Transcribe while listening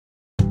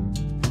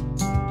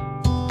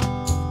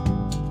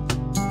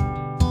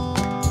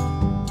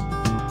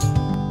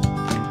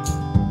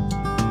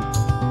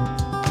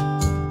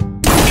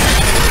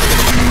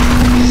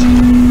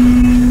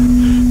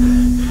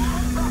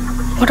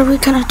What are we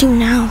gonna do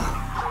now?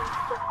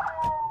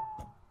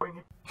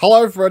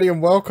 Hello everybody and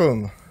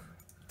welcome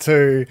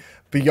to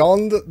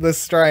Beyond the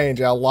Strange.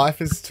 Our Life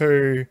is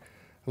Strange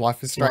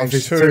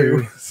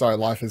 2. Sorry,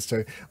 Life is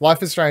 2.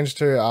 Life is Strange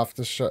 2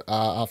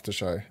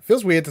 Aftershow.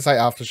 Feels weird to say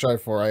Aftershow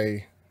for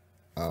a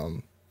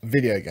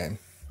video game,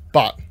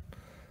 but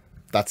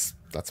that's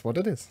what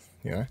it is,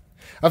 you know.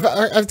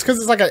 It's because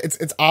it's like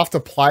it's after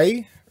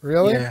play,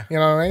 really. Yeah. You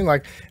know what I mean?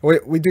 Like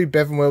we do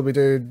Bevanworld, we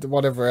do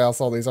whatever else,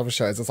 all these other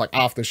shows. It's like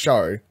after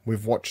show,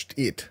 we've watched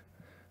it,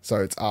 so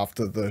it's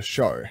after the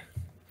show,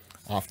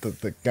 after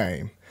the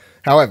game.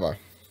 However,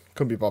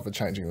 couldn't be bothered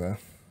changing the.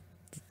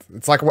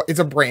 It's like it's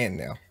a brand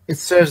now. It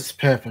serves its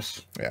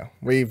purpose. Yeah,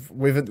 we've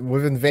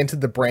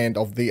invented the brand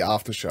of the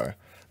after show.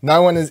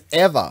 No one has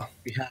ever.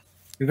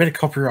 We better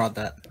copyright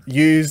that.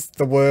 Used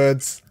the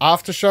words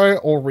after show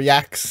or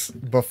reacts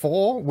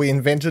before. We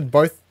invented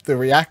both the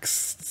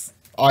reacts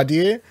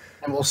idea.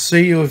 And we'll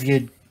see you if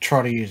you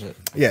try to use it.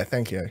 Yeah,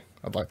 thank you.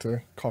 I'd like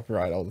to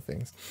copyright all the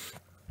things.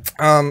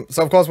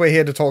 So of course we're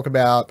here to talk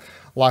about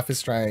Life is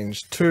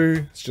Strange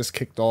 2. It's just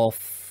kicked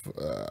off.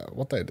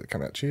 What day did it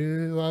come out?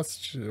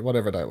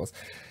 Whatever day it was.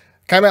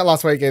 Came out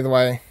last week either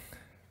way.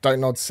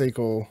 DontNod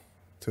sequel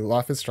to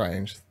Life is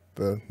Strange.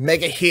 The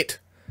mega hit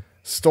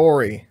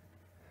story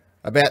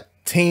about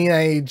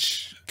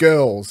teenage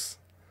girls.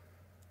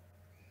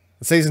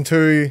 Season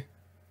 2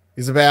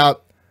 is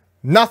about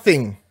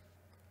nothing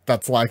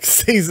that's like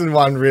season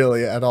 1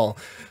 really at all.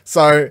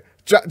 So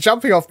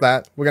jumping off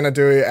that, we're going to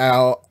do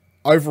our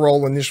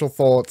overall initial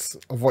thoughts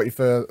of what you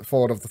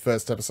thought of the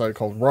first episode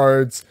called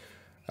Roads,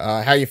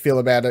 how you feel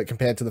about it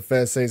compared to the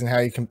first season, how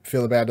you can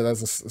feel about it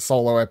as a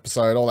solo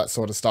episode, all that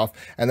sort of stuff.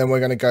 And then we're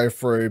going to go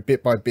through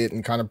bit by bit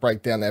and kind of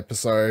break down the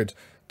episode,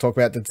 talk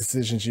about the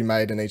decisions you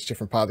made in each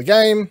different part of the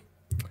game.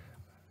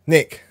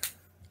 Nick,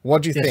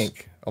 what do you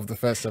think of the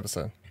first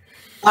episode?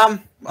 I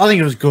think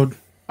it was good.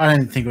 I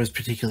don't think it was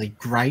particularly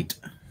great,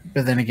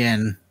 but then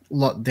again,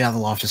 the other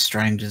Life is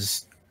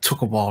Strange's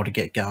took a while to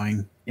get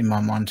going in my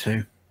mind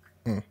too.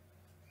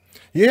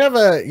 You have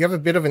a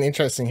bit of an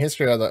interesting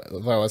history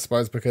though, I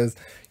suppose, because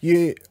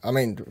I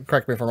mean,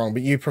 correct me if I'm wrong,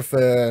 but you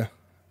prefer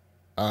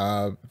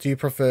do you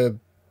prefer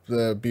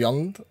the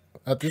Beyond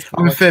at this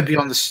point? I prefer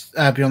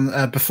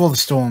Before the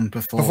Storm.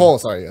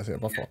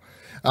 Before.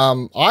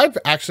 I've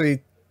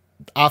actually,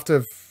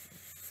 after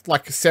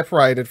like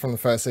separated from the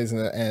first season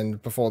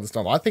and Before the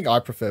Storm, I think I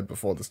prefer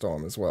Before the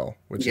Storm as well,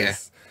 which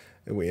is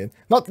weird.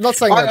 Not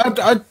saying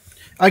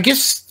I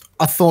guess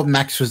I thought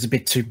Max was a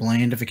bit too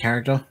bland of a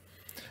character.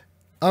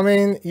 I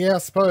mean, yeah, I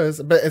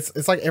suppose, but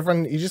it's like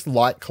everyone, you just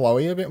like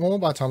Chloe a bit more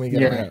by the time you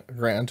get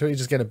around to it. You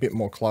just get a bit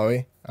more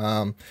Chloe.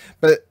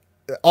 But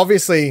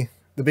obviously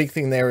the big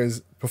thing there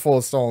is Before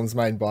the Storm's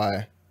made by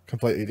a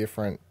completely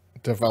different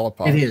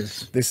developer. It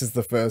is. This is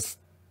the first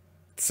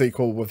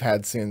sequel we've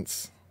had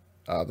since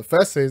the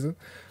first season,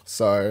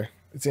 so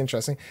it's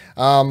interesting.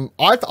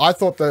 I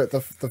thought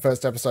the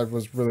first episode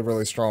was really,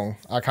 really strong.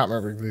 I can't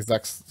remember the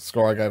exact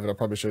score I gave it. I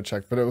probably should have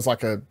checked, but it was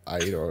like a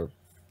 8 or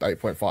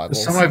 8.5.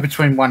 Somewhere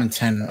between 1 and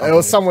 10. It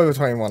was somewhere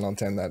between 1 and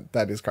 10.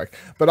 That is correct.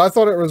 But I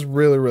thought it was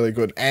really, really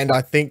good, and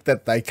I think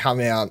that they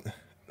come out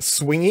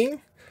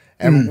swinging.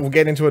 And we'll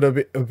get into it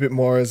a bit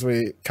more as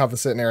we cover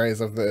certain areas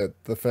of the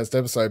first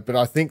episode. But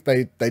I think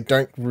they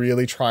don't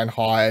really try and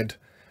hide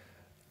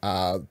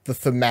the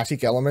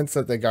thematic elements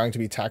that they're going to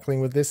be tackling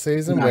with this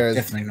season. No, whereas,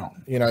 definitely not.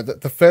 You know,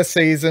 the first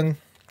season,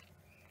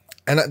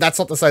 and that's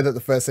not to say that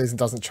the first season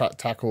doesn't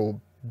tackle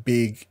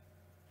big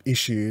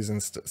issues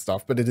and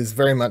stuff, but it is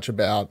very much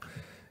about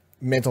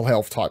mental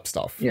health type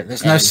stuff. Yeah,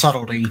 there's no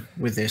subtlety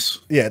with this.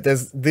 Yeah,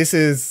 this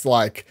is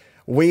like,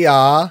 we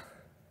are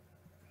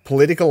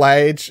political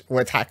age,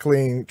 we're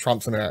tackling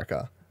Trump's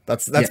America.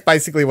 That's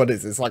basically what it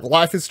is. It's like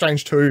Life is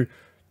Strange 2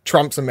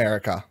 Trump's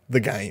America, the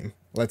game.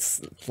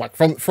 Let's like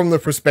from the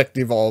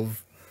perspective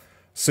of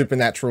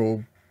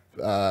supernatural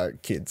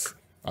kids,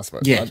 I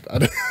suppose. Yeah.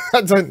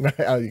 I don't know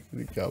how you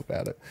go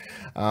about it.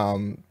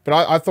 But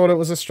I thought it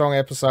was a strong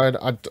episode.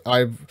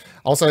 I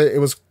also,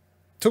 it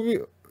took me,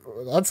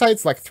 I'd say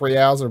it's like 3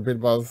 hours or a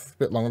bit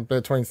longer,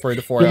 between 3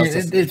 to 4 hours.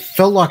 It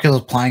felt like I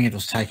was playing it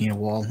was taking a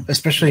while,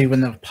 especially when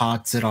there were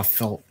parts that I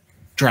felt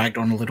dragged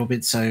on a little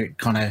bit. So it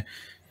kind of,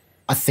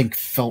 I think,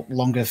 felt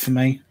longer for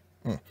me.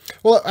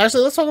 Well,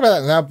 actually, let's talk about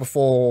that now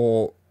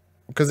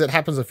because it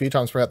happens a few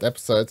times throughout the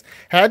episodes.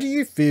 How do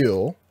you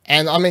feel?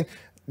 And I mean,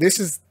 this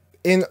is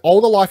in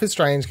all the Life is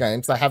Strange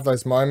games, they have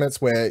those moments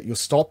where you'll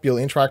stop, you'll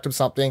interact with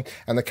something,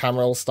 and the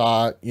camera will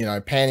start, you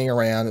know, panning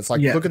around. It's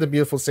like, look at the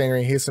beautiful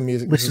scenery, here's some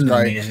music, this is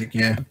great.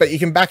 Music, but you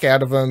can back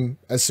out of them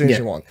as soon as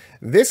you want.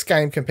 This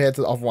game, compared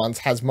to the other ones,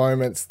 has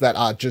moments that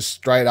are just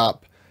straight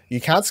up.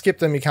 You can't skip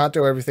them, you can't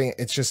do everything.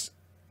 It's just,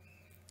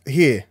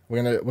 here,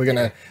 we're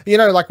gonna you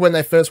know, like when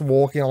they're first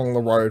walking along the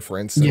road, for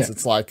instance,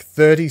 it's like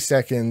 30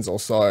 seconds or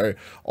so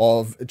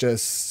of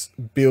just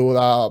build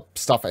up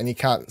stuff and you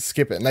can't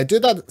skip it. And they do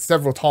that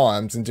several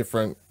times in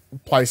different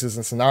places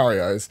and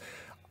scenarios.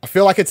 I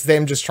feel like it's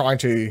them just trying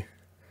to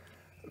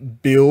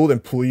build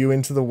and pull you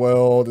into the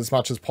world as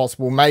much as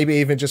possible. Maybe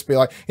even just be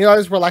like, you know,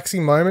 those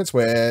relaxing moments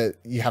where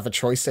you have a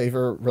choice to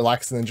either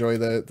relax and enjoy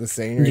the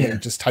scenery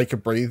and just take a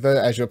breather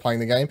as you're playing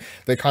the game.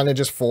 They're kind of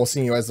just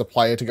forcing you as the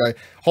player to go,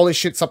 holy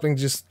shit, something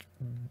just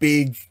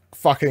big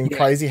fucking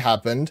crazy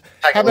happened.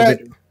 Take How a little about,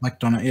 bit to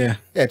reflect on it,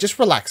 yeah, just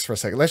relax for a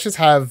second. Let's just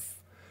have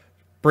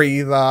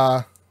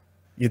breather.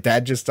 Your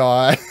dad just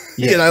died.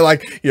 You know,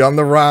 like you're on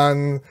the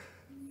run.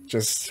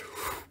 Just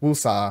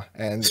woosah.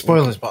 And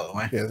spoilers, by the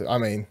way. Yeah, I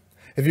mean,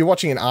 if you're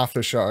watching an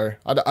after show,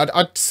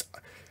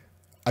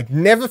 I'd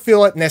never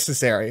feel it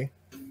necessary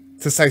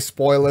to say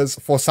spoilers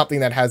for something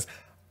that has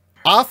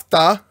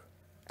after,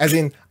 as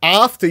in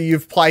after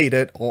you've played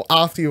it or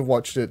after you've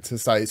watched it, to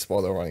say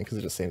spoiler warning, because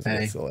it just seems a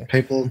bit silly.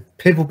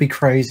 People be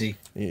crazy.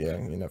 Yeah,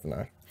 you never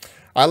know.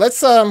 All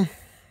right,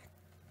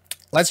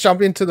 let's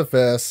jump into the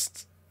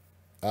first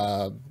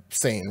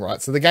scene, right?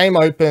 So the game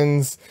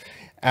opens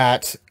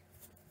at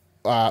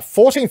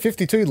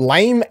 1452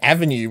 Lame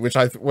Avenue, which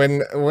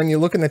when you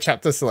look in the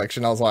chapter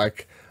selection, I was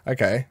like,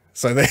 okay,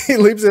 so he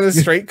lives in a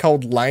street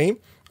called Lame.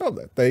 Oh,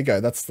 there you go.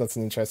 That's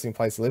an interesting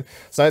place to live.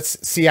 So it's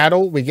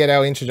Seattle. We get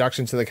our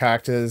introduction to the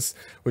characters,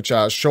 which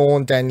are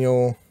Sean,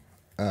 Daniel,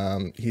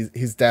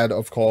 his dad,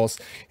 of course.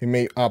 You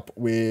meet up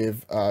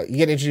with, you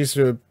get introduced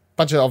to a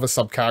bunch of other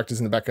sub characters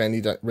in the background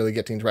you don't really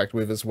get to interact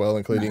with as well,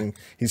 including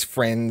his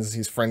friends,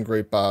 his friend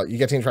group. You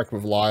get to interact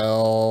with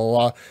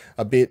Lyle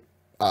a bit.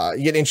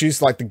 You get introduced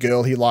to, like, the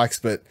girl he likes,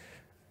 but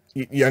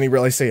you only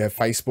really see her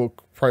Facebook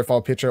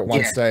profile picture at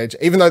one stage.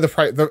 Even though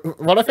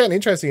what I found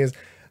interesting is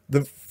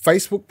the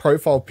Facebook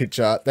profile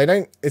picture,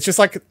 it's just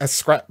like a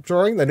scrap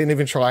drawing. They didn't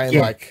even try and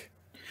like...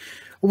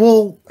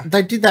 Well,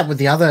 they did that with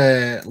the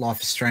other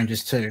Life is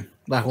Strangers too.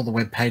 Like all the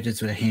web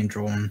pages were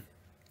hand-drawn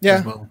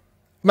as well.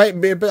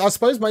 Maybe, but I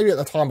suppose maybe at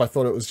the time I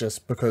thought it was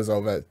just because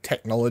of a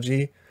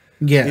technology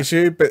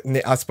issue, but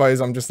I suppose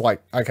I'm just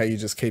like, okay, you're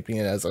just keeping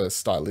it as a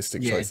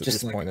stylistic choice at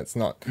this point. It's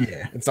not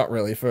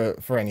really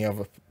for any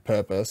other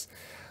purpose.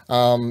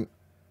 And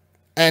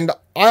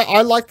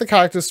I like the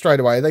characters straight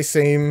away. They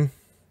seem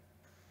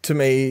to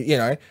me, you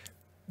know,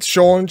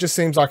 Sean just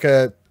seems like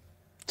a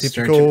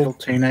typical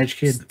teenage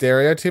kid,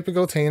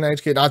 stereotypical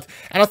teenage kid. And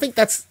I think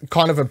that's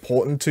kind of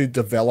important to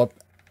develop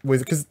with,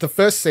 because the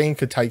first scene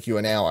could take you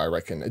an hour, I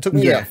reckon. It took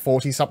me about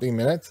 40 something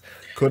minutes.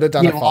 Could have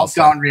done it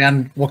faster. Going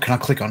around, what can I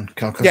click on?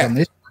 Can I click on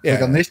this?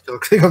 Click on this? Do I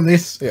click on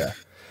this? Yeah.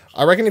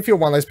 I reckon if you're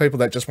one of those people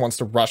that just wants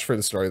to rush through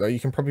the story, though, you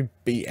can probably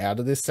be out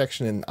of this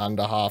section in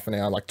under half an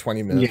hour, like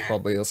 20 minutes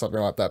probably, or something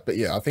like that. But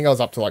yeah, I think I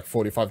was up to like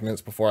 45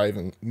 minutes before I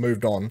even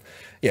moved on.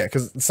 Yeah,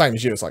 because the same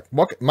as you, it's like,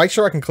 make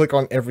sure I can click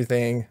on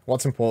everything,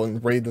 what's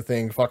important, read the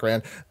thing, fuck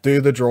around,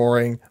 do the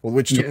drawing,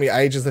 which took me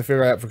ages to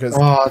figure out because...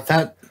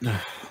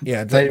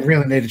 they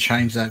really need to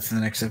change that for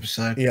the next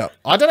episode. Yeah,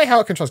 I don't know how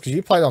it controls, because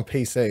you played on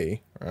PC,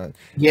 right?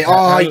 Yeah,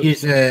 I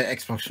use an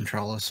Xbox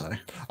controller, so...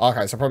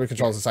 Okay, so probably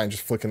controls the same,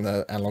 just flicking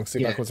the analog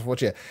stick backwards and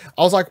forwards. Yeah,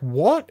 I was like,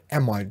 what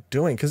am I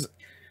doing? Because...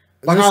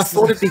 Like, I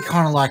thought it'd be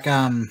kind of like,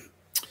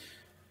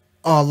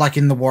 like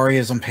in the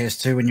Warriors on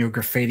PS2, when you were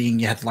graffitiing,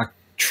 you had to, like,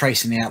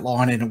 trace an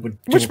outline and it would...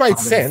 Which made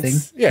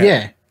sense.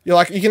 Yeah. You're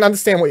like, you can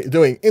understand what you're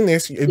doing. In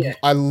this,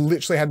 I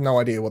literally had no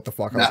idea what the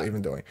fuck I was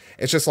even doing.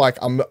 It's just like,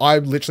 I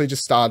literally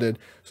just started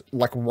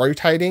like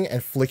rotating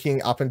and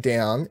flicking up and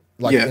down,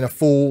 like in a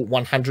full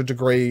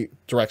 100-degree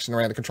direction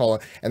around the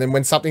controller. And then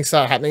when something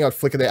started happening, I'd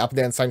flicker it up and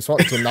down the same spot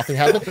until nothing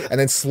happened. And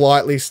then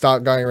slightly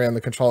start going around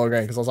the controller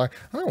again. Because I was like,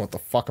 I don't know what the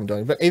fuck I'm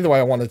doing. But either way,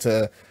 I wanted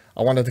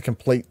to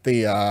complete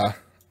the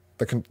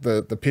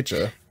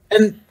picture.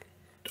 And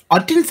I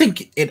didn't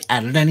think it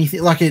added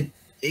anything. Like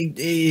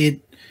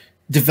it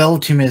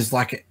developed him as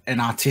like an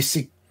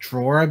artistic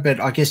drawer, but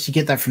I guess you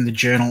get that from the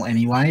journal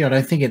anyway. I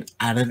don't think it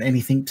added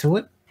anything to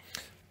it.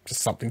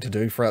 Just something to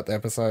do throughout the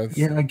episodes.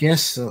 Yeah, I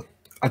guess.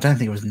 I don't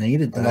think it was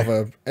needed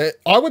though.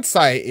 I would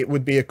say it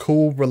would be a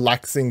cool,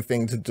 relaxing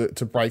thing to do,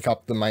 to break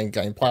up the main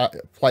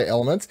gameplay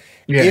elements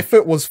if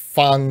it was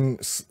fun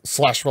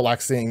 /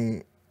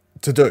 relaxing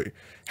to do.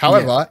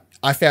 However,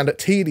 I found it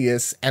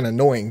tedious and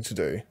annoying to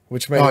do,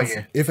 which means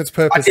if it's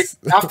purpose...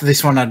 After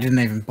this one, I didn't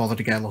even bother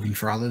to go looking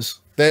for others.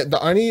 The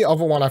only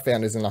other one I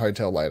found is in the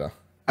hotel later.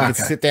 You could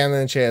sit down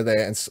in a chair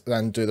there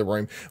and do the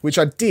room, which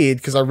I did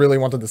because I really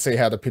wanted to see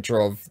how the picture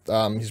of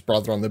his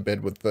brother on the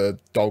bed with the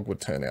dog would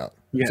turn out.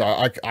 Yeah.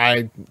 So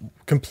I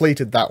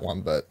completed that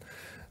one, but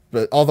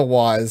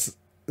otherwise,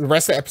 the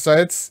rest of the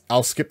episodes,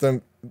 I'll skip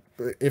them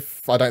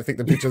if I don't think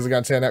the pictures are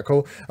going to turn out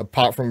cool.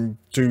 Apart from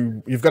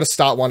you've got to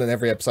start one in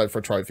every episode for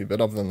a trophy,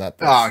 but other than that,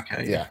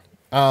 yeah.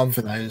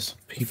 For those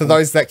people. For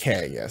those that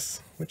care,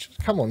 yes. Which,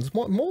 come on, it's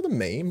more than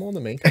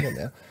me. Come on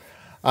now.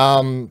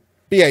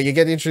 But yeah, you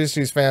get introduced to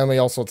his family,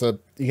 all sorts of...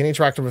 You can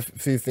interact with a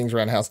few things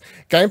around the house.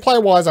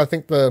 Gameplay-wise, I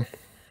think the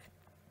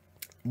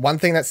one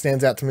thing that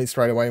stands out to me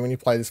straight away when you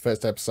play this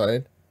first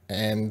episode,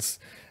 and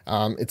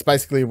it's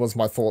basically was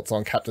my thoughts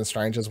on Captain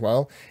Strange as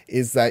well,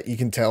 is that you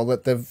can tell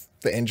that the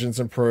engine's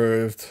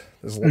improved.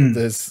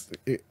 There's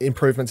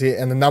improvements here.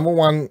 And the number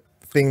one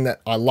thing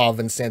that I love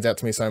and stands out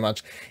to me so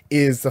much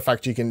is the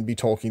fact you can be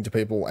talking to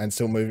people and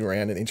still moving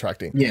around and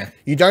interacting. Yeah.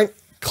 You don't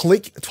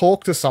click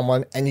talk to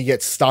someone and you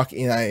get stuck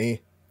in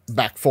a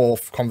back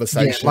forth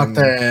conversation. Yeah, like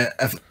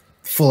the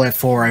full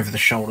F4 over the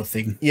shoulder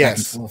thing.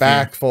 Yes,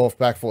 back forth.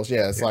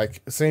 Yeah, it's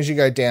like as soon as you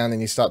go down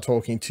and you start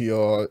talking to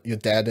your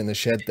dad in the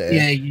shed there.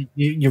 Yeah,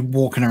 you're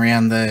walking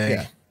around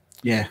the...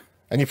 Yeah.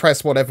 And you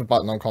press whatever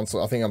button on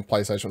console. I think on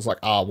PlayStation it's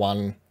like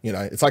R1. You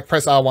know, it's like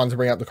press R1 to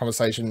bring up the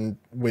conversation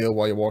wheel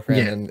while you're walking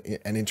around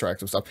and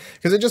interact with stuff.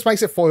 Because it just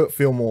makes it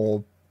feel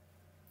more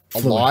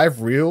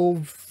alive,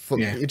 real.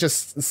 It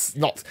just, it's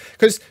not...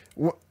 Because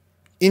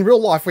in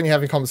real life, when you're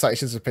having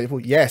conversations with people,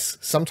 yes,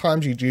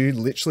 sometimes you do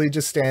literally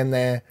just stand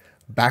there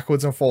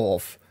backwards and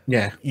forth.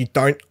 Yeah. You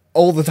don't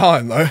all the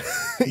time, though.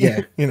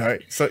 Yeah. You know,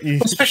 so you...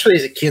 Especially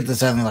as a kid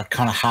that's only like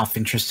kind of half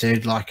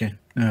interested, like,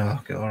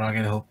 oh, God, I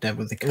gotta help Dad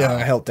with the car. Yeah, I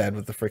help Dad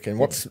with the freaking...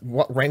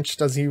 What wrench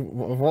does he...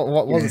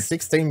 What was it?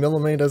 16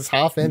 millimeters,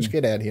 half inch?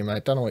 Get out of here,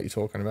 mate. Don't know what you're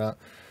talking about.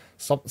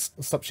 Stop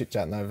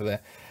chit-chatting over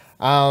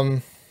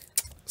there.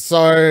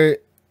 So,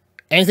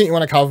 anything you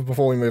want to cover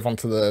before we move on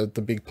to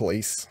the big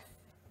police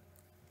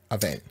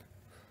event?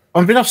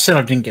 I'm a bit upset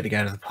I didn't get to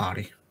go to the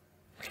party.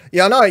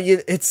 Yeah, I know.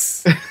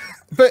 It's...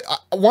 But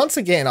once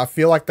again, I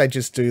feel like they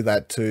just do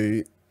that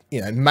to,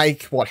 you know,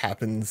 make what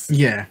happens.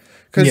 Yeah.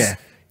 Because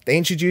they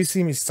introduce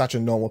him. He's such a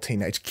normal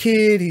teenage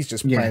kid. He's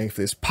just planning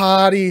for this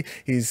party.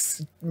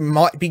 He's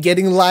might be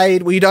getting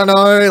laid. We don't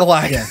know.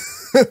 Like,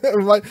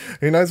 like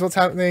who knows what's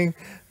happening?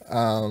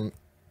 And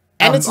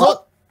it's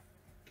not...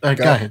 go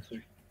ahead.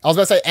 I was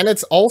about to say, and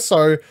it's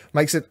also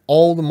makes it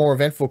all the more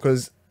eventful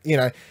because, you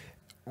know,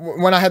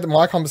 when I had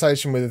my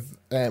conversation with,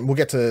 and we'll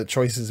get to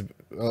choices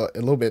a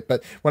little bit,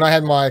 but when I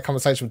had my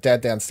conversation with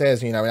Dad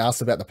downstairs, you know, he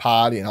asked about the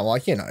party, and I'm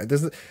like, you know,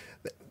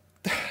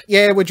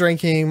 we're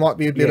drinking, might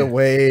be a bit of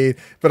weed,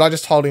 but I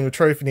just told him the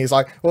truth, and he's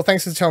like, well,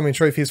 thanks for telling me the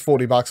truth. Here's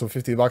 $40 or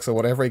 $50 or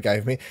whatever he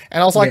gave me,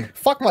 and I was like,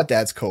 fuck, my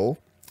dad's cool.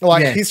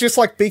 Like, he's just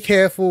like, be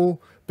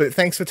careful, but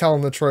thanks for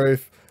telling the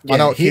truth. I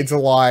know what kids are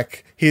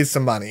like. Here's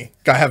some money.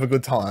 Go have a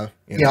good time.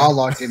 You know? I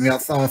liked him. I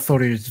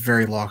thought he was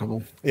very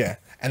likable. Yeah,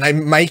 and they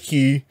make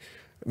him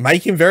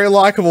very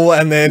likable,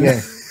 and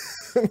then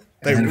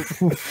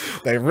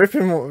they rip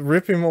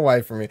him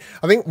away from me.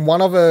 I think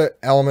one other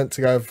element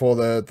to go for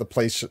the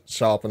police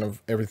shop and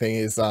of everything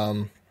is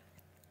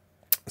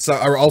So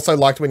I also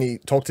liked when he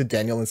talked to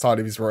Daniel inside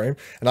of his room,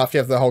 and after you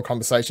have the whole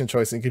conversation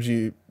choice, it gives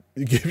you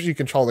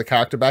control of the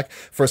character back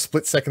for a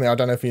split second there. I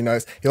don't know if you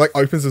noticed, he like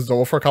opens his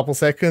door for a couple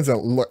seconds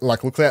and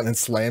looks out and then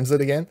slams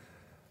it again.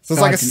 So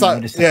it's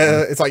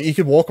it's like you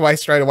could walk away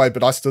straight away,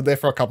 but I stood there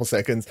for a couple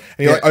seconds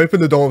and he like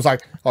opened the door and was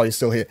like, oh, you're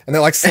still here, and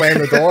then like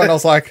slammed the door and I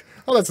was like,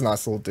 oh, that's a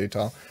nice little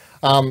detail.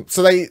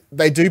 So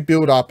they do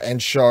build up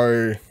and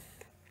show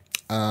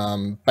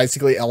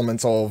basically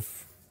elements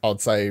of, I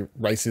would say,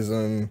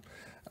 racism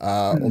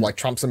or like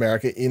Trump's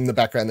America in the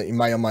background that you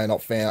may or may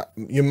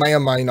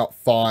not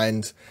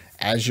find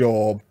as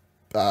you're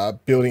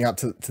building up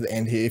to the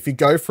end here. If you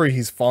go through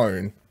his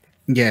phone,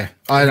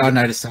 I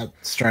noticed that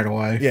straight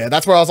away. Yeah,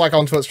 that's where I was like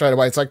onto it straight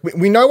away. It's like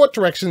we know what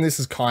direction this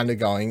is kind of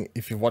going.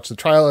 If you've watched the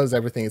trailers,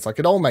 everything, it's like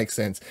it all makes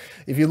sense.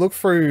 If you look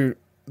through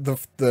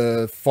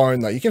the phone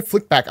though, you can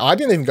flick back. I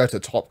didn't even go to the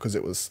top because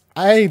it was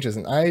ages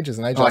and ages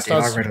and ages.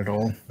 I read it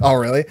all. Oh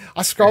really?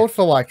 I scrolled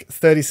for like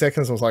 30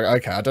 seconds. I was like,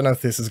 okay, I don't know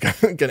if this is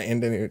going to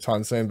end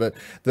anytime soon. But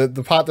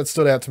the part that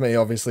stood out to me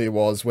obviously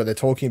was where they're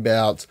talking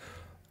about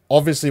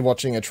obviously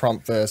watching a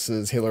Trump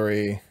versus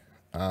Hillary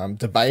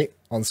debate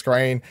on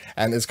screen,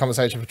 and there's a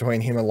conversation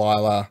between him and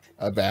Lila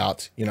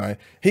about, you know,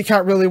 he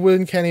can't really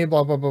win, can he,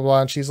 blah blah blah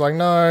blah, and she's like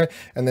no,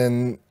 and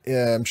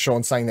then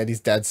Sean saying that his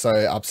dad's so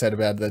upset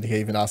about it that he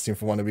even asked him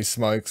for one of his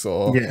smokes,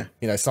 or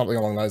you know, something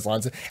along those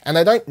lines. And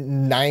they don't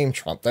name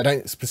Trump, they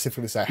don't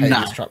specifically say hey,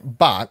 it's Trump,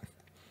 but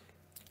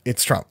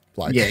it's Trump.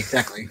 Like, yeah,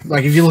 exactly.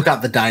 Like if you look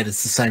up the date,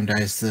 it's the same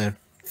day as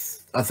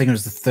I think it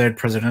was the third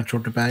presidential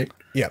debate.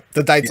 Yeah,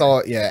 the dates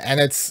are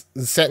and it's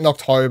set in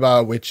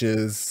October, which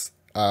is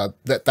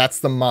that's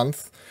the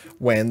month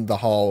when the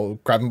whole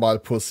grab 'em by the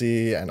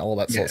pussy and all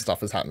that sort of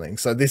stuff is happening.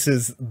 So this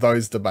is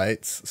those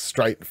debates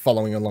straight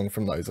following along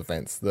from those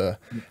events, the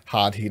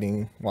hard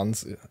hitting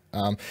ones.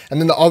 And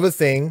then the other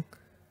thing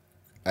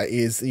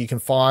is you can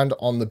find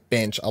on the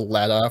bench a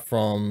letter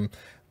from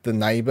the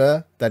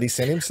neighbor that he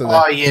sent him. So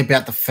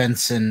about the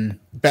fence and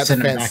about the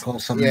fence, back or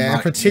something. Yeah,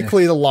 and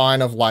particularly the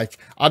line of like,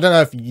 I don't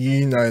know if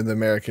you know the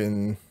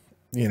American.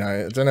 You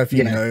know, I don't know if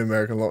you know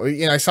American law,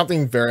 you know,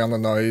 something very on the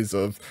nose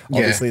of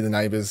obviously the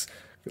neighbor's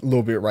a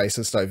little bit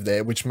racist over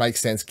there, which makes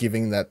sense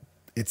given that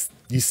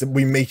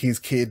we meet his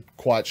kid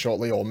quite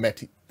shortly, or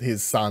met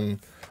his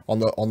son on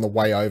the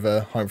way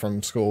over home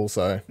from school.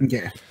 So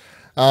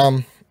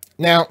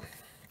now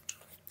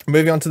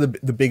moving on to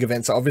the big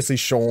event. So obviously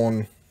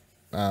Sean,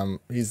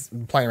 he's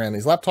playing around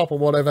his laptop or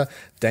whatever.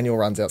 Daniel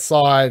runs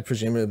outside,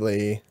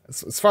 presumably,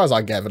 as far as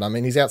I gathered. I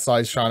mean, he's outside,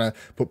 he's trying to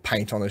put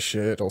paint on his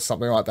shirt or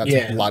something like that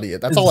to bloody it.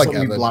 That's all I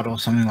gathered. Blood or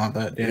something like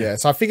that. Yeah.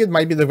 So I figured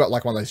maybe they've got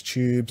like one of those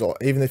tubes, or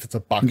even if it's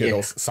a bucket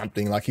or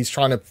something, like he's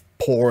trying to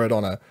pour it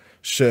on a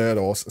shirt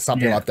or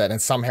something like that.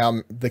 And somehow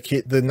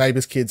the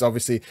neighbor's kids,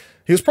 obviously,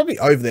 he was probably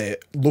over there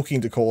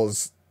looking to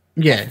cause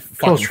Yeah,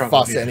 fucking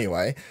fuss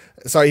anyway.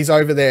 So he's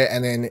over there,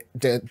 and then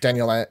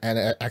Daniel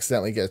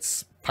accidentally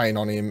gets paint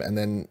on him, and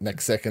then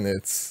next second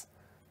it's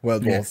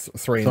World War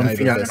III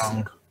neighbor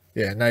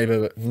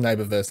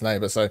versus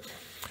neighbor. So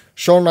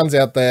Sean runs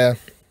out there,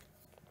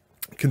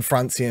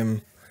 confronts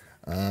him,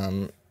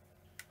 and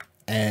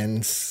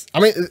I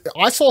mean,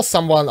 I saw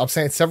someone, I've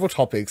seen several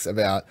topics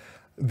about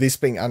this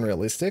being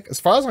unrealistic. As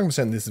far as I'm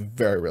concerned, this is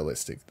very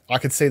realistic. I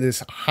could see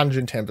this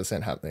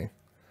 110% happening.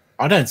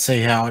 I don't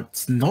see how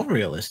it's not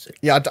realistic.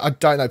 Yeah, I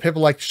don't know.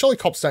 People are like, surely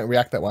cops don't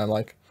react that way. I'm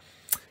like,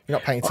 you're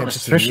not paying attention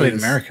especially in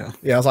America.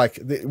 Yeah, I was like,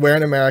 we're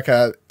in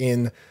America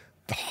in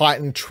the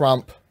heightened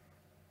Trump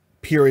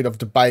period of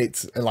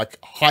debates and like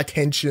high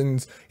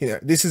tensions. You know,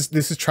 this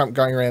is Trump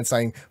going around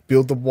saying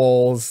build the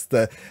walls,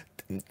 the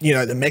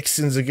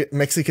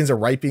Mexicans are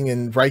raping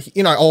and breaking,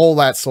 you know, all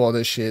that sort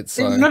of shit.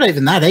 So not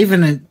even that.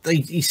 Even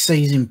he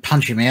sees him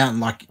punch him out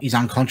and like he's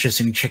unconscious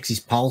and he checks his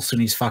pulse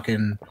and he's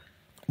fucking.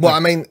 Well, I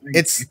mean,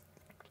 it's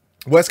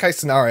worst case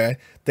scenario.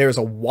 There is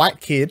a white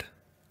kid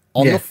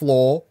on the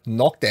floor,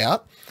 knocked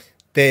out.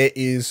 There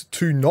is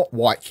two not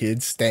white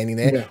kids standing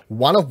there,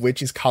 one of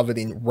which is covered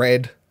in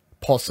red,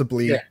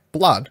 possibly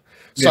blood.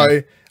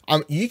 So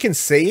you can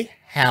see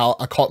how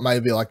a cop may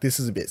be like, this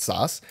is a bit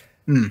sus.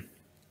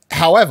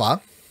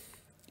 However,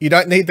 you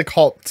don't need the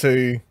cop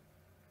to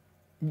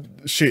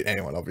shoot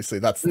anyone, obviously.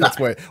 That's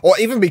where, or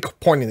even be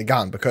pointing the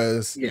gun,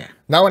 because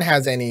no one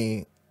has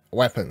any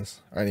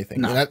weapons or anything.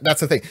 You know,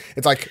 that's the thing.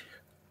 It's like,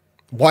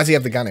 why does he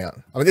have the gun out?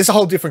 I mean, this is a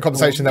whole different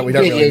conversation that we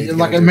don't really need to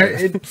like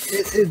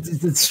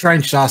it's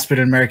strange to us, but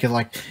in America,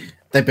 like,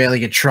 they barely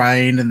get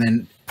trained, and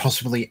then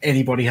possibly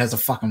anybody has a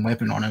fucking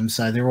weapon on them,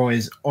 so they're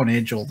always on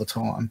edge all the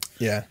time.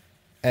 Yeah.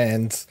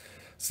 And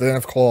so then,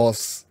 of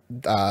course,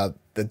 the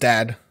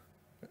dad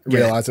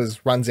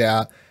realizes, runs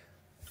out,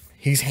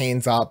 his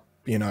hands up,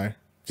 you know,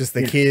 just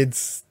the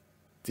kids.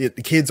 The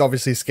kid's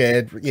obviously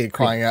scared,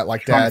 crying out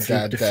like, dad,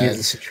 dad, dad.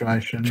 The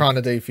situation. Trying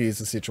to defuse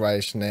the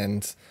situation,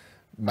 and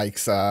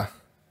makes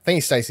thank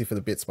you, Stacey, for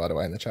the bits, by the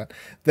way, in the chat.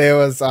 There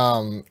was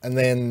and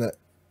then the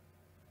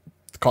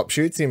cop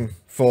shoots him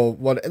for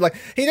what, like,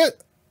 he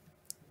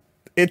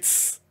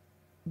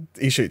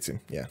shoots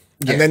him,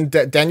 and then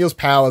Daniel's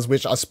powers,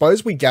 which I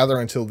suppose we gather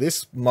until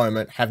this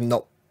moment have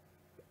not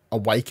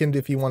awakened,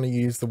 if you want to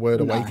use the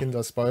word awakened.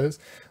 I suppose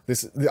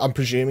I'm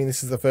presuming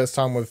this is the first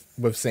time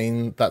we've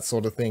seen that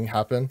sort of thing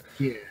happen.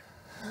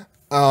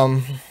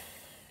 And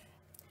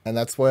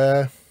that's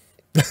where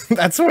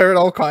it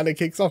all kind of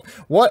kicks off.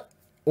 What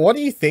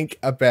do you think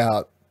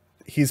about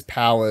his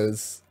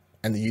powers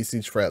and the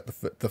usage throughout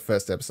the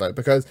first episode?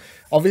 Because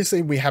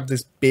obviously we have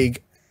this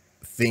big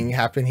thing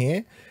happen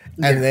here,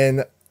 and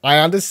then I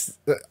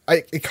understand.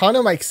 It kind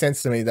of makes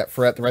sense to me that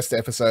throughout the rest of the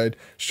episode,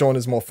 Sean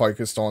is more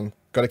focused on,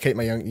 got to keep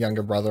my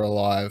younger brother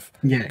alive.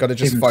 Got to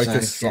just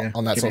focus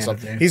on that sort of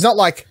stuff. He's not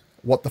like,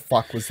 what the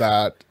fuck was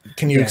that?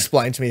 Can you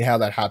explain to me how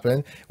that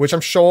happened? Which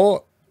I'm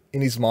sure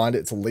in his mind,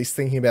 it's at least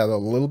thinking about it a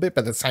little bit,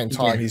 but at the same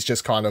time, he's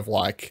just kind of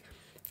like,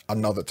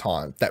 another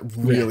time. That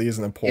really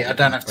isn't important. I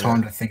don't have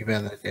time to think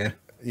about that.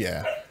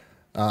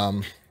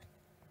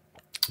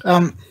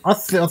 I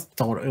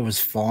thought it was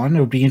fine. It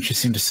would be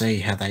interesting to see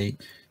how they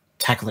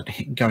tackle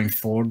it going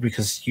forward,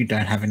 because you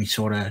don't have any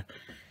sort of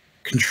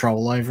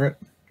control over it,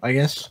 I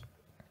guess.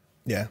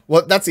 Yeah.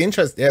 Well, that's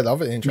interesting. Yeah, the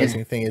other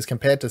interesting thing is,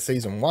 compared to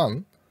season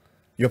 1,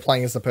 you're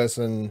playing as the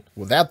person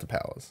without the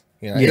powers.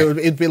 You know,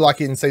 it'd be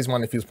like in season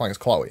 1 if he was playing as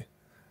Chloe.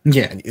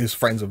 And he was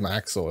friends with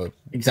Max, or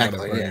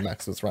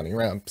Max was running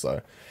around.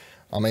 So,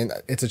 I mean,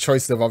 it's a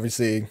choice of,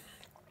 obviously,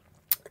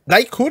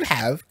 they could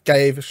have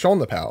gave Sean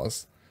the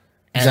powers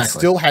and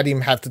still had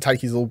him have to take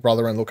his little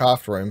brother and look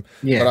after him.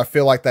 But I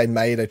feel like they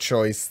made a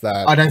choice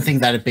that, I don't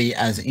think that'd be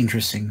as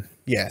interesting.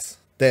 Yes.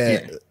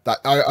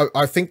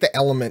 I think the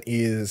element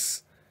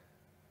is,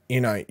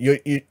 you know, you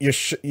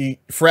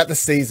throughout the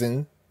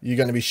season, you're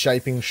going to be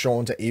shaping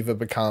Sean to either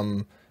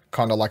become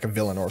kind of like a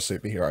villain or a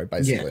superhero,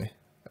 basically.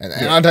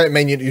 And I don't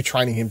mean you're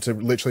training him to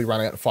literally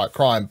run out and fight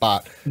crime,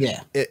 but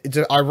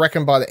I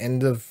reckon by the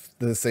end of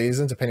the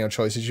season, depending on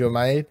choices you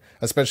made,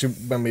 especially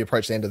when we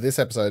approach the end of this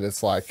episode,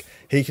 it's like,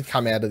 he could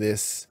come out of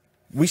this,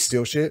 we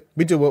steal shit,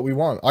 we do what we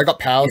want. I got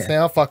powers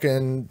now,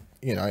 fucking,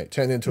 you know,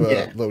 turned into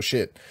a little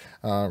shit.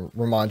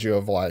 Remind you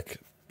of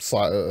like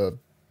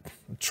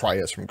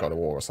Atreus from God of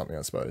War or something,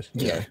 I suppose.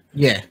 Yeah,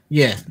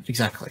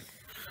 exactly.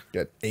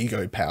 Get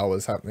ego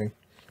powers happening.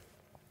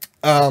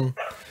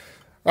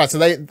 Right,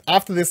 so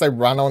after this they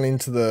run on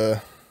into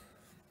the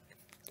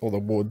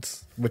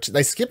woods, which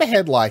they skip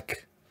ahead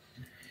like,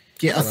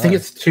 I think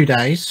it's 2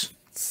 days.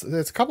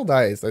 It's a couple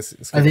days. I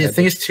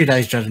think it's 2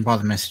 days, judging by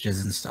the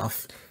messages and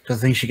stuff. Because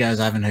I think she goes,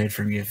 I haven't heard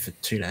from you for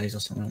 2 days or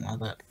something like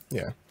that.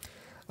 Yeah.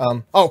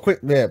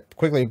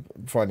 Quickly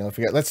before I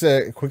forget, let's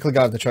quickly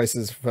go over the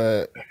choices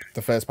for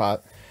the first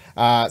part.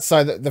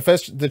 So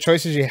the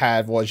choices you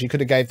had was, you could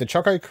have gave the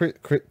Choco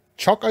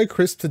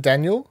Crisp to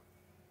Daniel,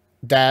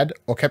 Dad,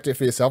 or kept it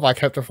for yourself. I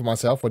kept it for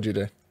myself. What'd you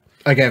do?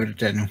 I gave it to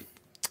Daniel.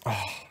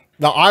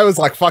 No, I was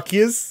like, fuck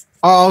yous.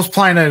 I was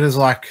playing it as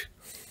like,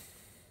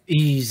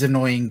 he's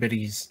annoying, but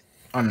he's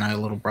I don't know,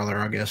 little brother,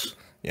 I guess.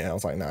 Yeah, I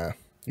was like, nah,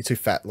 you're too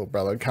fat, little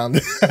brother. Can't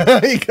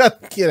you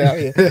can't get out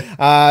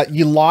here.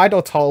 You lied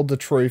or told the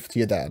truth to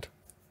your dad.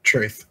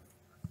 Truth.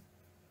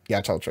 Yeah,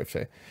 I told the truth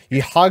too.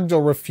 You hugged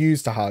or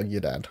refused to hug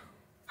your dad.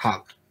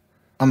 Hugged.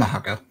 I'm a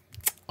hugger.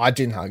 I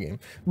didn't hug him,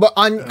 but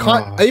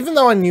even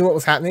though I knew what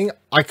was happening,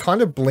 I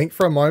kind of blinked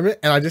for a moment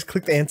and I just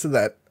clicked answer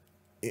that.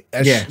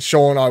 As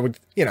Sean, I would,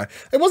 you know,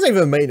 it wasn't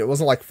even mean. It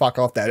wasn't like fuck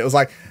off, dad. It was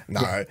like,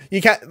 no,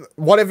 you can't.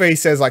 Whatever he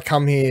says, like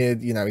come here,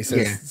 you know, he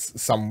says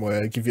some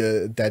word, give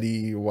your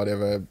daddy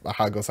whatever a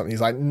hug or something.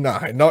 He's like, no,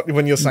 not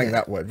when you're saying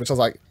that word. Which I was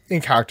like, in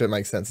character, it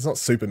makes sense. It's not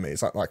super me.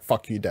 It's like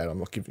fuck you, dad. I'm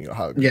not giving you a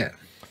hug. Yeah.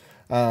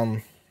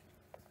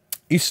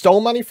 You stole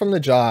money from the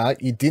jar.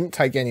 You didn't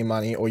take any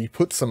money, or you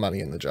put some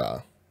money in the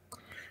jar.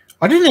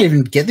 I didn't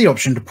even get the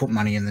option to put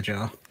money in the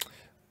jar.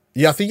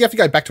 Yeah, I think you have to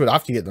go back to it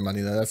after you get the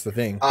money, though. That's the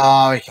thing.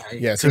 Oh, okay.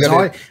 Yeah, so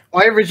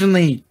I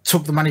originally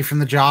took the money from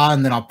the jar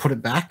and then I put it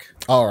back.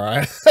 All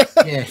right.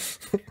 Yeah.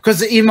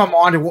 Because in my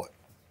mind,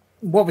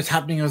 what was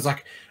happening, I was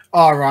like,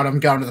 all right, I'm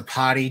going to the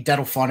party. Dad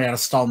will find out I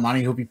stole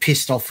money. He'll be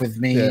pissed off with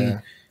me. Yeah.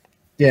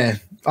 Yeah.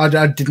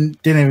 I didn't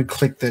even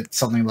click that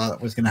something like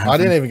that was going to happen. I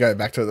didn't even go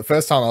back to it. The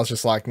first time I was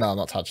just like, no, I'm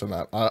not touching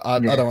that. I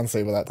don't want to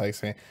see where that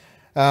takes me.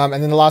 And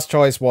then the last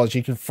choice was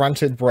you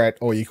confronted Brett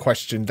or you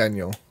questioned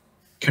Daniel.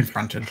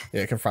 Confronted.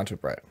 Yeah, confronted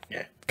Brett.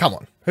 Yeah. Come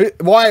on.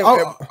 Why?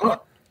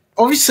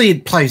 Obviously,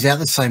 it plays out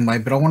the same way,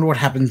 but I wonder what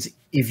happens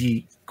if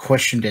you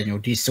question Daniel.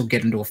 Do you still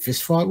get into a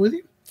fist fight with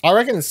him? I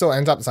reckon it still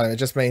ends up the same. It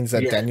just means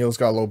that Daniel's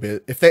got a little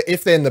bit...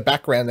 If they're in the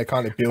background, they're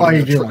kind of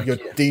building your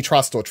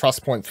D-trust or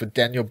trust points for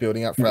Daniel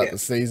building up throughout the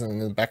season.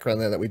 And in the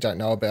background there that we don't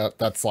know about,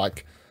 that's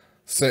like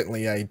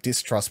certainly a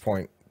distrust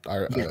point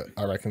I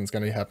reckon is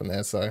going to happen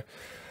there. So, all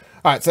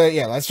right. So,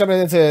 yeah, let's jump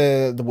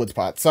into the woods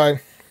part. So...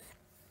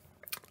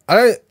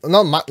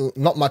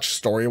 not much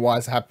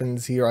story-wise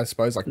happens here, I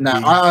suppose. Like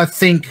I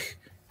think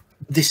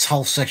this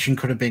whole section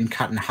could have been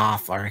cut in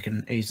half, I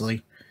reckon,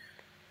 easily.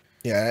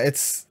 Yeah,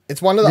 it's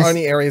one of the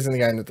only areas in the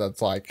game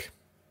that's like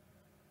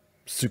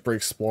super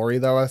explory,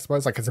 though, I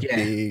suppose. Like it's a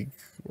big,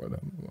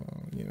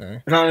 you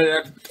know.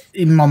 But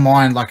in my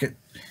mind, like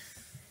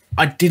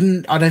I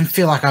don't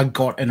feel like I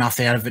got enough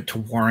out of it to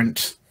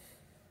warrant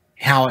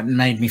how it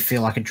made me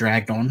feel like it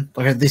dragged on.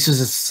 Like this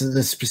is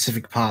the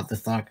specific part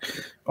that's like,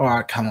 all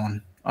right, come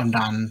on. I'm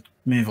done.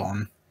 Move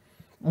on.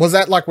 Was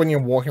that like when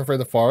you're walking through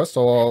the forest,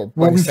 or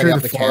walking through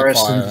the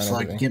forest and just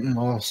like getting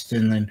lost,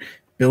 and then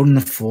building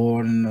the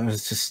fort, and it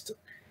was just.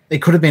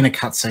 It could have been a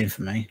cutscene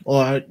for me,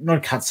 or not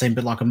a cutscene,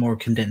 but like a more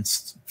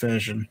condensed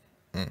version.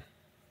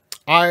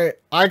 I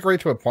agree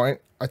to a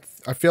point.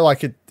 I feel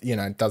like it, you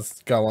know,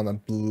 does go on a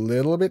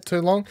little bit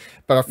too long,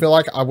 but I feel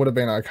like I would have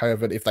been okay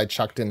with it if they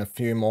chucked in a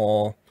few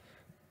more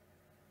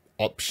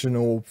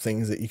optional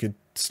things that you could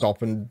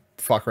stop and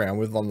fuck around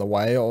with on the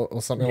way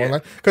or something like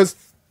that. Because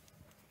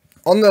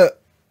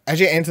as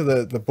you enter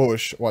the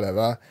bush,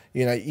 whatever,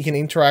 you know, you can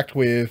interact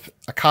with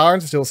a car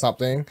and steal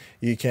something.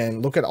 You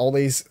can look at all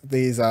these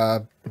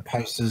the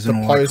posters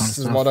and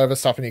whatever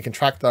stuff, and you can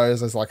track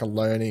those as like a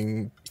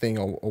learning thing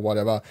or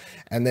whatever.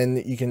 And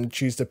then you can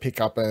choose to pick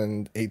up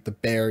and eat the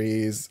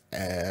berries,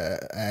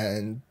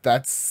 and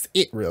that's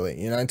it, really.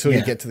 You know, until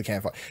you get to the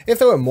campfire. If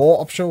there were more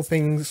optional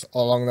things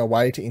along the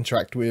way to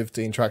interact with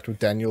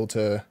Daniel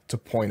to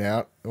point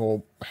out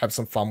or have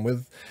some fun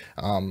with,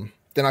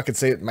 then I could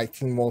see it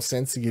making more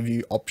sense to give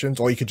you options,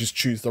 or you could just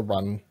choose to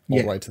run all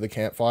the way to the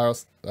campfire.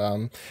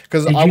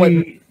 Because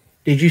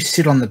did you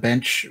sit on the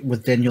bench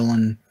with Daniel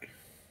and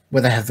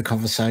where they have the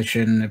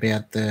conversation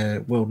about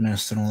the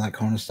wilderness and all that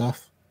kind of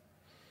stuff?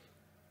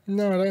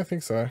 No, I don't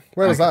think so.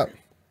 Where was that?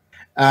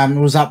 It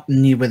was up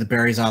near where the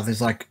berries are.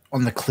 There's like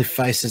on the cliff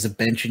face, there's a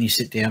bench, and you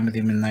sit down with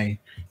him and they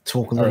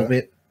talk a little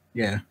bit.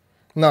 Yeah.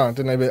 No, I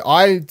didn't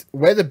know.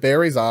 Where the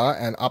berries are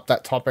and up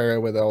that top area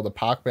where all the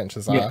park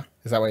benches are. Yeah.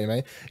 Is that what you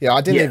mean? Yeah,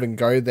 I didn't even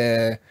go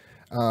there.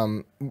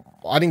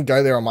 I didn't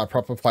go there on my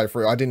proper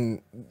playthrough. I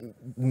didn't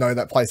know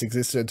that place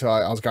existed until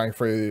I was going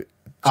through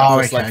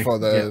for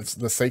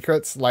the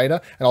secrets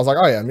later. And I was like,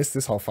 oh yeah, I missed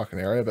this whole fucking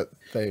area, but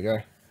there you go.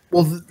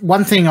 Well,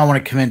 one thing I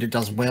want to commend it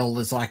does well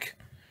is like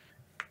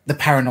the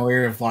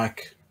paranoia of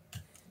like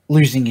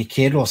losing your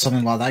kid or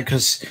something like that,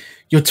 because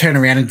you'll turn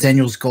around and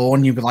Daniel's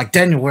gone. You'll be like,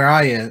 Daniel, where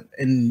are you?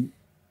 And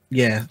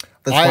yeah,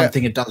 that's one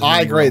thing it does. Really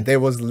I agree. Well. There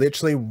was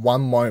literally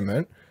one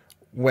moment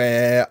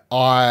where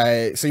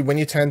I see when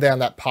you turn down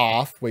that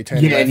path, we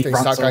turn left and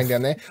start going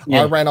down there.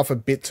 I ran off a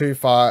bit too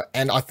far,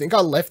 and I think I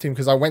left him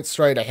because I went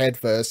straight ahead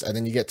first, and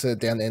then you get to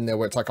down the end there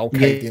where it's like all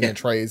caved in the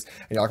trees,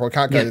 and you're like, well, I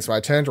can't go this way. I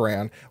turned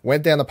around,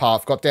 went down the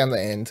path, got down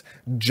the end,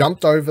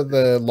 jumped over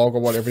the log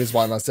or whatever it is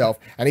by myself,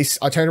 and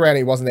I turned around and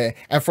he wasn't there,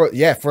 and for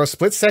a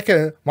split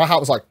second, my heart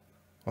was like,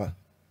 what?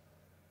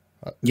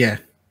 Yeah.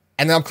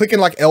 And then I'm clicking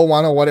like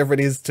L1 or whatever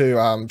it is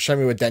to show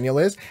me where Daniel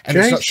is. And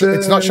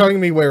it's not showing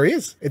me where he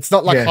is. It's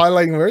not like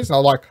highlighting where he is. And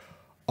I'm like,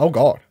 oh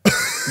God.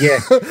 Yeah.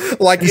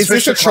 Like, is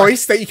this a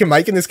choice that you can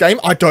make in this game?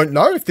 I don't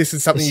know if this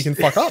is something you can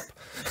fuck up.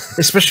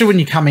 Especially when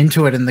you come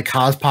into it and the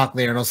car's parked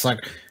there. And I was like,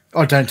 oh,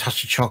 oh, don't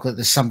touch the chocolate.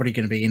 There's somebody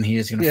going to be in here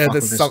who's going to fuck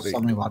with this or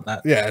something like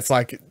that. Yeah, it's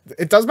like,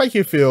 it does make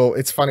you feel,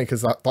 it's funny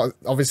because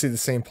obviously the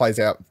scene plays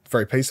out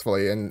very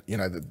peacefully and, you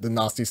know, the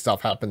nasty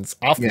stuff happens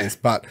after this,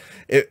 but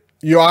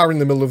you are in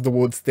the middle of the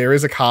woods. There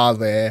is a car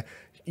there.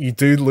 You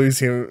do lose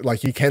him,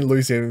 like you can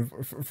lose him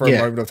for a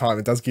moment of time.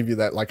 It does give you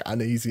that like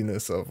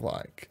uneasiness of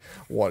like,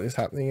 what is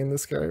happening in the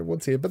scary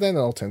woods here? But then it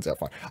all turns out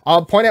fine.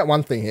 I'll point out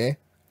one thing here.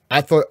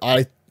 I thought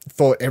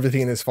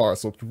everything in this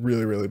forest looked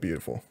really, really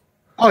beautiful.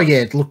 Oh yeah,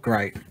 it looked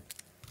great.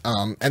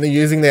 And they're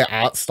using their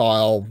art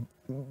style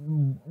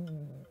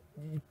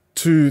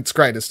to its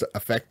greatest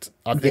effect,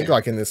 I think,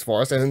 like in this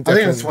forest. And I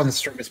think that's one of the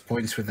strongest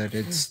points with it.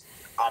 It's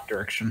art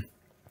direction.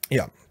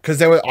 Yeah,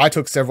 because I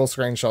took several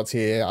screenshots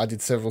here. I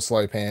did several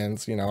slow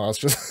pans. You know, I was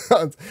just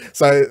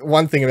so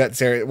one thing about the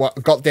series.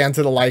 Got down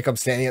to the lake. I'm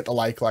standing at the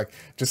lake, like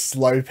just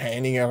slow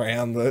panning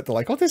around the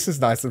lake. Oh, this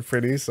is nice and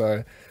pretty.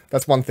 So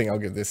that's one thing I'll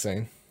give this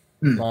scene.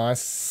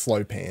 Nice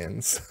slow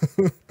pans.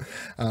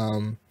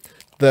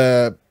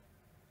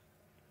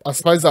 I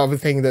suppose the other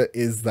thing that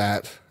is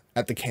that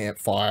at the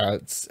campfire,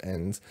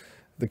 and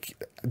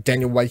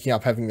Daniel waking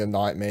up having the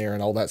nightmare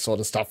and all that sort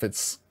of stuff.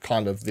 It's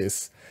kind of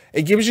this.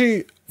 It gives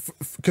you,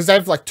 because they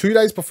have like 2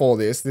 days before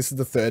this is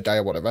the third day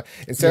or whatever.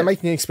 Instead of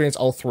making the experience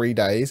all 3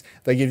 days,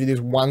 they give you this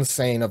one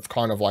scene of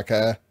kind of like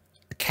a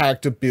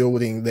character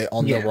building there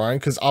on their own.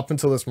 Because up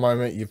until this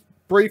moment, you've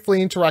briefly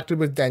interacted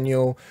with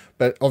Daniel,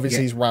 but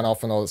obviously he's run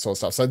off and all that sort of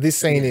stuff. So this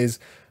scene is,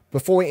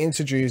 before we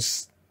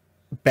introduce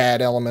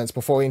bad elements,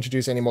 before we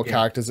introduce any more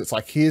characters, it's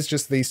like, here's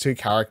just these two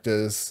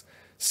characters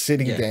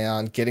sitting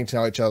down, getting to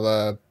know each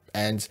other,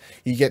 and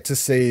you get to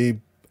see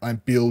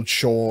and build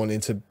Sean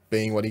into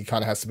being what he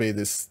kind of has to be,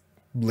 this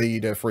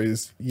leader for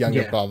his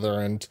younger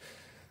brother. And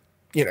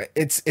you know,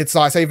 it's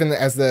nice, even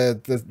as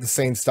the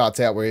scene starts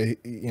out where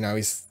you know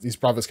his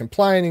brother's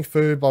complaining,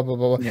 food, blah blah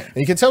blah, and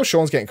you can tell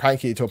Sean's getting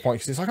cranky to a point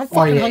because he's like, I'm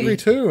fucking hungry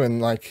too,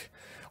 and like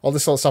all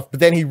this sort of stuff. But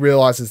then he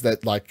realizes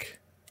that like,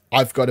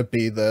 I've got to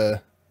be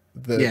the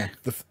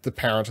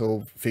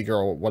parental figure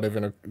or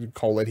whatever you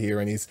call it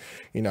here, and he's,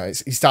 you know,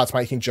 he starts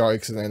making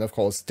jokes, and then of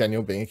course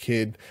Daniel, being a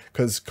kid,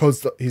 because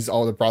his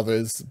older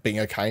brother's being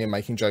okay and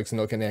making jokes and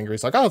not getting angry,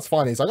 he's like, oh, it's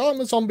fine. He's like, oh, I'm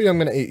a zombie, I'm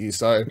gonna eat you.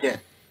 So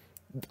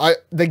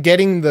they're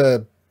getting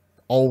the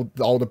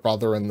older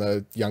brother and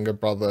the younger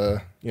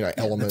brother, you know,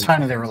 element, the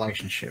tone of their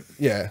relationship.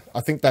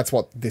 I think that's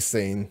what this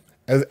scene,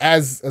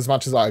 as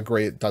much as I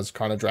agree it does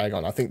kind of drag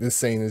on, I think this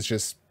scene is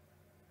just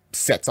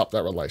sets up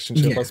that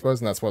relationship, I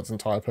suppose, and that's what its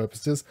entire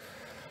purpose is.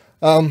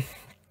 Okay,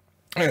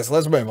 so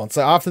let's move on.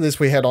 So after this,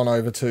 we head on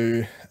over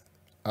to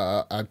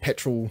a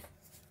petrol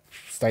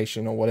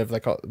station, or whatever they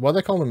call it. What do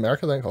they call them in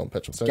America? They don't call them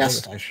petrol station. Gas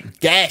station.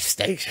 Gas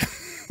station.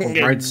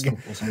 Or road stop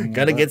or something.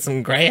 Gotta get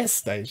some gas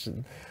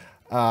station.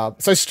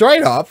 So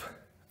straight up,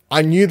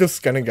 I knew this was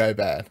gonna go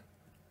bad.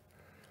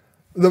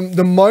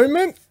 The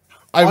moment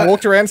I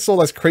walked around, saw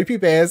those creepy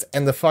bears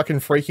and the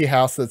fucking freaky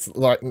house that's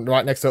like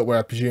right next to it, where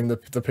I presume the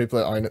people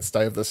that own it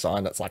stay with the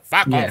sign that's like,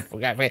 fuck off.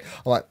 I'm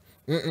like,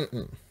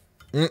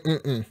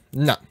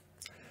 no.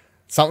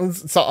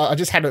 So I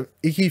just had an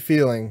icky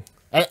feeling.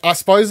 I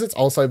suppose it's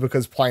also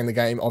because playing the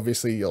game,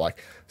 obviously you're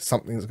like,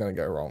 something's going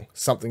to go wrong.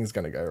 Something's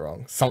going to go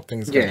wrong.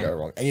 Something's going to go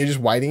wrong. And you're just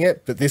waiting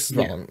it, but this is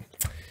wrong.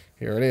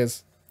 Here it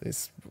is.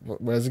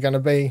 Where's it going to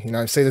be? You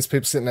know, see there's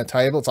people sitting at a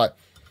table. It's like,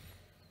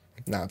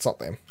 no, it's not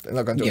them. They're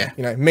not going to do it.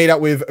 You know, meet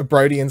up with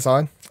Brody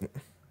inside.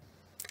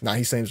 No,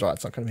 he seems right.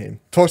 It's not going to be him.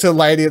 Talk to the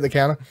lady at the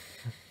counter.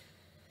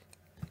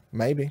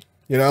 Maybe.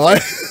 You know,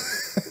 like,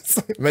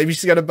 maybe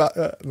she's got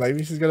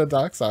a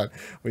dark side.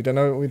 We don't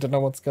know. We don't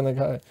know what's going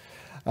to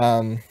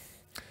go.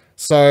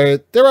 So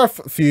there are a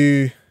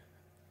few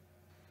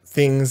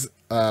things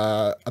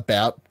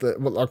about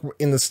like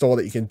in the store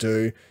that you can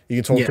do.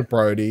 You can talk to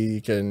Brody.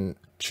 You can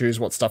choose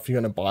what stuff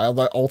you're going to buy.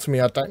 Although ultimately,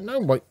 I don't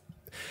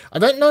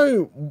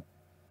know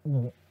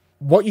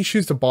what you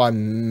choose to buy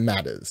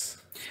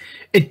matters.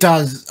 It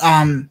does.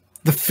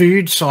 The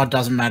food side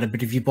doesn't matter,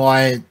 but if you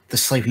buy the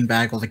sleeping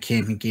bag or the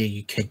camping gear,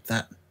 you keep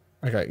that.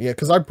 Okay, yeah,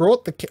 because I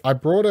brought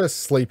a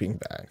sleeping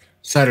bag.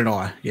 So did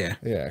I. Yeah,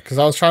 because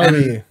I was trying to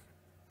be.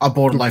 I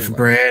bought a loaf of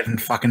bread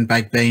and fucking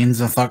baked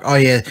beans. I thought, oh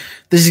yeah,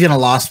 this is gonna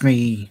last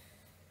me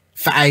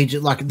for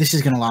ages. Like, this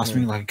is gonna last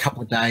me like a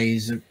couple of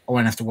days. I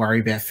won't have to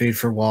worry about food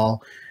for a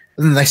while.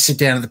 And then they sit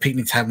down at the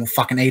picnic table and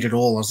fucking eat it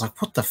all. I was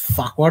like, what the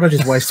fuck? Why did I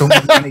just waste all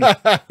my money?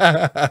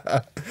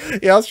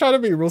 Yeah, I was trying to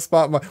be real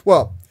smart.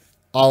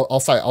 I'll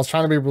say I was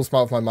trying to be real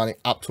smart with my money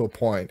up to a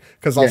point,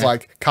 because I was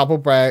like, couple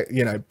bread,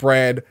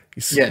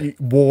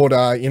 water,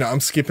 I'm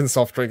skipping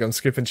soft drink, I'm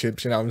skipping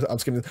chips, I'm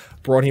skipping.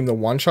 Brought him the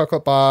one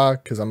chocolate bar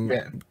because I'm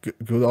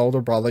good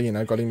older brother,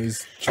 got him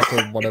his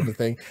chocolate whatever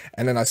thing,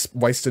 and then I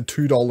wasted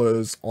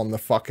 $2 on the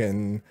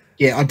fucking.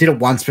 Yeah, I did it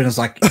once, but it was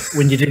like,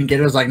 when you didn't get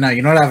it, I was like, no,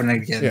 you're not having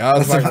it again. Yeah, I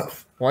was like,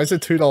 why is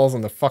it $2 on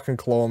the fucking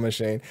claw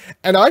machine?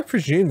 And I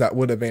presume that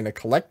would have been a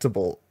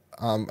collectible.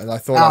 And I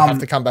thought I'd have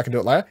to come back and do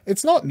it later.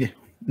 It's not. Yeah.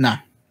 No.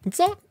 It's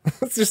not.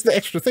 It's just the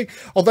extra thing.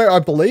 Although I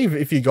believe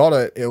if you got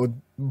it, it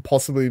would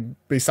possibly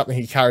be something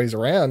he carries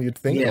around, you'd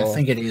think. Yeah, I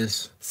think it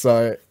is.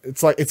 So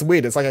it's like, it's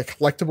weird. It's like a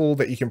collectible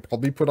that you can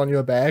probably put on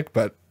your bag,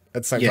 but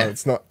at the same time,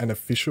 it's not an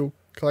official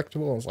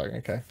collectible. I was like,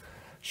 okay,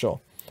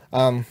 sure.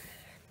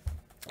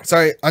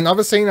 So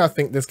another scene I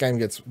think this game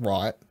gets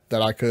right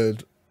that I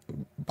could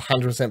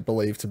 100%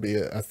 believe to be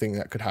a thing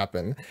that could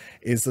happen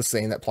is the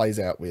scene that plays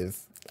out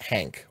with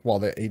Hank while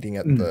they're eating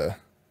at the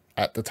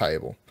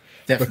table.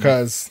 Definitely.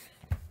 Because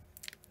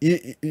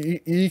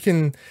you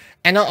can,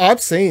 and I've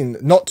seen,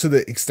 not to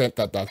the extent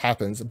that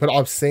happens, but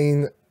I've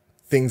seen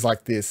things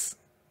like this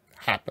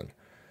happen.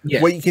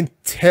 Yeah. Where you can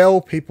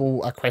tell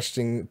people are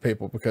questioning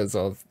people because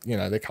of, you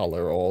know, their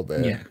color or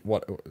their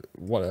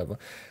whatever.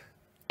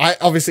 I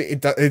obviously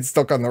it's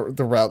not on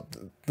the route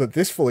that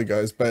this fully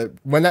goes, but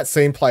when that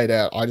scene played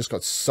out, I just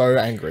got so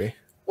angry.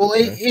 Well,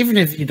 even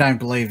if you don't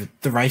believe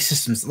the race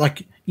systems,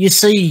 like you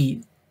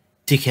see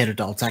dickhead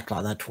adults act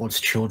like that towards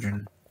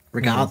children,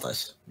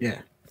 regardless.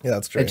 Yeah,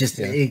 that's true. It just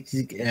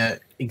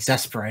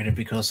exasperated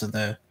because of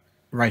the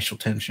racial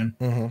tension.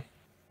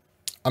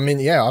 I mean,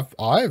 yeah,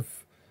 I've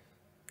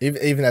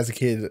even as a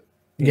kid,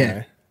 you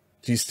know,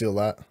 do you steal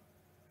that?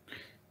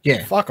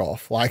 Yeah, fuck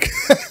off, like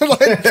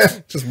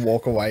just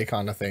walk away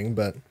kind of thing.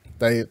 But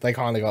they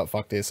kind of got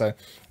fucked here. So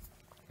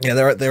yeah,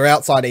 they're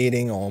outside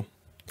eating, or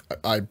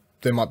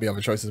there might be other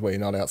choices where you're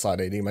not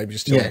outside eating, maybe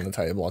just chilling on the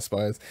table, I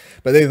suppose.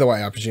 But either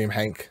way, I presume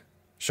Hank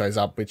shows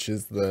up, which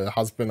is the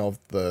husband of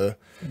the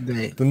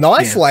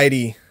nice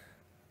lady.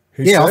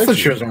 Who I thought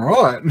she was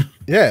alright.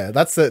 Yeah,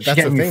 that's the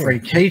thing. Free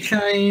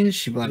keychains.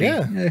 She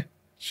bloody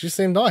she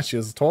seemed nice. She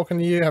was talking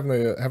to you, having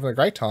a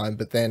great time.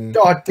 But then,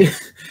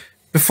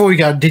 before we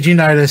go, did you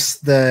notice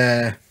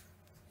the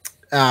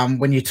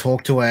when you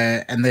talk to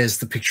her and there's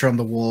the picture on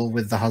the wall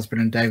with the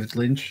husband and David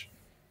Lynch?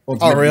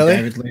 Oh, really?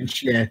 David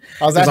Lynch, yeah.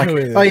 I was like,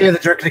 oh yeah, the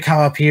director come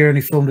up here and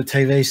he filmed a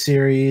TV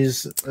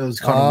series. It was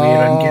kind of weird.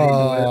 I didn't get into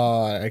it.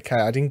 Oh, okay,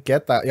 I didn't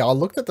get that. Yeah, I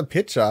looked at the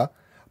picture,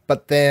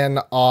 but then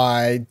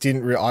I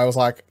didn't. I was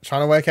like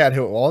trying to work out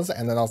who it was,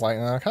 and then I was like,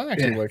 no, I can't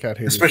actually work out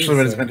who. Especially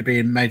when it's meant to be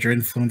a major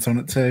influence on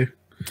it too.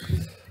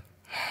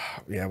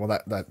 Yeah, well,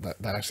 that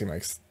actually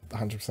makes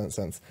 100%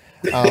 sense.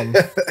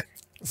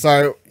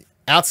 So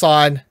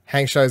outside,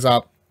 Hank shows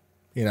up.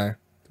 You know,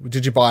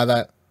 did you buy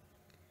that?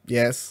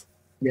 Yes.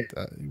 Yeah.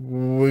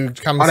 We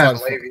come I inside. don't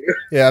believe you.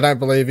 Yeah, I don't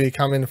believe you.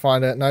 Come in and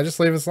find it. No, just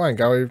leave us alone.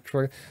 Go.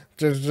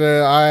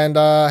 And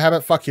how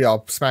about fuck you?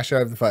 I'll smash you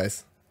over the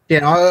face.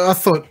 Yeah, I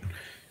thought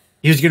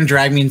he was going to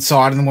drag me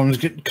inside, and the woman was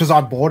because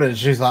I bought it.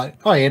 She's like,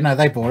 "Oh yeah, no,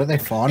 they bought it. They're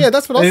fine." Yeah,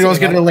 that's what I was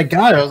going to let go.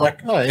 I was like,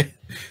 "Oh."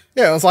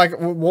 Yeah, it was like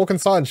walk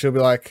inside, and she'll be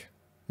like,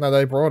 "No,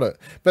 they brought it."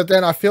 But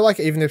then I feel like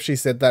even if she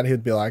said that,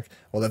 he'd be like,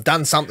 "Well, they've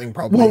done something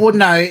probably." Well,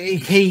 no,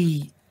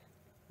 he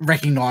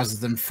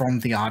recognizes them from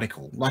the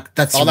article. Like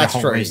that's the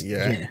whole true. reason.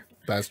 Yeah,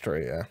 that's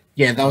true. Yeah.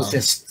 Yeah, that was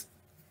just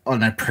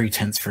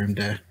pretense for him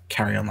to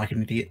carry on like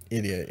an idiot.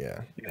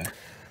 Yeah.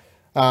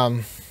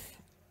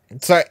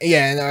 So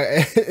yeah, no,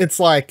 it's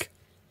like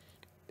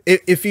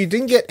if you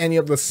didn't get any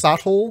of the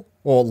subtle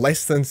or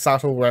less than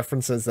subtle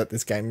references that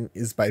this game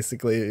is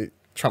basically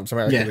Trump's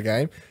America the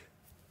game.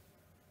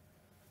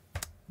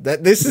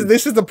 That this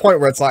is the point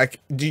where it's like,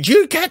 did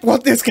you get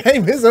what this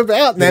game is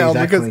about now?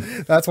 Yeah, exactly.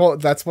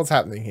 Because that's what's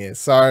happening here.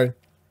 So,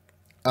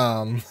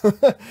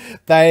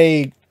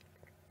 they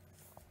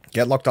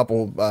get locked up,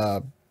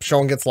 or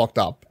Sean gets locked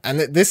up, and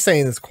this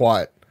scene is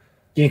quite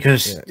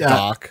because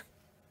dark.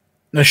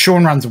 No,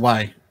 Sean runs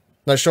away.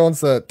 No,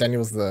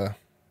 Daniel's the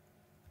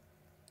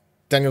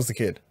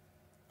kid.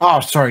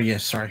 Oh, sorry.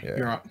 Yes, sorry. Yeah.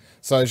 You're right.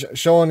 So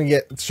Sean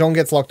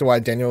gets locked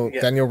away.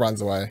 Daniel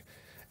runs away,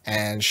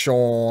 and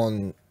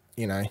Sean.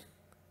 You know,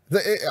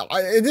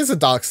 it is a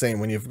dark scene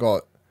when you've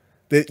got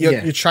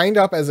you're trained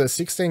up as a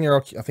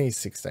 16-year-old. I think he's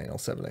 16 or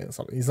 17 or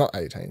something. He's not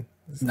 18.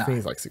 I think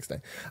he's like 16.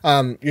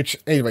 You're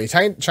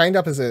trained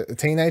up as a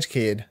teenage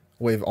kid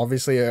with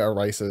obviously a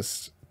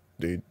racist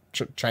dude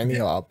training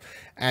you up,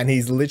 and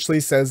he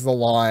literally says the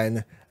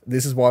line,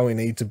 "This is why we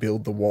need to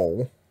build the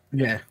wall."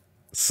 Yeah.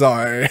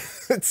 So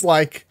it's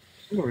like,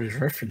 what he's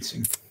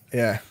referencing.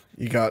 Yeah,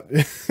 you got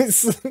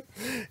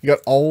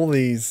all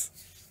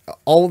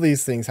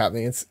these things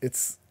happening.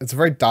 It's a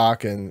very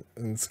dark and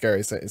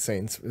scary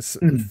scenes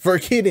for a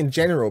kid in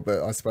general,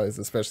 but I suppose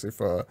especially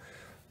for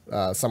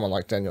someone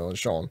like Daniel and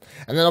Sean.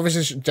 And then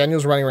obviously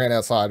Daniel's running around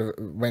outside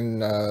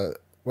when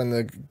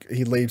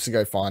he leaves to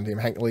go find him.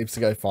 Hank leaves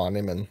to go find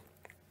him, and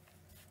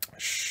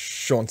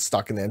Sean's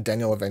stuck in there.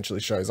 Daniel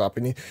eventually shows up,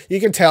 and you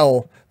can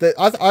tell that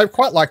I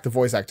quite like the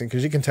voice acting,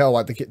 because you can tell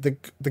like the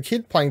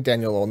kid playing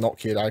Daniel, or not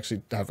kid, I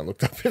actually haven't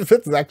looked up if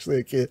it's actually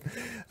a kid,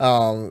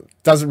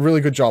 does a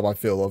really good job, I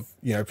feel, of,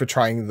 you know,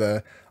 portraying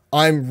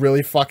I'm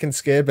really fucking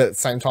scared, but at the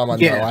same time I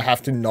know I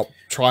have to not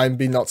try and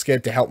be not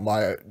scared to help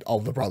my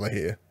older brother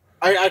here.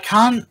 I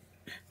can't.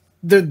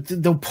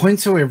 The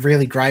points were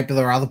really great, but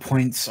there are other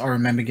points I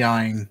remember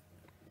going,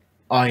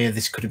 oh yeah,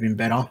 this could have been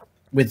better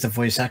with the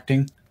voice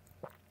acting.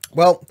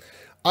 Well,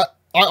 I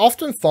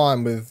often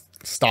find with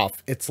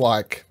stuff, it's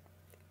like,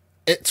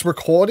 it's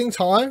recording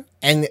time,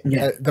 and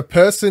the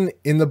person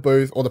in the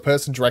booth or the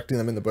person directing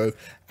them in the booth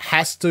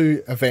has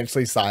to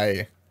eventually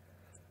say,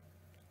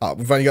 "Oh,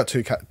 we've only got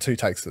two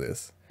takes of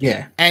this."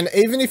 Yeah. And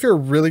even if you're a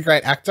really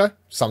great actor,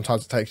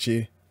 sometimes it takes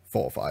you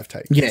 4 or 5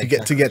 takes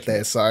to get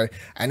there. So,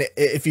 and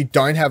if you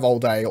don't have all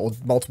day or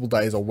multiple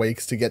days or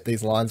weeks to get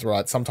these lines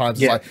right, sometimes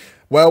it's like,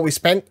 well, we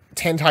spent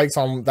 10 takes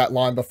on that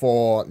line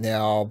before.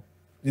 Now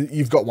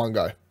you've got one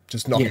go.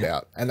 Just knock it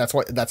out. And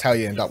that's how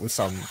you end up with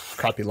some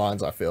crappy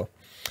lines, I feel.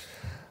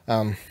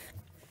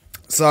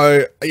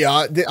 So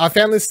yeah, I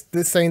found this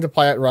scene to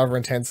play out rather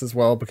intense as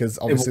well, because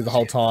obviously the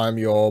whole time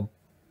you're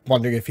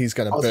wondering if he's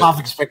going to. I was half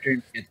expecting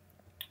him to get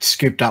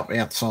scooped up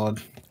outside.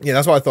 Yeah,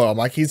 that's what I thought.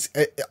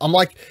 I'm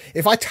like,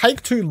 if I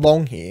take too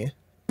long here,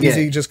 is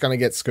he just going to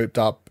get scooped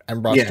up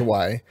and rushed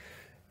away,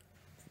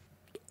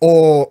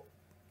 or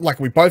like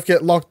we both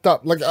get locked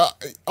up? Like,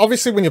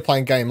 obviously, when you're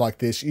playing a game like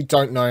this, you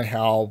don't know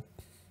how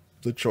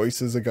the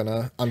choices are going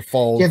to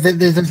unfold. Yeah,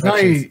 there's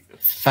no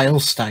fail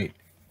state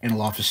in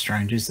Life is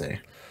Strange, is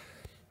there?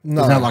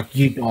 No, there's no like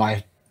you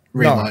die,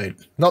 reload.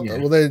 No,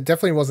 well, there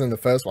definitely wasn't in the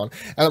first one.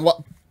 And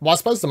well, I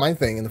suppose the main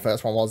thing in the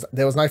first one was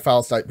there was no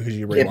fail state because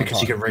you rewind. Yeah,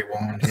 because you can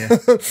rewind.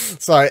 Yeah.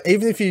 So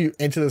even if you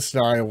enter the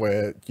scenario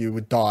where you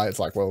would die, it's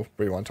like, well,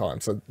 rewind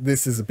time. So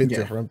this is a bit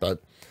different,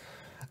 but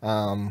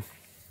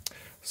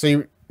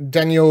so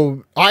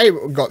Daniel, I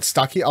got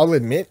stuck here. I'll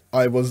admit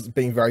I was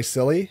being very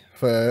silly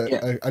for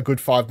a good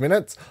 5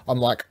 minutes. I'm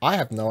like, I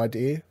have no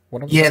idea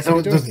what I'm supposed to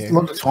be doing here. A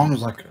lot of the time I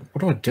was like,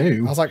 what do I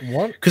do? I was like,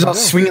 what? Because I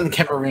was swinging the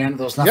camera around.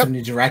 There was nothing to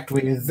interact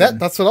with.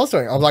 That's what I was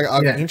doing. I was like,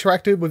 I've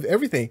interacted with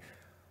everything.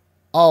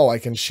 Oh, I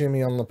can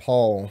shimmy on the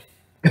pole.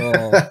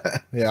 Oh,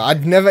 yeah,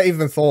 I'd never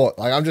even thought.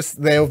 Like, I'm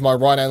just there with my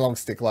right analog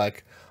stick,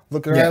 like,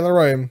 looking around the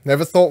room.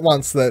 Never thought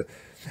once that...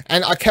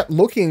 And I kept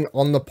looking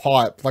on the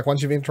pipe. Like,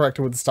 once you've interacted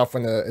with the stuff,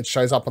 when it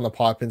shows up on the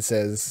pipe and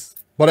says...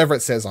 Whatever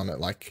it says on it,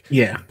 like,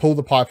 pull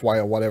the pipe away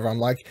or whatever. I'm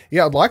like,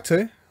 yeah, I'd like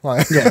to.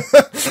 Like,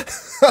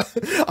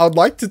 I'd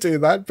like to do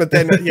that. But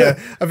then,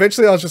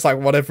 eventually I was just like,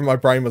 whatever my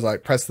brain was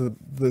like, press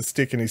the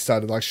stick and he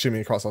started, like,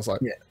 shimmying across. I was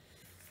like,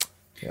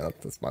 yeah,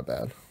 that's my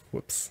bad.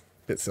 Whoops.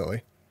 Bit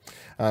silly.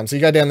 So you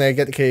go down there,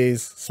 get the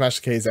keys, smash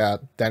the keys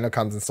out. Daniel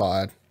comes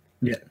inside.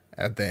 Yeah.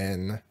 And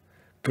then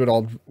good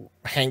old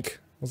Hank.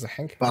 Was it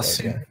Hank?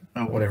 Bussin.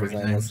 Oh, whatever his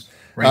name was.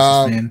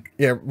 Racist man.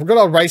 Yeah, good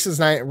old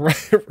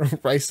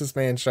racist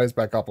man shows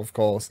back up, of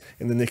course,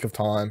 in the nick of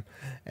time.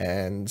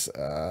 And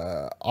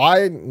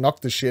I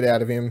knocked the shit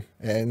out of him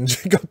and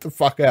got the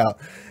fuck out.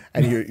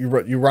 And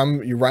you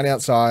run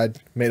outside,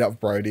 meet up with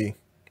Brody,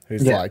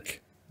 who's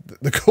like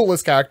the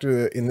coolest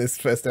character in this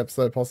first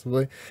episode,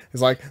 possibly.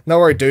 He's like, no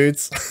worry,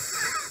 dudes.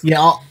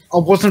 I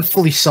wasn't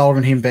fully sold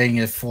on him being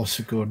a force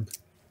for good.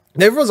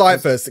 Never was I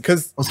at first,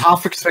 because I was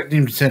half expecting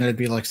him to turn out to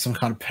be like some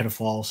kind of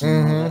pedophile or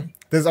something like that.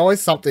 There's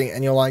always something,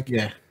 and you're like,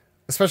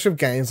 especially with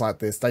games like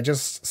this, they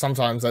just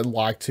sometimes they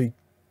like to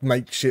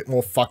make shit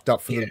more fucked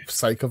up for the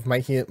sake of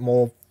making it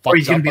more fucked up. Or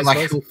he's gonna be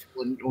like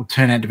or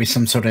turn out to be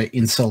some sort of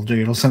incel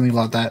dude or something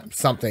like that.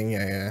 Something,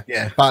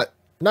 yeah. But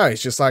no,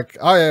 it's just like,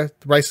 oh yeah,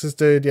 racist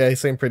dude, he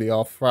seemed pretty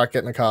off. Right, get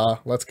in the car,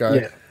 let's go.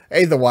 Yeah.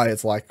 Either way,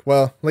 it's like,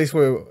 well, at least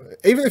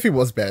even if he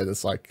was bad,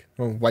 it's like,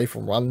 we'll wait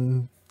from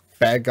one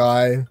bad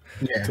guy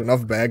to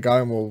another bad guy,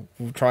 and we'll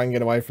try and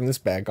get away from this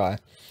bad guy.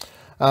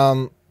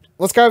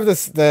 Let's go over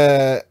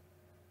the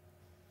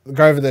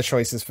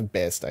choices for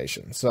Bear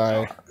Station.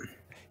 So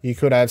you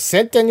could have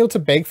sent Daniel to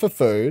beg for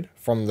food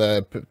from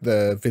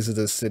the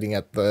visitors sitting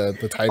at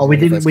the table. Oh, we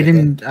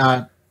didn't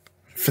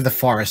for the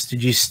forest.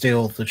 Did you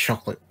steal the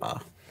chocolate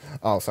bar?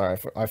 Oh, sorry,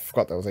 I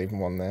forgot there was even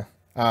one there.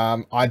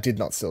 I did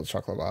not steal the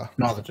chocolate bar.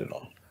 Neither did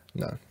I.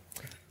 No,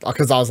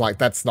 because I was like,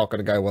 that's not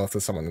going to go well if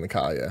there's someone in the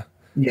car.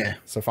 Yeah.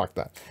 So fuck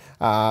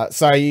that.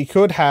 So you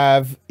could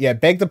have,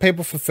 beg the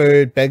people for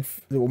food,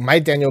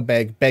 made Daniel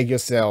beg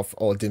yourself,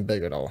 or didn't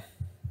beg at all.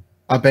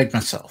 I begged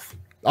myself.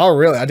 Oh,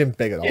 really? I didn't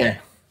beg at all. Yeah.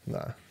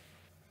 No.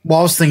 Well,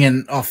 I was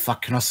thinking, oh,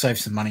 fuck, can I save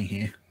some money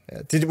here?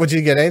 Yeah. Did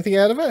you get anything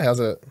out of it? How's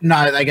it?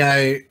 No, they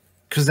go,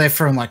 because they're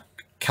from, like,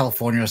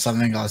 California or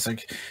something. I was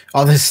like,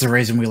 oh, this is the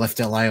reason we left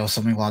LA or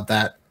something like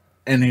that.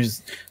 And it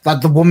was,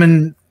 like, the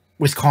woman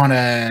was kind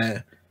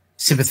of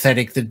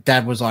sympathetic. The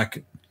dad was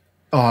like,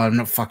 oh, I'm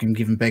not fucking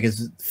giving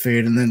beggars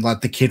food. And then,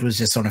 like, the kid was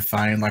just on a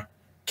phone, like,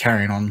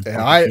 carrying on.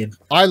 Yeah,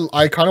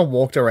 I kind of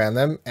walked around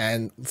them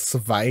and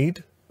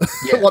surveyed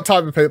what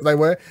type of people they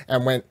were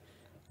and went,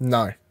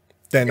 no,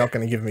 they're not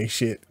going to give me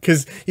shit.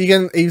 Because you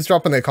can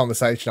eavesdrop on their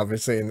conversation,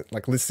 obviously, and,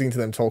 like, listening to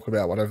them talk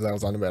about whatever they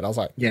was on about. I was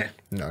like,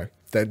 no,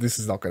 this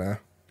is not going to...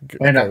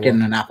 I ended up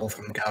getting an apple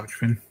from the garbage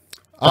bin.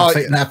 Oh,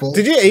 an apple.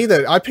 Did you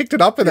either? I picked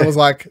it up and it was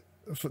like,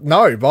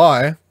 no,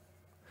 bye.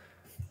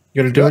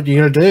 You gotta do what you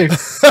gotta do.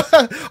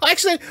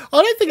 Actually,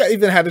 I don't think I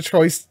even had a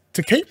choice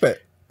to keep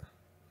it.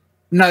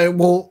 No,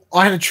 well,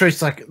 I had a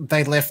choice. Like,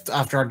 they left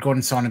after I'd gone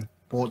inside and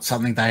bought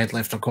something they had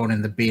left. I got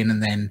in the bin,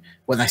 and then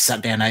when they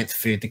sat down and ate the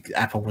food, the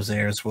apple was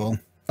there as well.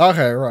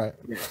 Okay, right.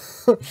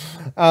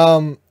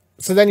 Yeah.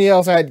 So then you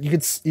also had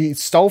you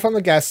stole from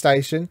the gas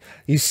station,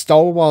 you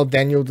stole while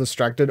Daniel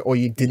distracted, or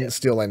you didn't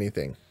steal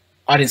anything.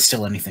 I didn't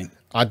steal anything.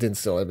 I didn't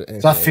steal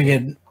anything. So I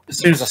figured as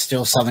soon as I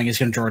steal something, it's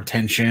going to draw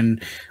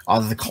attention.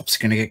 Either the cops are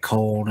going to get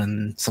called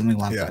and something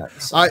like that.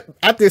 So.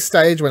 At this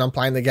stage when I'm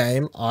playing the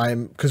game,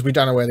 because we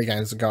don't know where the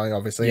games are going,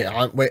 obviously.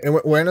 Yeah.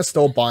 We're in a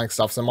store buying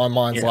stuff, so my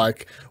mind's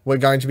like, we're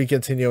going to be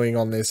continuing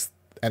on this.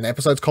 And the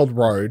episode's called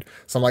Road,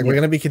 so I'm like, we're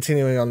going to be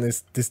continuing on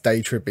this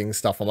day tripping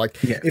stuff. I'm like,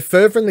 if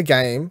further in the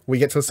game we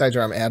get to a stage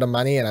where I'm out of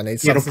money and I need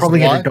something, it'll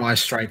probably get a dire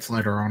straits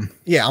later on.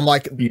 Yeah, I'm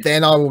like,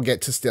 then I will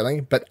get to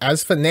stealing. But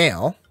as for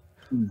now,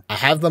 I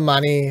have the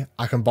money.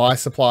 I can buy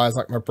supplies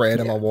like my bread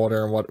and my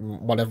water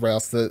and whatever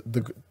else the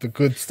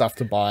good stuff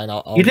to buy. And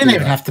I'll you didn't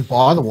even have to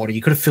buy the water.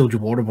 You could have filled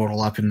your water bottle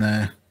up in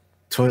the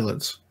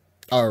toilets.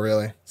 Oh,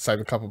 really? Save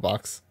a couple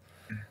bucks.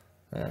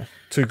 Yeah.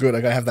 Too good. I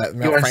gotta have that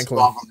Mount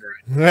Franklin.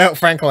 Mount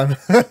Franklin.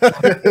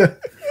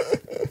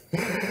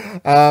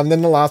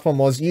 Then the last one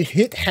was you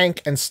hit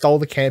Hank and stole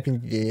the camping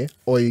gear,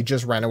 or you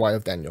just ran away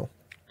with Daniel.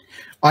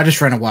 I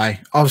just ran away.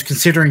 I was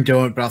considering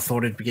doing it, but I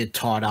thought it'd get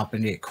tied up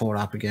and get caught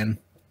up again.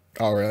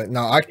 Oh, really?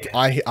 No,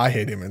 I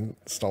hit him and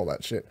stole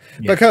that shit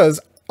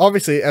because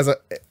obviously,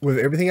 with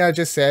everything I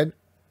just said,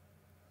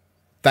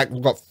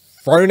 that got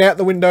thrown out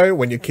the window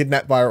when you're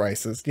kidnapped by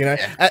racist. You know,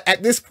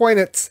 at this point,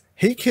 it's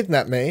he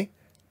kidnapped me.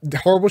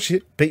 Horrible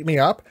shit, beat me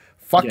up,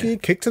 fuck you,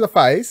 kick to the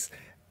face,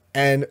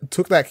 and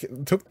took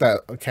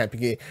that camping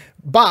gear.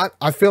 But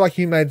I feel like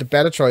you made the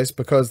better choice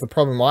because the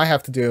problem I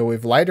have to deal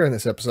with later in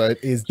this episode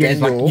is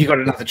Daniel. Like you got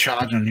another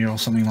charge on you or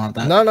something like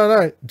that.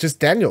 No, just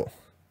Daniel.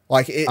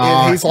 Like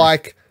he's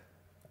like,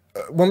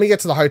 when we get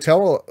to the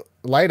hotel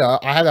later,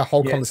 I had a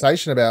whole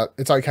conversation about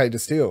it's okay to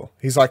steal.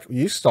 He's like,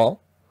 you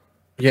stole.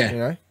 Yeah. You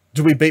know,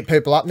 do we beat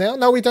people up now?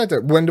 No, we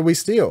don't. When do we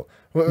steal?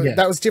 Well,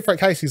 that was a different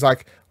case. He's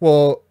like,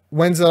 well,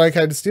 when's it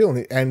okay to steal?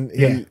 And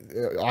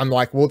I'm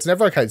like, well, it's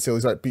never okay to steal.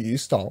 He's like, but you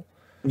stole.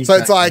 Exactly,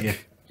 so it's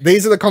like,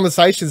 these are the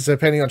conversations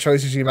depending on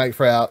choices you make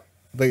throughout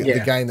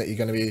the game that you're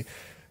going to be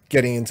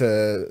getting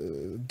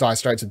into dire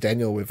straits of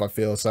Daniel with, I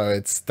feel. So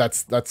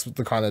that's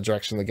the kind of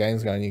direction the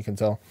game's going, you can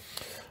tell.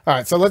 All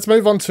right, so let's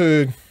move on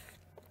to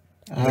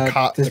the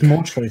car. There's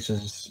more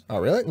choices. Oh,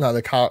 really? No,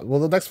 the car. Well,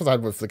 the next one I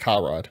had was the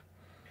car ride.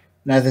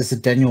 No, there's the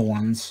Daniel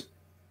ones.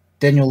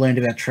 Daniel learned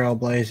about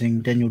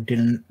trailblazing. Daniel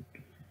didn't.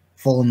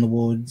 Fall in the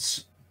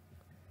woods.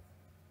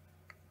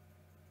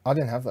 I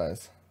didn't have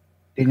those.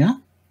 Didn't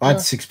you? I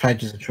had 6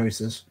 pages of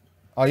choices.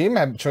 Oh, you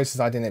had choices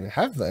I didn't even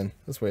have then.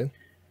 That's weird.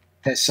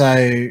 Okay,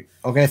 so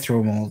I'll go through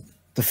them all.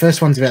 The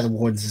first one's about the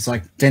woods. It's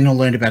like Daniel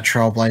learned about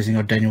trailblazing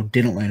or Daniel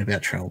didn't learn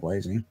about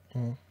trailblazing.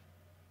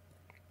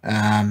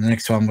 The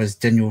next one was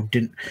Daniel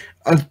didn't.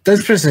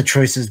 Those first are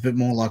choices, but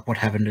more like what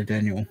happened to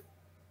Daniel.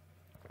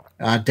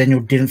 Daniel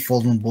didn't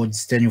fall in the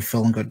woods. Daniel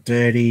fell and got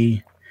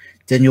dirty.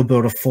 Daniel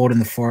built a fort in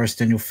the forest.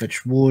 Daniel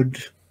fetched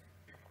wood.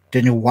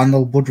 Daniel won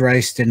the wood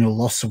race. Daniel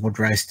lost the wood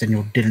race.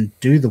 Daniel didn't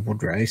do the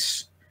wood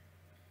race.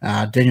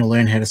 Daniel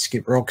learned how to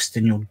skip rocks.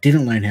 Daniel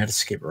didn't learn how to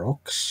skip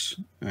rocks.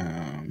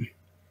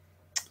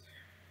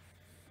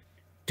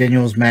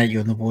 Daniel was mad at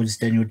you in the woods.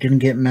 Daniel didn't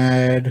get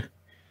mad.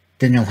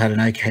 Daniel had an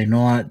okay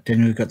night.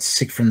 Daniel got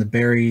sick from the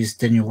berries.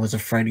 Daniel was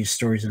afraid of his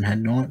stories and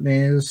had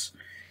nightmares.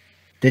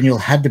 Daniel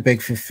had to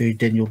beg for food.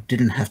 Daniel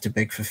didn't have to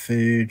beg for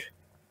food.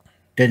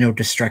 Daniel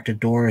distracted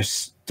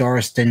Doris.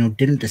 Daniel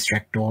didn't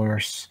distract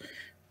Doris.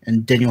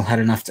 And Daniel had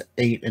enough to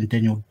eat, and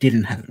Daniel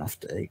didn't have enough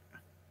to eat.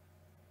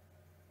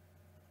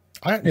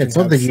 It's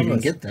not that you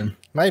didn't get them.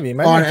 Maybe.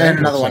 Oh, and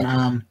another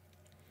one.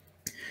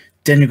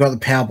 Daniel got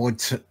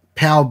the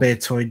Power Bear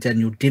toy.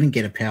 Daniel didn't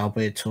get a Power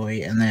Bear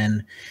toy, and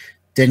then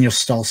Daniel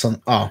stole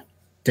some. Oh,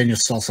 Daniel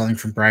stole something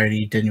from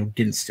Brody. Daniel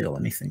didn't steal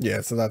anything.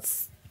 Yeah, so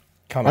that's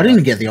kind of. I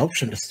didn't get the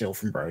option to steal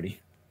from Brody.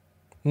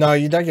 No,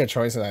 you don't get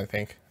choices, I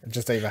think. It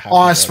just either happens.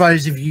 Oh, I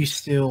suppose if you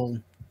steal...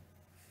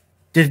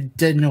 Did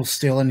Daniel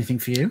steal anything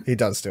for you? He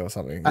does steal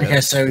something.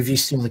 Okay, so if you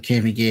steal the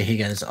camping gear, he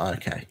goes, oh,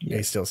 okay. Yeah.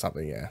 He steals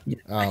something, yeah.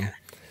 Okay.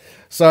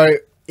 So,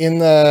 in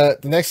the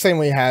next scene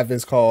we have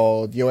is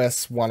called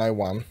US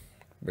 101,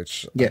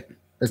 which... Yeah,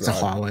 it's a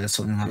highway or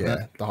something like that.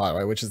 Yeah, the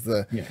highway, which is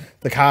the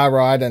car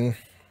ride. And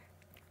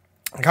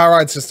the car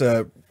ride's just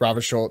a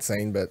rather short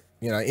scene, but,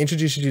 you know,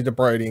 introduces you to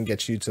Brody and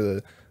gets you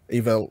to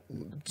either...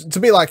 To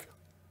be like...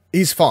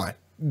 He's fine.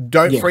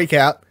 Don't freak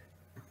out.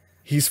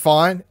 He's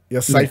fine.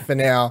 You're safe for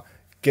now.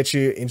 Get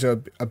you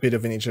into a bit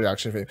of an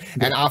introduction for him.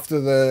 Yeah. And after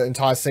the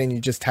entire scene you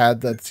just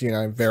had, that's, you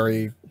know,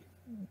 very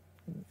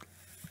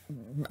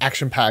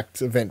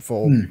action-packed,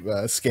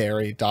 eventful,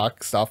 scary,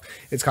 dark stuff.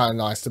 It's kind of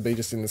nice to be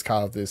just in this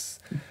car with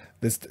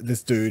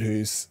this dude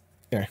who's,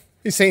 you know,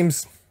 he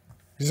seems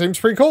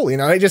pretty cool. You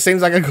know, he just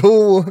seems like a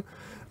cool,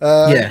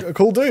 a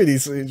cool dude.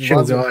 He's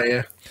chill guy,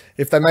 yeah.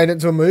 If they made it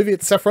into a movie,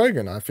 it's Seth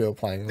Rogen, I feel,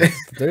 playing the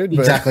dude.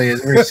 Exactly,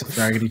 it's a very Seth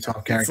Rogen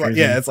type character.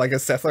 It's like a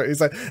Seth Rogen.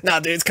 He's like, nah,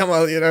 dudes, come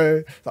on, you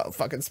know, like,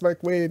 fucking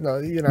smoke weed, no,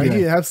 you know,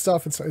 you have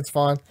stuff, it's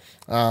fine.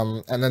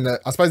 And then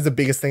I suppose the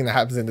biggest thing that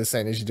happens in this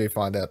scene is you do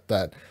find out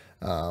that,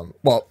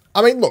 well,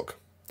 I mean, look,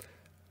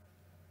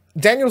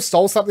 Daniel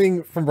stole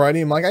something from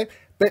Brody in my game,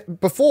 but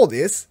before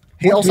this,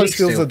 he also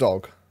steals a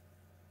dog.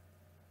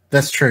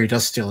 That's true. He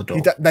does steal a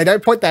dog. They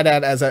don't point that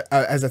out as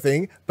a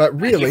thing, but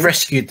really, he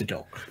rescued the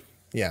dog.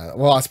 Yeah,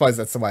 well, I suppose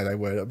that's the way they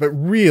word it. But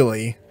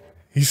really,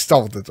 he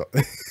stole the dog.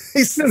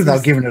 They were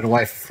giving it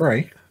away for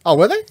free. Oh,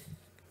 were they?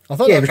 I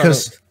thought. Yeah,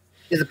 because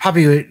the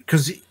puppy.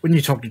 Because when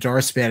you talk to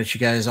Doris about it, she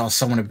goes, "Oh,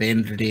 someone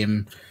abandoned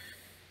him.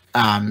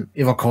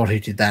 If I caught who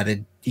did that,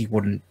 he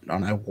wouldn't, I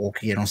don't know,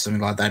 walk again or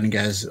something like that." And he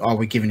goes, "Oh,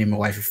 we're giving him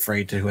away for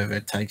free to whoever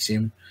takes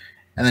him."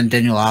 And then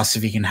Daniel asks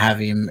if he can have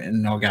him,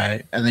 and I'll go,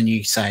 and then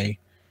you say,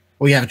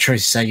 well, you have a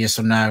choice to say yes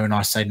or no, and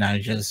I say no.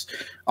 Just,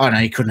 oh no,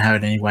 you couldn't have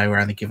it anyway. We're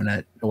only giving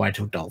it away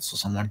to adults or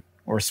someone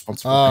or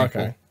responsible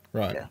people. Okay,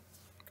 right. Yeah.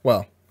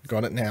 Well,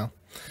 got it now.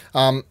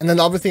 And then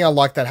the other thing I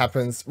like that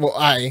happens. Well,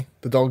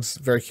 the dog's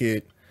very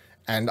cute,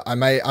 and I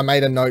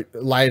made a note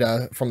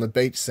later from the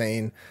beach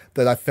scene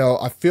that I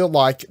feel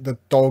like the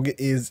dog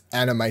is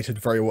animated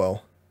very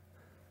well.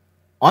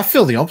 I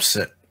feel the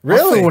opposite.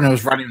 Really? I feel when I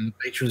was running on the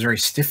beach, it was very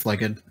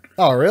stiff-legged.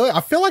 Oh, really? I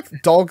feel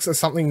like dogs are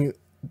something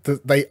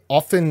that they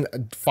often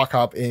fuck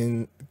up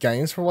in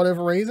games for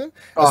whatever reason,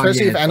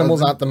 especially if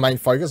animals aren't the main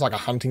focus, like a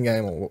hunting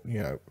game or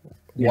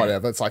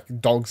whatever. It's like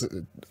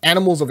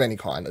animals of any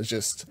kind. It's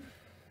just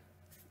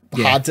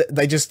hard to.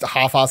 They just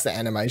half-ass the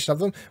animation of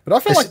them. But I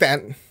feel like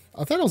that.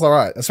 I thought it was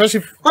alright,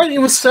 especially. It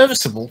was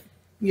serviceable.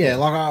 Yeah,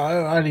 like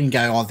I didn't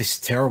go, oh, this is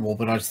terrible,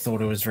 but I just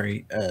thought it was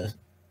very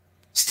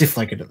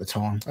stiff-legged at the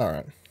time. All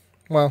right.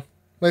 Well.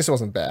 At least it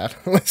wasn't bad.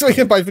 At least we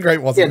can both agree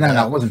it wasn't bad.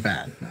 No, it wasn't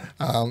bad.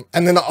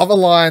 And then the other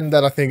line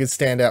that I think is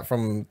stand out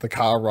from the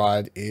car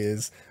ride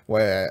is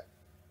where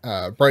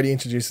Brody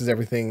introduces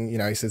everything. You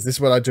know, he says, "This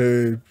is what I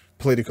do,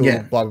 political,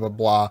 blah, blah,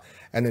 blah."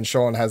 And then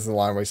Sean has the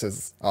line where he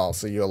says, "Oh,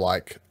 so you're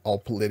like all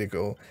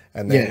political."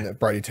 And then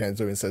Brody turns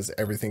to him and says,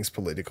 "Everything's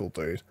political,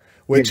 dude."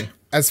 Which,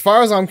 as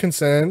far as I'm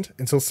concerned,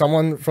 until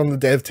someone from the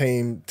dev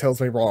team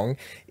tells me wrong,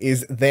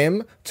 is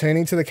them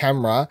turning to the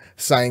camera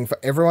saying, for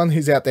everyone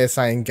who's out there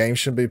saying games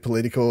should be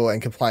political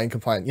and complain,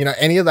 you know,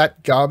 any of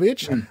that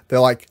garbage, they're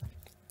like,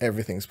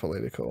 everything's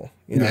political.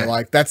 You know,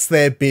 like that's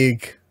their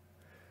big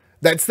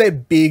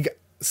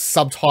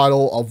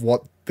subtitle of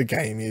what the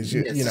game is.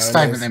 You know, the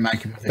statement they're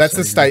making. That's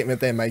the statement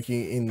they're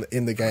making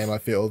in the game. I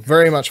feel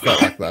very much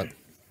felt like that.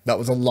 That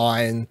was a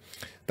line.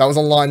 That was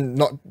a line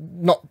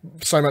not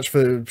so much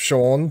for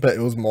Sean, but it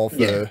was more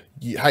for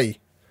hey,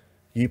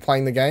 you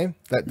playing the game.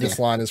 That this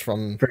line is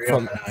from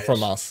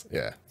us.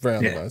 Yeah, very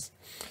on the nose.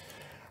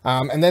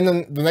 And then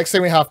the next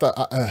thing we have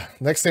to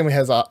next thing we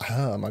have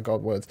oh my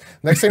god, words.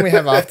 Next thing we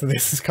have after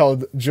this is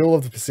called Jewel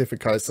of the Pacific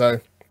Coast. So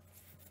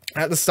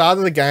at the start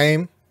of the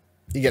game,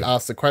 you get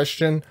asked the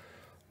question.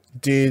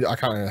 I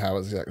can't remember how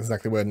it's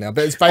exactly worded now,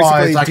 but it's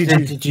basically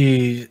did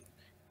you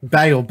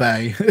bay or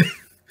bay?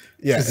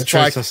 Yeah, it's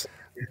like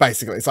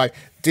basically it's like,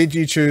 did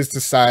you choose to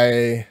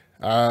say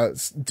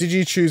did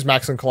you choose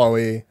Max and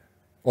Chloe,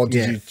 or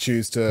did you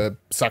choose to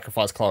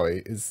sacrifice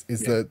Chloe? Is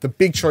the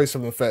big choice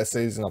from the first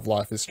season of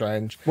Life is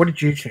Strange. What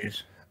did you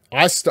choose?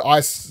 I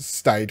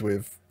stayed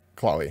with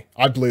Chloe.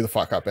 I blew the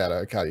fuck up out of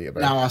Arcadia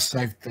Bay. No, I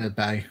saved the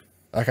bay.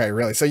 Okay,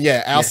 really? So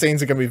our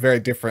scenes are going to be very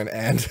different,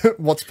 and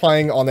what's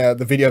playing on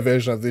the video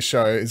version of this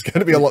show is going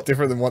to be a lot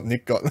different than what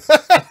Nick got.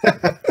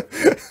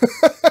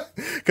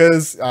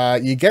 Because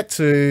you get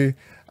to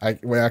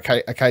where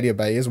Arcadia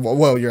Bay is.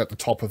 Well, you're at the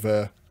top of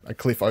a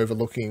cliff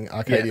overlooking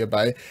Arcadia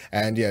Bay.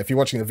 And if you're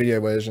watching the video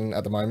version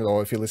at the moment,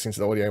 or if you're listening to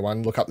the audio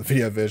one, look up the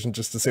video version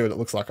just to see what it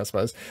looks like, I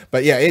suppose.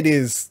 But it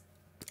is.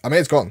 I mean,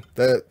 it's gone.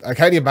 The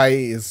Arcadia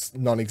Bay is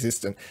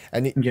non-existent,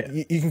 and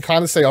you can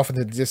kind of see off in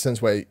the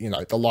distance where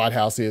the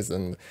lighthouse is,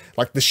 and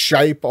like the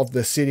shape of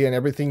the city and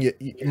everything.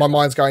 My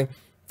mind's going,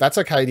 that's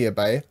Arcadia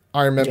Bay.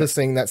 I remember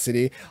seeing that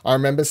city. I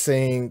remember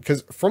seeing,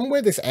 because from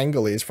where this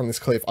angle is, from this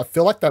cliff, I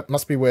feel like that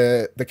must be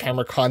where the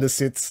camera kind of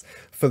sits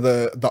for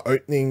the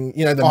opening.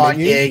 The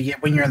menu. Yeah.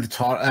 When you're in the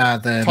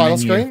title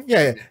screen,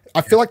 I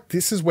feel like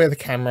this is where the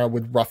camera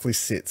would roughly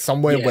sit,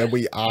 somewhere where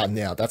we are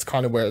now. That's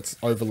kind of where it's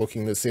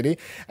overlooking the city,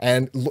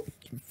 and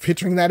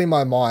picturing that in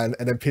my mind,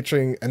 and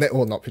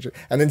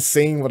then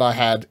seeing what I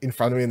had in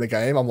front of me in the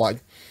game, I'm like,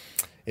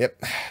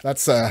 yep,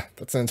 that's an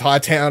entire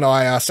town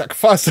I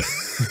sacrificed.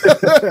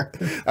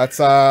 That's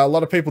a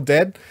lot of people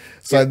dead.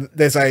 So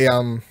there's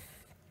a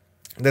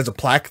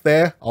plaque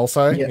there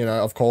also,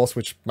 of course,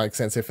 which makes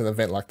sense if an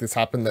event like this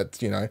happened.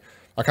 That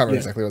I can't remember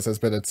exactly what it says,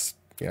 but it's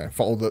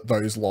for all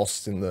those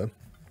lost in the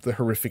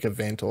horrific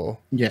event or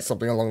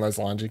something along those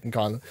lines. You can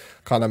kind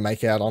of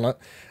make out on it.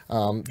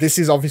 This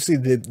is obviously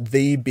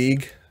the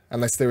big,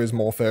 unless there is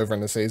more further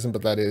in the season,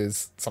 but that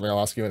is something I'll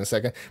ask you in a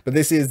second. But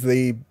this is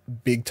the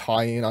big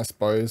tie-in, I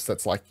suppose,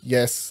 that's like,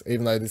 yes,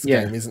 even though this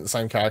game isn't the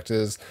same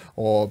characters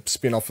or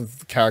spin-off of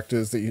the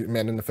characters that you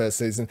met in the first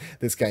season,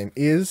 this game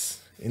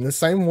is in the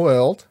same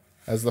world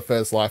as the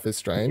first Life is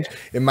Strange.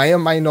 It may or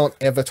may not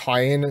ever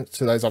tie in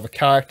to those other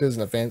characters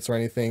and events or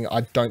anything.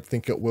 I don't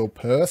think it will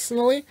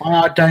personally.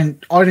 I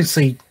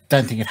honestly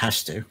don't think it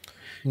has to.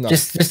 No.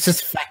 Just the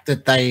fact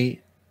that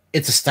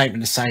it's a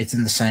statement to say it's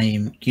in the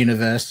same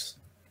universe.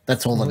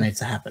 That's all that needs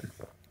to happen.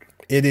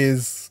 It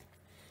is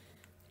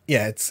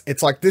yeah,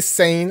 it's like this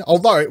scene.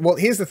 Although, well,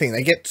 here's the thing: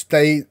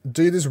 they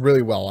do this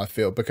really well. I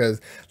feel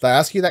because they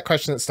ask you that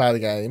question at the start of the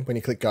game when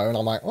you click go, and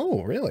I'm like,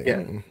 oh, really?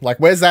 Yeah.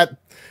 Like, where's that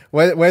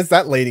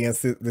leading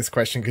us to this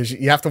question? Because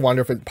you have to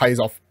wonder if it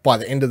pays off by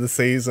the end of the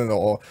season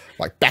or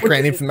like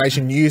background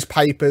information,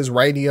 newspapers,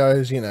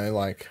 radios. You know,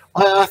 like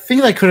I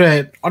think they could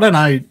have. I don't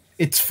know.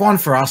 It's fine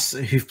for us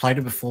who've played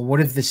it before. What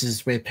if this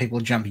is where people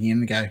are jumping in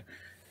and go,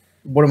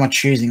 "What am I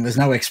choosing?" There's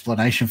no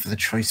explanation for the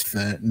choice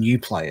for new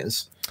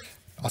players.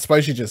 I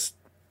suppose you just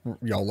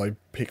YOLO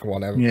pick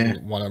whatever, Yeah.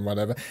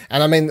 whatever.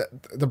 And I mean,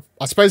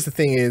 I suppose the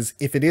thing is,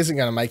 if it isn't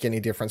going to make any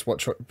difference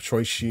what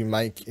choice you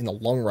make in the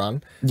long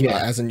run,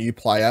 as a new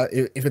player,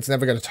 if it's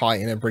never going to tie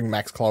in and bring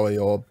Max, Chloe,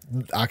 or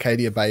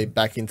Arcadia Bay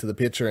back into the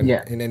picture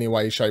in any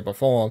way, shape, or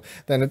form,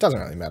 then it doesn't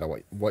really matter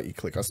what you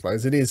click. I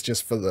suppose it is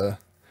just for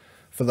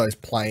those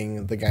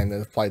playing the game that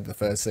have played the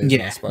first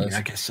season. I suppose. Yeah,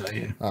 I guess so.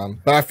 Yeah.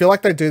 But I feel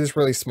like they do this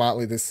really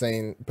smartly, this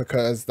scene,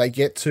 because they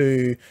get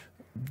to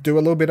do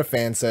a little bit of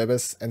fan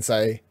service and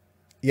say,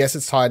 yes,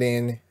 it's tied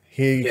in.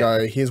 Here you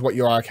go. Here's what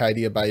your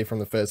Arcadia Bay from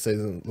the first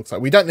season looks like.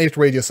 We don't need to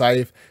read your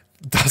save.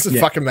 Doesn't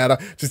fucking matter.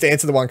 Just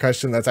answer the one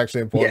question that's actually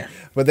important.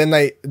 Yeah. But then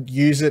they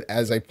use it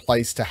as a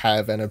place to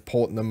have an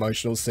important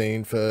emotional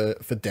scene for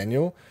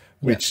Daniel,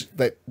 which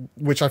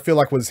I feel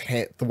like was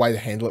the way to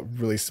handle it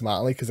really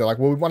smartly, because they're like,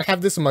 well, we want to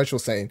have this emotional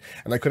scene,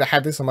 and they could have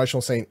had this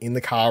emotional scene in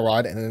the car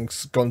ride and then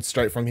gone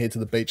straight from here to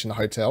the beach in the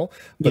hotel,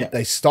 but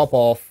they stop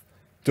off,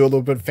 do a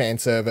little bit of fan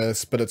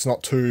service, but it's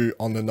not too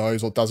on the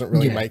nose or doesn't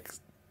really make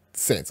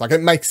sense. Like,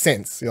 it makes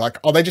sense. You're like,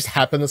 oh, they just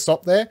happen to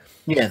stop there.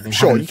 Yeah,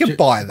 sure, you can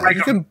buy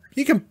that.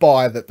 You can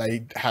buy that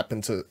they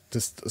happen to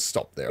just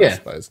stop there. I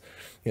suppose,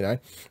 you know.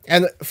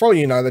 And for all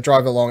you know, they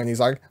drive along and he's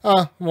like,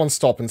 I want to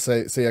stop and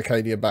see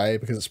Arcadia Bay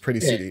because it's a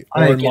pretty city.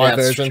 Or in my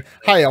version,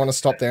 hey, I want to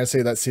stop there and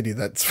see that city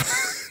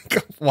that's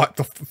wiped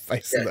off the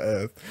face of the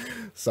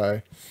earth.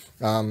 So,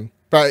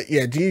 but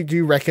yeah, do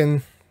you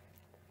reckon?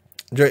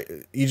 You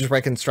just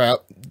reckon straight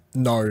up,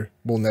 no,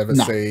 we'll never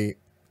see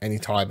any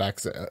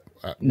tiebacks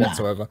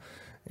whatsoever.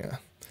 Yeah.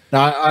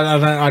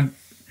 No,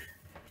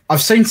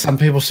 I've seen some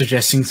people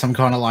suggesting some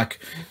kind of like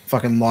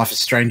fucking Life is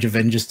Strange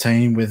Avengers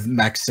team with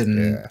Max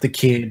and the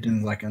kid,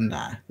 and like,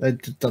 nah,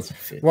 that doesn't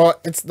fit. Well,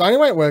 it's the only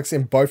way it works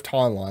in both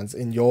timelines,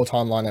 in your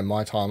timeline and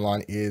my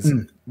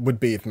timeline, would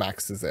be if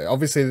Max is there.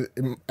 Obviously,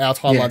 our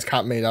timelines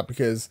can't meet up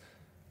because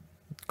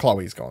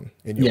Chloe's gone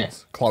in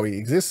yours. Chloe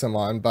exists in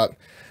mine, but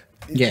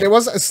there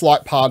was a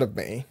slight part of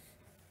me,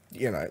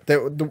 you know,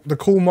 the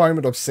cool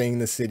moment of seeing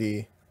the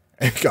city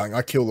and going,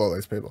 I killed all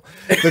those people.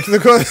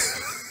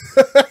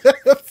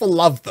 For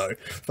love, though.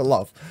 For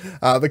love.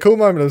 The cool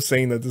moment of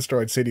seeing the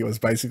destroyed city was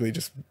basically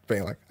just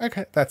being like,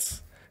 okay,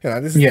 that's, you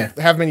know, this is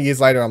how many years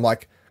later I'm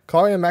like,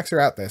 Chloe and Max are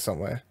out there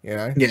somewhere, you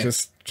know?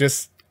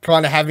 Just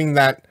kind of having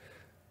that,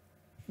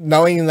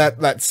 knowing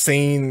that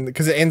scene,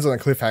 because it ends on a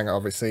cliffhanger,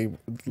 obviously,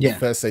 the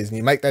first season.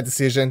 You make that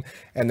decision,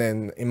 and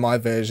then in my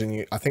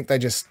version, I think they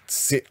just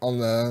sit on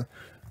the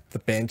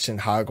bench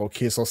and hug or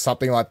kiss or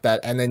something like that,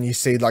 and then you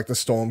see like the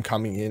storm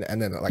coming in,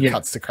 and then it like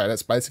cuts to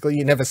credits. Basically,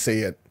 you never see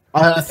it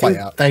play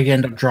out. They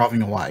end up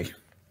driving away.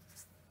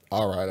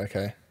 All right,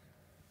 okay.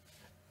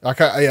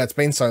 Okay, yeah, it's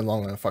been so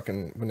long, I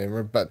fucking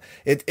remember, but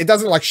it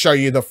doesn't like show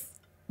you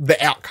the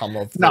outcome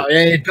of. No,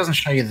 it doesn't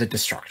show you the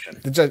destruction.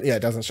 It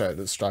doesn't show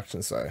the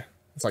destruction, so.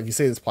 It's like you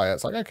see this play out,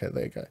 it's like, okay,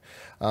 there you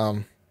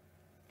go.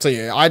 So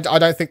yeah, I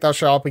don't think they'll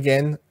show up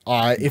again.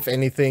 If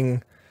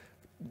anything,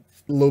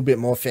 a little bit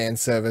more fan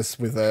service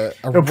with a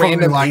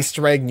random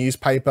Easter egg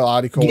newspaper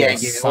article. Yeah.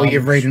 Or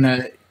you're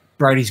reading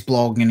Brody's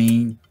blog and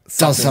he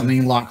does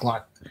something like,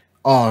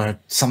 oh,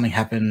 something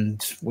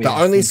happened with the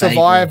only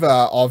survivor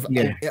of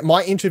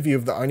my interview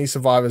of the only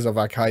survivors of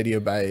Arcadia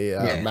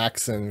Bay,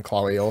 Max and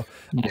Chloe.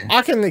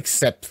 I can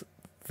accept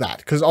that,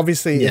 because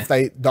obviously if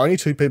the only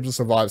two people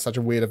survive such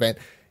a weird event,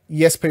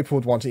 yes, people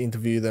would want to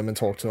interview them and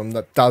talk to them.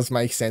 That does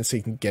make sense. So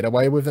you can get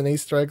away with an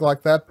Easter egg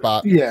like that,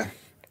 but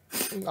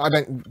I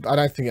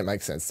don't think it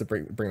makes sense to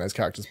bring those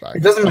characters back.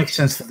 It doesn't make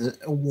sense for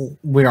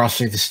where I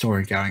see the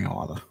story going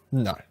either.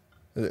 No,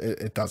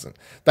 it doesn't.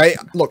 They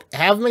look,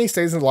 how many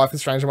seasons of Life is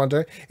Strange I want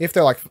to do? If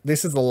they're like,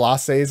 this is the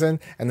last season,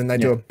 and then they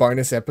do a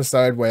bonus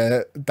episode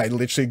where they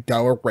literally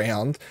go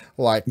around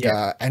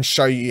and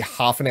show you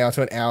half an hour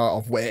to an hour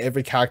of where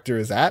every character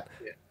is at.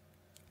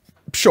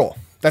 Sure.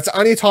 That's the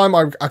only time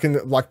I can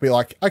be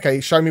like,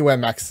 okay, show me where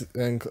Max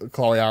and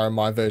Chloe are in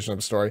my version of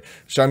the story.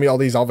 Show me all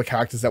these other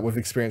characters that we've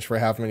experienced for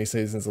however many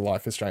seasons of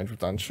Life is Strange we've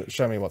done.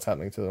 Show me what's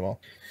happening to them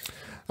all.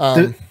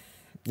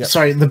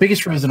 Sorry, the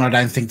biggest reason I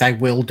don't think they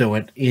will do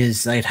it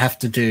is they'd have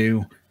to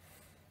do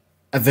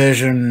a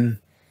version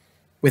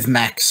with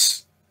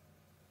Max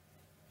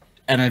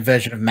and a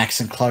version of Max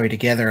and Chloe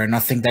together, and I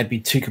think they'd be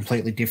two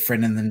completely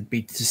different, and then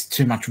be just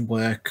too much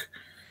work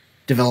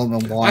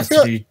development-wise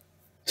to do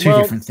two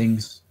different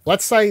things.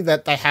 Let's say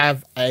that they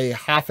have a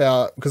half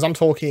hour, because I'm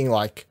talking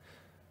like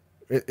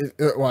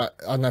Well,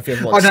 I don't know if you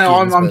ever Oh watched. no,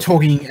 I'm but...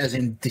 talking as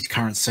in this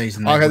current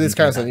season. Okay, this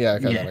current season, yeah,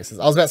 okay, that makes sense.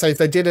 I was about to say if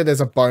they did it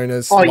as a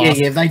bonus. Oh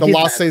yeah, they the did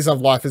last that. season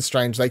of Life is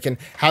Strange, they can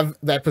have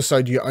the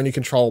episode you only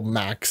control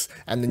Max,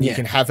 and then you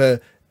can have her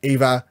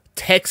either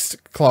text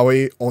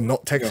Chloe or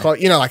not text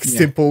Chloe. You know, like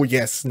simple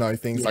yes, no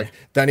things. Like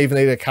don't even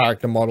need a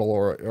character model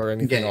or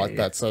anything like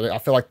that. So I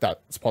feel like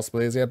that's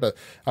possibly easier. But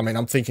I mean,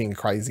 I'm thinking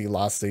crazy.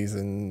 Last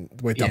season,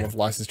 we're done with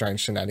Life is Strange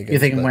shenanigans. You're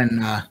thinking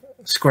when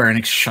Square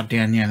Enix shut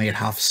down, you only had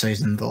half a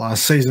season. The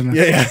last season, of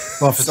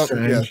Life is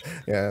Strange.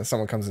 Yeah,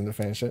 someone comes in to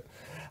finish it.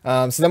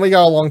 So then we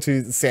go along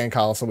to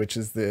Sandcastle, which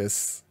is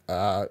this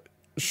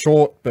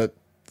short but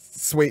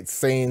sweet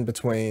scene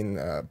between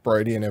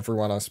Brody and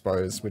everyone, I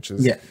suppose, which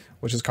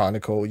is kind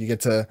of cool. You get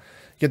to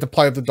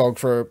play with the dog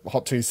for a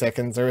hot 2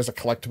 seconds. There is a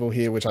collectible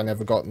here which I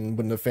never got and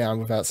wouldn't have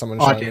found without someone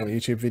showing me on a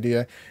YouTube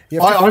video.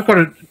 I got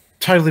it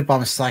totally by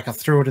mistake. I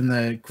threw it in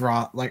the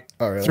grass,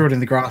 really? Threw it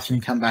in the grass, and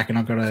you come back and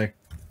I got a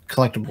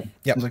collectible.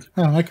 Yep. I was like,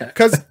 oh, okay.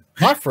 Because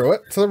I threw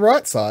it to the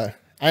right side.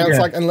 And it's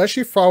like, unless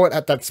you throw it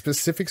at that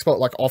specific spot,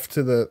 like off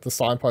to the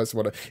signpost or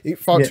whatever, you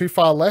throw it too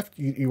far left,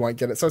 you won't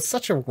get it. So it's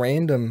such a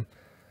random...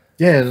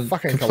 Yeah,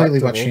 fucking completely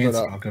by collectible, chance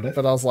I got it.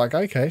 But I was like,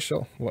 okay,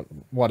 sure,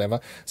 whatever.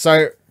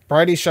 So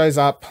Brady shows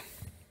up.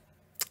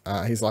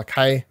 He's like,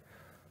 hey,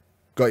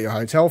 got your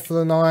hotel for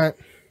the night.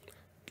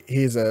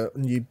 Here's a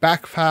new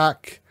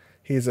backpack.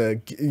 Here's a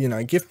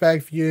gift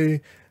bag for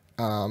you.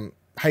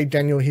 Hey,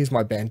 Daniel, here's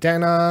my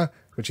bandana,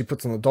 which he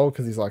puts on the dog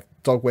because he's like,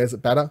 dog wears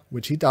it better,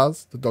 which he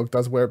does. The dog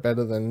does wear it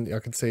better than I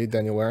could see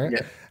Daniel wearing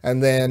it. Yeah.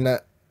 And then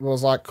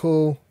was like,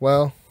 cool,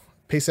 well,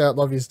 peace out,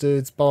 love yous,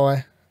 dudes,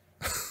 bye.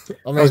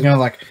 I was going to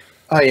like,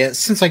 oh yeah,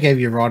 since I gave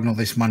you a ride and all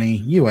this money,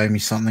 you owe me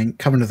something.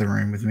 Come into the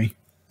room with me.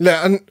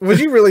 Yeah, and was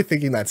you really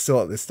thinking that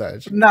still at this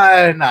stage?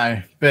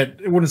 No, but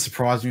it wouldn't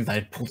surprise me if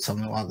they'd pulled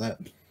something like that.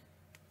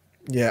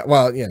 Yeah,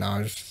 well, I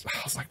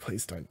was like,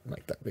 please don't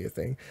make that be a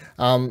thing.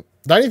 The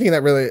only thing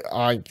that really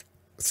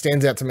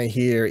stands out to me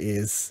here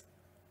is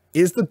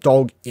the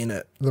dog in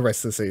it the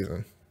rest of the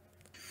season?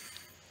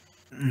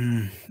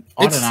 I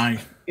don't know.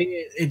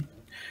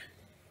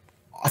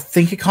 I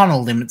think it kind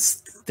of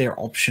limits their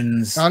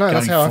options. I know,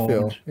 that's how forward. I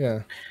feel.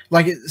 Yeah.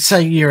 Like,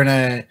 say you're in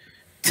a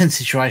tense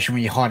situation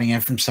where you're hiding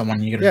out from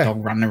someone, you got a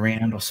dog running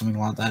around or something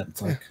like that.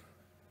 It's like,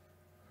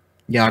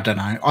 I don't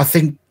know. I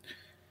think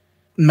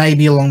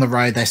maybe along the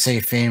road they see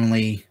a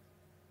family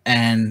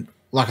and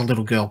like a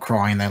little girl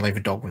crying, they leave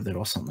a dog with it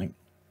or something.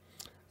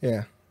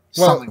 Yeah.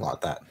 Something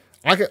like that.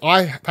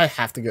 I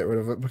have to get rid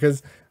of it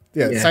because,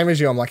 same as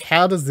you, I'm like,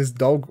 how does this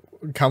dog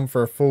come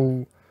for a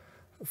full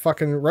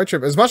fucking road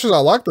trip? As much as I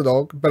like the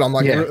dog, but I'm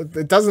like,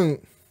 it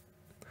doesn't...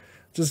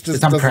 Just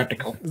it's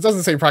unpractical. It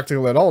doesn't seem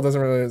practical at all. It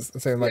doesn't really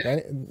seem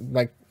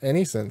like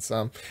any sense.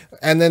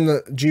 And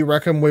then do you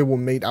reckon we will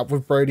meet up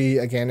with Brody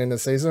again in the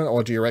season,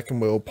 or do you reckon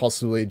we'll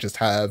possibly just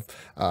have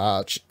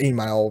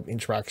email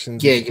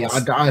interactions? Yeah.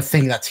 I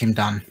think that's him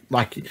done.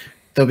 Like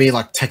there'll be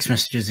like text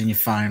messages in your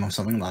phone or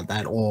something like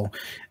that, or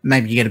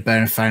maybe you get a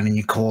burner phone and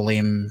you call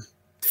him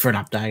for an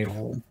update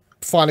or.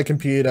 Find a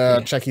computer,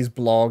 check his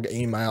blog,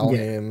 email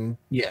him,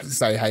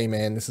 say, hey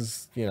man, this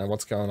is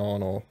what's going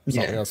on or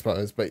something, I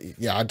suppose. But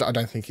I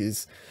don't think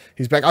he's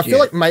back. I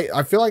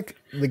feel like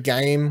the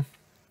game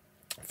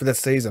for this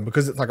season,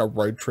 because it's like a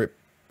road trip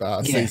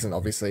season,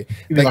 obviously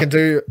they can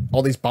do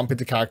all these bump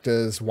into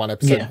characters, one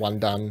episode, one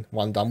done,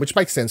 which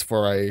makes sense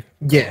for a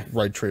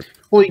road trip.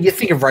 Well, you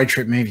think of road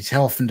trip movies,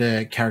 how often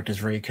do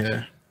characters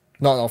reoccur?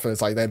 Not often.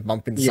 It's like they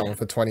bump into someone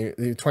for 20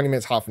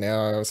 minutes, half an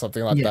hour or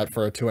something like that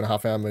for a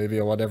 2.5 hour movie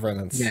or whatever.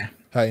 And it's,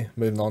 hey,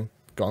 moving on,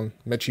 gone.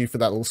 Met you for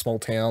that little small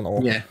town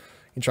or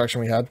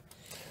interaction we had.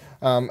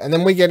 And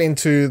then we get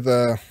into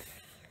the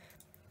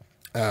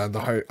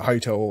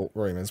hotel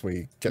room as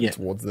we get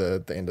towards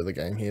the end of the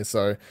game here.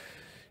 So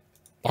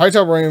the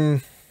hotel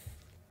room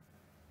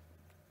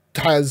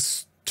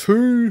has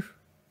two...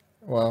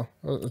 Well,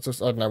 it's just,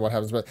 I don't know what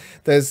happens, but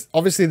there's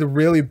obviously the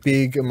really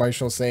big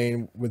emotional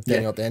scene with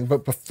Daniel at the end.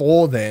 But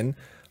before then,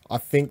 I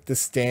think the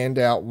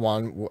standout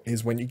one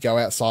is when you go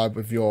outside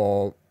with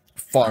your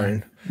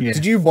phone. Yeah.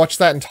 Did you watch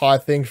that entire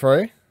thing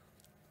through?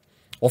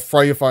 Or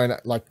throw your phone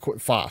like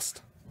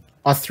fast?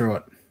 I threw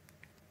it.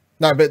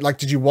 No, but like,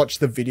 did you watch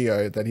the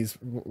video that he's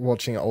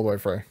watching it all the way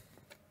through?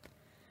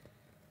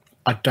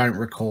 I don't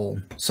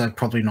recall, so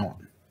probably not.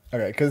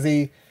 Okay, because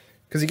he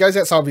goes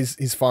outside with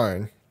his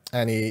phone.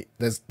 And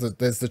there's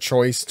the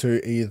choice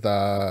to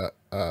either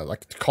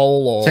like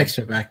call or text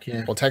her back,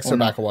 or text her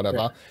back or whatever.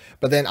 Yeah.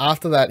 But then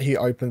after that, he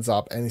opens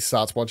up and he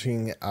starts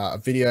watching a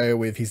video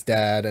with his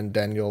dad and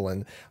Daniel,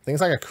 and I think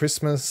it's like a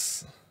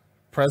Christmas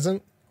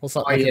present or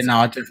something. Oh yeah, no,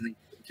 I definitely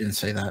didn't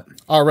see that.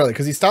 Oh really?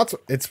 Because he starts,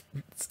 it's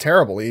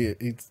terrible.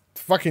 He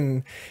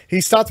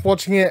starts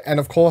watching it, and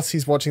of course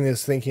he's watching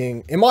this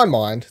thinking, in my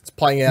mind, it's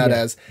playing out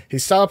as he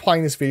started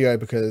playing this video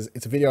because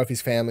it's a video of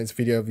his family, it's a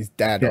video of his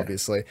dad,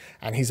 obviously,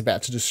 and he's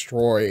about to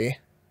destroy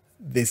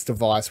this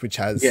device which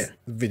has the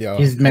video.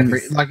 His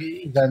memory, like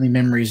his only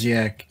memories,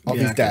 of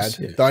his dad.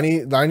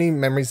 The only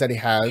memories that he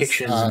has,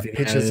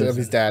 pictures of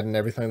his dad and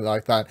everything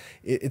like that.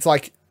 It's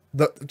like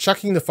the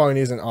chucking the phone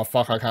isn't, oh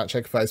fuck, I can't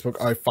check Facebook,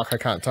 oh fuck, I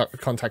can't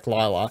contact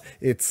Lila.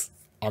 It's,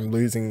 I'm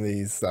losing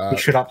these. You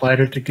should upload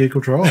it to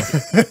Google Drive.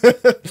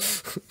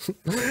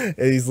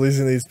 He's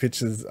losing these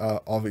pictures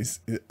of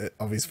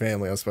his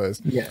family, I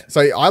suppose. Yeah.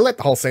 So I let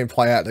the whole scene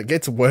play out. It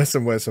gets worse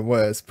and worse and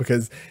worse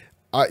because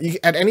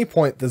at any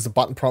point there's a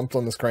button prompt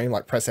on the screen,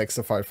 like press X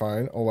to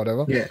phone or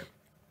whatever. Yeah.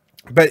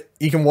 But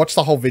you can watch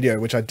the whole video,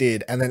 which I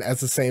did, and then as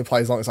the scene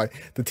plays along, it's like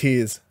the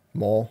tears,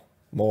 more.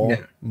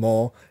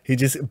 He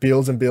just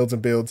builds and builds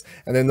and builds,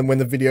 and then when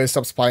the video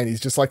stops playing, he's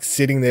just like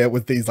sitting there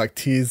with these like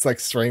tears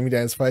like streaming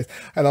down his face,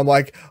 and I'm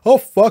like, oh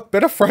fuck,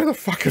 better throw the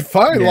fucking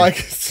phone. Yeah. Like,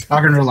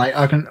 I can relate.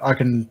 I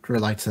can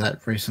relate to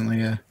that recently.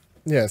 Yeah.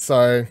 Yeah.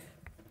 So,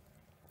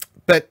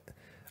 but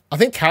I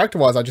think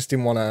character-wise, I just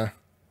didn't want to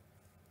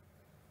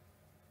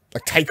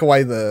like take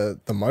away the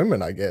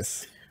moment, I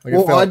guess. Like,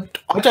 Well,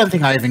 I don't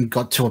think I even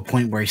got to a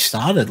point where he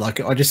started. Like,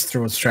 I just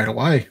threw it straight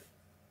away.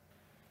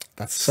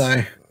 That's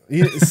So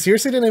you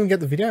seriously didn't even get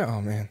the video. Oh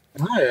man,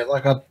 no,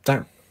 like I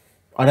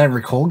don't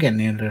recall getting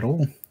it at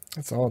all.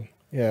 that's odd.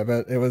 Yeah,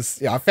 but it was.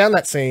 Yeah, I found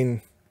that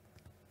scene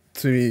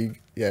to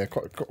be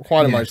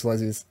quite emotional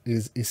as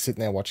he's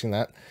sitting there watching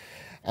that,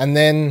 and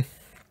then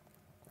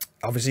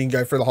obviously you can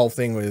go through the whole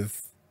thing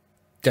with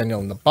Daniel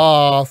in the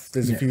bath.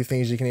 There's a few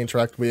things you can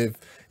interact with.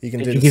 You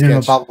can do the give him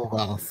a sketch. bubble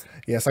bath.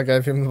 Yes, I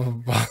gave him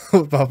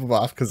the bubble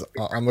bath because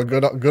I'm a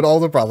good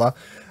older brother.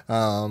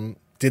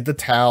 Did the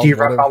towel. Do you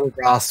rub bubble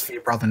baths for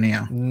your brother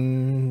now?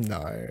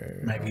 No.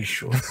 Maybe you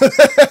should.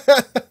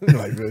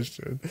 Maybe I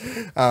should.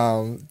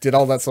 Did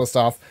all that sort of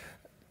stuff.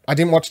 I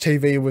didn't watch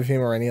TV with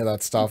him or any of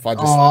that stuff. I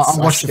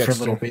watched it for a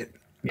little bit.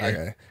 Yeah.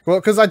 Okay. Well,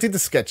 because I did the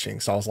sketching,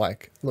 so I was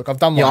like, look, I've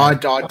done my...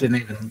 Yeah, I didn't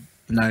even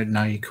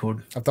know you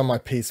could. I've done my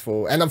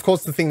peaceful... And of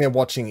course, the thing they're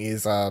watching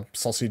is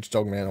Sausage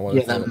Dog Man or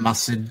whatever. Yeah, that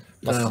mustard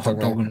Dog hot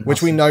dog Man,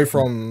 which we know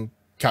from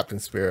Captain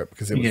Spirit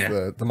because it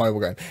was the mobile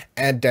game.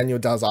 And Daniel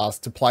does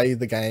ask to play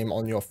the game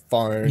on your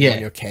phone when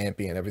you're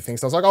camping and everything.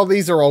 So I was like, oh,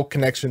 these are all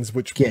connections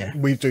which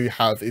we do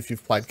have if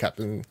you've played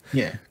Captain.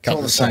 Yeah, it's Captain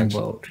all the same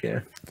world.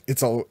 Yeah,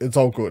 it's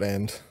all good.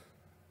 And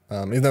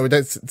even though we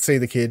don't see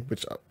the kid,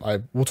 which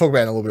we'll talk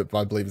about in a little bit, but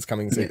I believe it's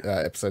coming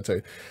episode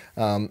 2.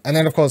 And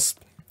then of course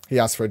he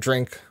asks for a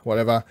drink,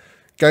 whatever.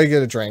 Go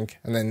get a drink,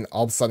 and then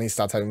all of a sudden he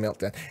starts having a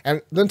meltdown.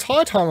 And the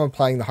entire time I'm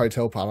playing the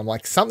hotel part, I'm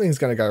like, something's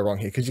going to go wrong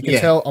here because you can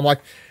tell. I'm like,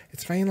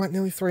 it's been like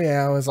nearly 3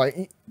 hours,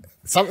 like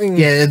something.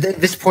 Yeah,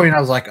 at this point I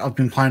was like, I've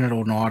been playing it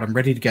all night. I'm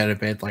ready to go to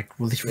bed. Like,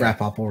 will this wrap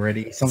up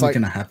already? Something's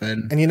going to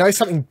happen. And you know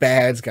something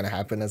bad's going to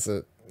happen as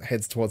it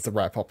heads towards the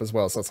wrap up as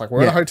well. So it's like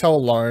we're in a hotel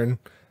alone.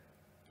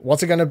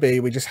 What's it going to be?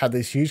 We just had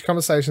these huge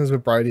conversations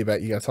with Brody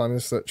about you got to tell him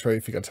the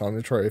truth. You got to tell him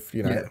the truth.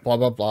 You know, blah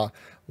blah blah. I'm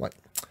like,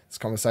 this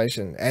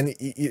conversation, and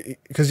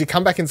because you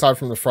come back inside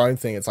from the throne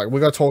thing, it's like we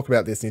got to talk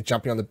about this, and you're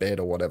jumping on the bed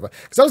or whatever.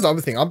 Because that was the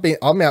other thing.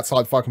 I'm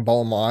outside fucking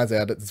bawling my eyes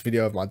out at this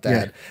video of my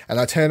dad, and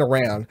I turn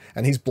around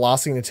and he's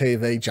blasting the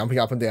TV, jumping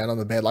up and down on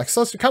the bed, like,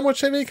 so come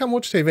watch TV, come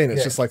watch TV, and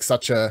it's just like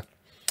such a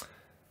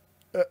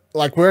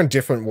like we're in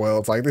different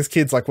worlds. Like this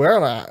kid's like we're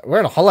on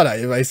a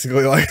holiday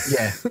basically, like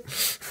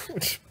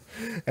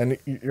and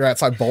you're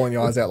outside bawling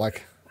your eyes out,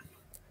 like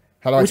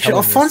how do I tell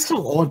him find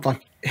so odd.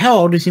 Like, how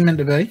old is he meant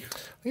to be?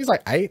 He's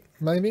like 8,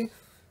 maybe.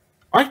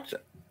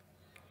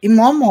 In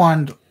my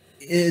mind,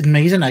 he's an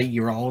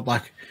 8-year-old.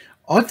 Like,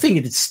 I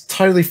think it's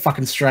totally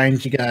fucking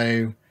strange to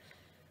go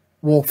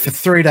walk for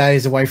 3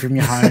 days away from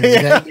your home,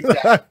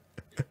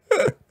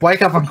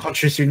 wake up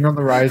unconscious, you're on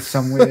the road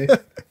somewhere.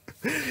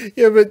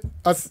 Yeah, but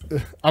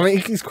I mean,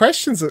 he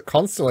questions it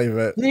constantly,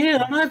 but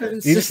yeah, I know, but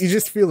it's you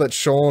just feel that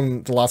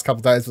Sean the last couple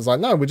of days was like,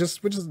 no, we're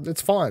just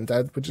it's fine,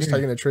 Dad. We're just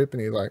taking a trip,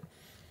 and he's like,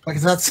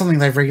 is that something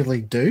they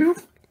regularly do?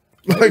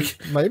 Like,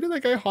 maybe they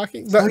go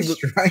hiking. No,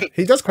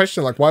 he does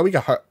question like why we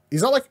go.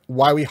 He's not like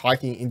why are we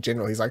hiking in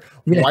general. He's like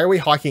why are we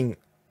hiking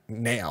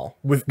now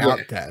without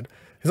Dad?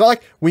 He's not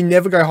like we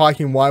never go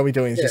hiking. Why are we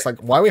doing? It's just like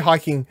why are we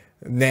hiking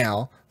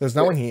now? There's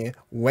no one here.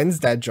 When's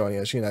Dad joining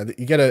us? You know,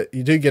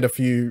 you do get a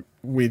few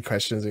weird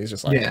questions. And he's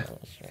just like,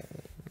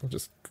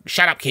 just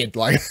shut up, kid.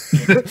 Like,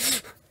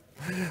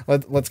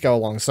 let's go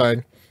along.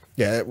 So,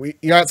 yeah,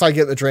 you're outside,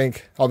 get the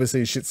drink.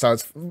 Obviously, shit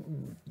starts.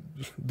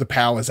 The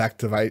powers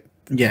activate.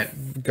 Yeah,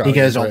 he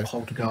goes all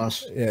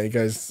poltergeist. Yeah, he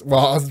goes. Well,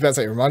 I was about to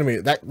say, it reminded me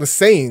that the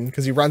scene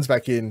because he runs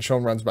back in.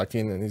 Sean runs back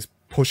in, and he's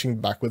pushing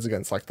backwards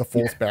against like the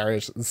fourth barrier.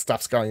 And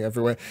stuff's going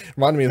everywhere.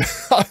 Reminded me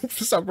that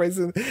for some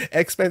reason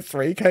X-Men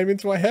 3 came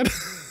into my head.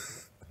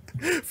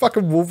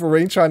 Fucking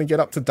Wolverine trying to get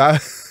up to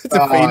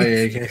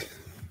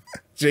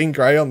Jean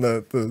Grey on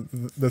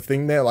the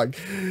thing there, like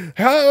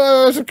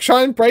how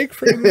try and break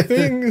through the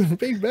thing,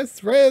 be best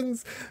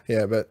friends.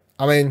 Yeah, but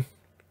I mean,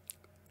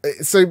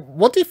 so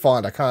what do you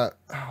find? I can't.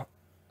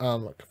 I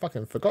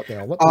fucking forgot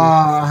now. What?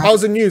 How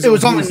was the news? It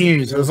was on the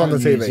news. It was on the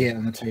TV. Yeah,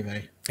 on the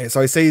TV. Yeah,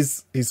 so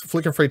he's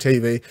flicking through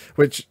TV,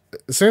 which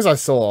as soon as I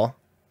saw,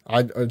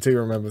 I do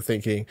remember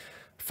thinking,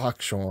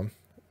 "Fuck, Sean."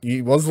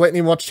 You was letting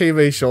him watch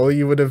TV, sure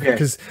you would have,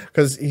 because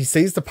he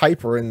sees the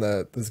paper in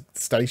the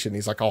station.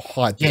 He's like, "I'll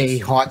hide this." Yeah, he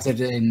hides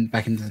it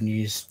back into the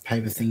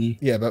newspaper thingy.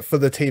 Yeah, but for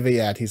the TV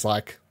ad, he's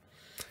like,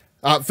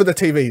 For the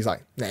TV, he's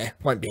like, nah,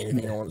 won't be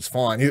anything on. It's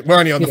fine. We're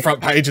only on the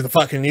front page of the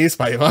fucking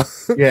newspaper.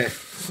 Yeah.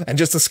 And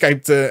just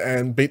escaped it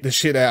and beat the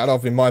shit out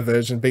of, in my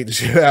version, beat the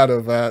shit out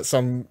of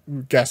some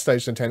gas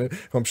station attendant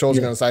who I'm sure is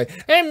going to say,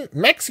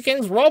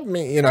 Mexicans robbed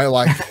me. You know,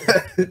 like,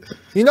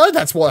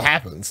 that's what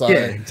happened. So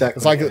exactly.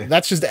 It's like,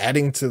 that's just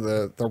adding to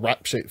the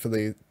rap sheet for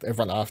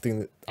everyone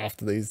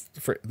after these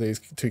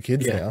two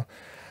kids now.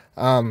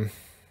 So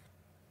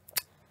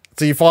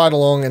you fired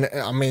along, and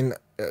I mean,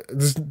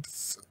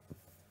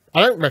 I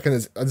don't reckon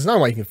there's no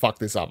way you can fuck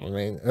this up. I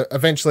mean,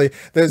 eventually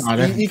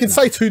you can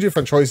say two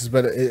different choices,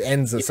 but it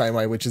ends the same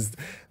way, which is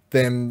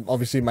them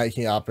obviously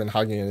making up and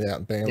hugging it out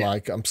and being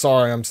like, I'm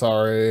sorry,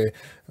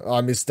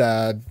 I miss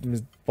Dad,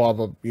 blah,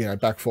 blah,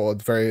 back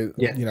forward. Very,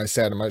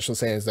 sad emotional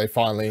scene as they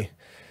finally,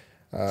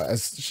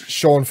 as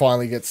Sean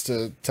finally gets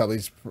to tell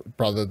his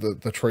brother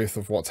the truth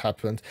of what's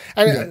happened.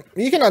 And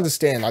you can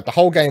understand, like, the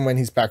whole game when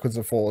he's backwards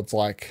and forwards,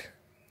 like,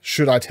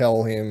 should I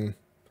tell him?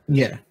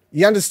 Yeah.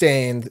 You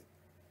understand.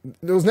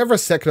 There was never a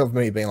second of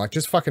me being like,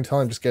 just fucking tell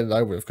him, just get it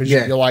over with. Because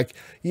you're like,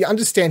 you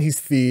understand his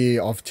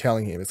fear of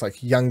telling him. It's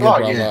like, younger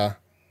brother,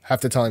 have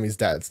to tell him his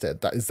dad's dead.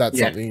 Is that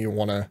something you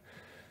want to,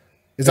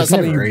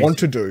 want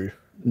to do?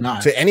 No.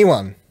 To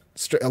anyone,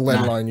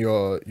 let alone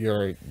your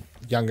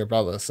younger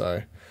brother.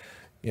 So,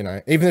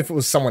 even if it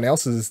was someone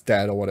else's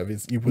dad or whatever,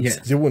 you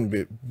still wouldn't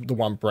be the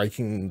one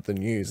breaking the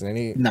news in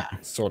any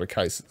sort of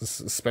case,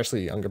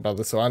 especially younger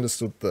brother. So I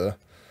understood the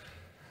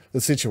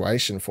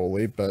situation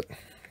fully, but...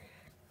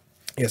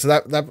 Yeah, so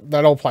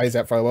that all plays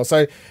out very well.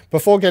 So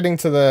before getting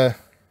to the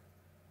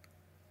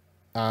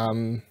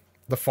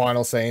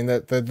final scene,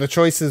 the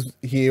choices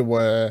here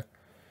were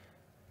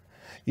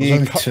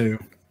two.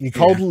 You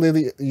called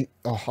Lily.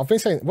 I've been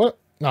saying what?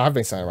 No, I've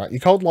been saying it right. You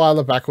called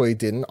Lila back where you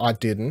didn't. I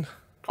didn't.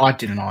 I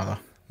didn't either.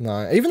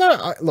 No, even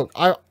though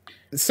I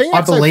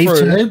believed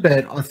her,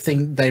 but I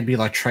think they'd be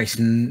like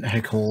tracing her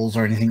calls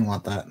or anything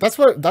like that.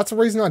 That's the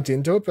reason I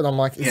didn't do it. But I'm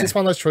like, is this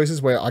one of those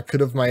choices where I could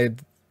have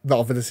made the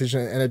other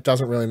decision and it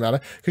doesn't really matter?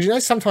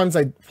 Because sometimes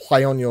they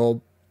play on your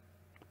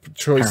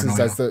choices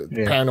paranoia. As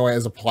the paranoia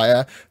as a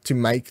player to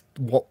make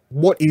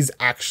what is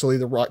actually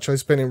the right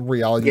choice, but in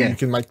reality you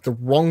can make the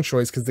wrong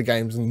choice because the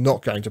game's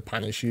not going to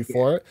punish you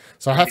for it.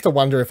 So I have to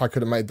wonder if I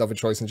could have made the other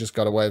choice and just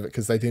got away with it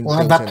because they didn't.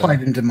 Well, that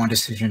played into my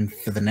decision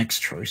for the next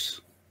choice.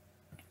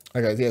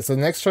 Okay, yeah, so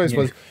the next choice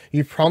was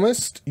you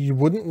promised you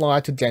wouldn't lie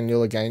to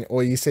Daniel again,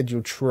 or you said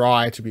you'll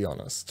try to be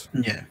honest.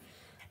 Yeah.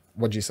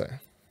 What'd you say?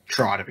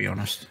 Try to be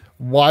honest.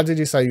 Why did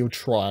you say you'll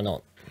try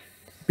not?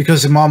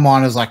 Because in my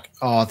mind, I was like,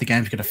 oh, the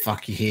game's going to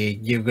fuck you here.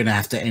 You're going to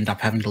have to end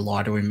up having to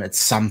lie to him at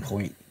some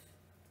point.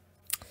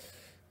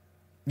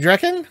 You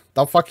reckon?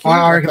 They'll fuck you?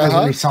 I reckon there's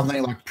going to be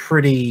something like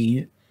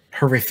pretty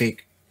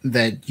horrific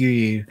that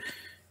you're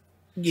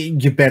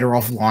better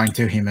off lying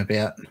to him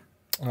about.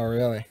 Oh,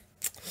 really?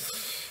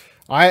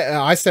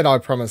 I said I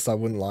promised I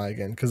wouldn't lie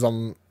again because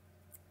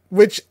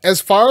which, as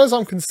far as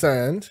I'm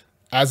concerned,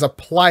 as a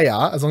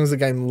player, as long as the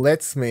game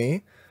lets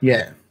me,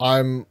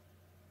 I'm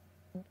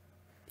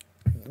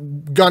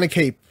gonna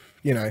keep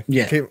my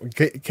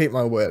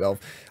word of.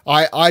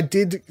 I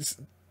did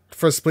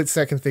for a split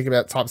second think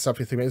about type of stuff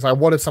you think. It's like,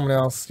 what if someone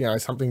else,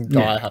 something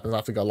dire happens, I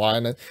have to go lie,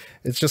 and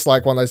it's just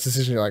like one of those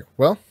decisions. You're like,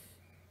 well,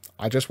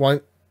 I just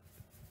won't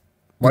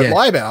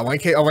lie about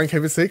it. I won't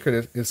keep a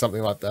secret if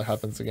something like that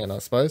happens again, I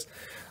suppose.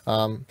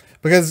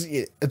 Because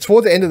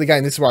toward the end of the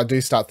game, this is where I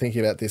do start thinking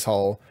about this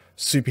whole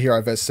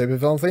superhero versus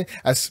supervillain thing,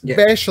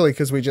 especially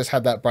because we just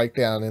had that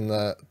breakdown in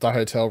the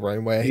hotel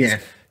room where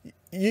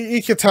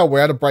you could tell we're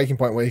at a breaking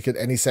point where he could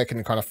any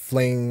second kind of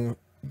fling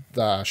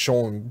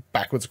Sean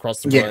backwards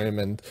across the room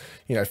and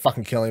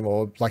fucking kill him,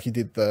 or like he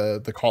did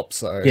the cop.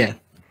 So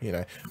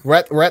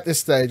we're at this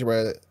stage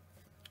where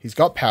he's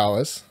got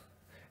powers.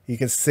 You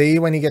can see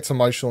when he gets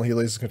emotional, he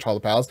loses control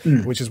of the powers,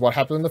 which is what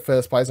happened in the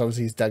first place.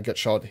 Obviously, his dad got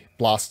shot,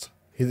 blast.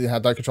 He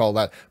had no control of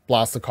that,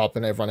 blast the cop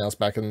and everyone else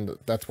back, and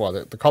that's why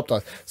the cop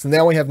dies. So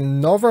now we have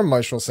another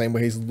emotional scene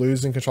where he's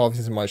losing control of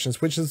his emotions,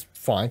 which is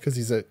fine because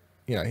he's a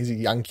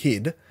young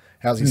kid.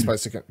 How's he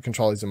supposed to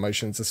control his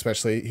emotions,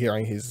 especially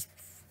hearing his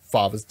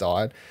father's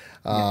died?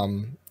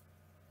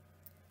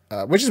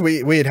 Which is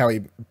weird how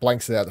he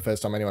blanks it out the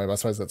first time anyway, but I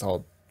suppose that's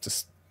all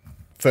just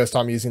first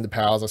time using the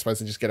powers. I suppose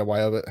to just get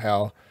away with it,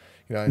 how,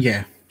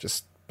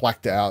 just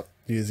blacked out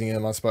using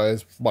them, I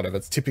suppose. Whatever,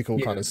 it's typical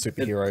kind of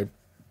superhero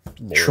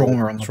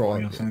trauma on the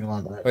body or something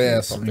like that.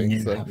 Yeah,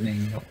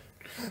 something.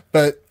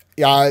 But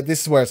yeah,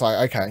 this is where it's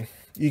like, okay,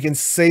 you can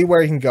see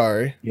where he can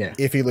go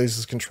if he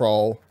loses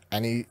control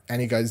and he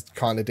goes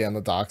kind of down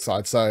the dark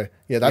side. So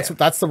yeah,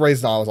 that's the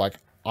reason I was like,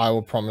 I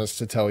will promise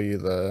to tell you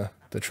the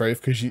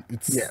truth, because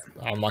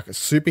I'm like a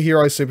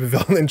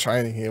supervillain in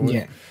training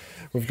here.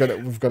 We've got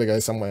to go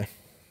somewhere.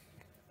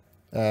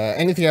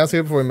 Anything else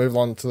here before we move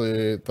on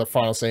to the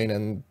final scene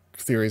and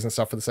theories and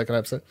stuff for the second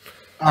episode?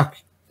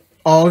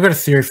 I've got a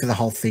theory for the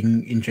whole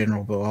thing in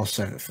general, but I'll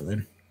save it for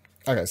then.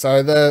 Okay,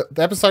 so the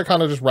episode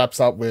kind of just wraps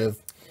up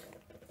with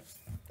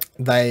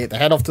they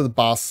head off to the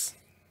bus,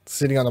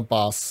 sitting on a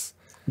bus.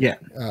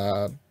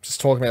 Yeah.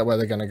 Just talking about where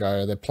they're going to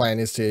go. Their plan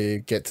is to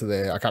get to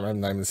their, I can't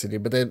remember the name of the city,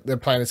 but their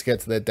plan is to get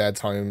to their dad's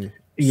home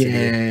city.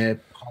 Yeah,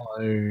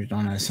 I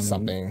don't know,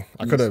 Something.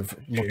 I could have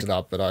looked it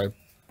up, but I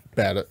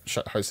bad at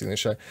hosting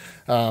this show.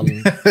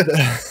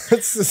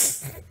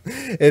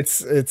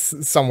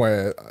 It's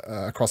somewhere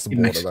across the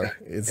border though.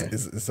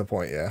 Is the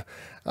point? Yeah.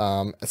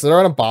 So they're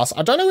on a bus.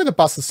 I don't know where the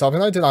bus is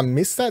stopping though. Did I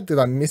miss that? Did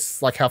I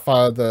miss like how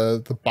far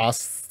the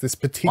bus, this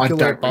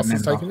particular bus,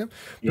 is taking them?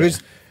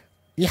 Because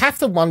you have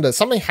to wonder,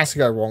 something has to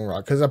go wrong,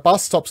 right? Because a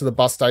bus stops at the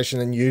bus station,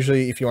 and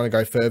usually if you want to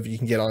go further, you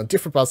can get on a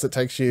different bus that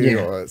takes you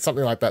or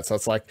something like that. So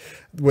it's like,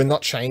 we're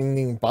not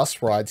chaining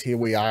bus rides here.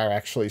 We are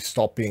actually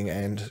stopping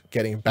and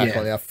getting back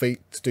on our feet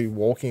to do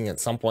walking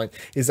at some point.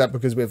 Is that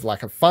because we have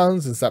lack of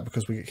funds? Is that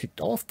because we get kicked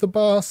off the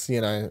bus?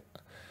 You know?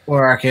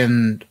 Or I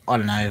don't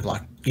know,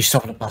 like you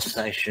stop at a bus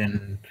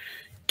station,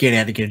 get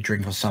out to get a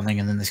drink or something,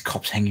 and then there's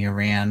cops hanging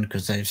around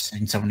because they've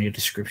seen someone in your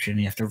description.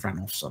 You have to run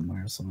off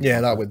somewhere or something. Yeah,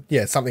 that would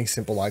something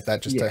simple like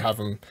that, just to have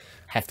them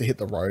have to hit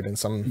the road in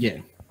some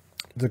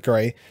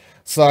degree.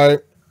 So,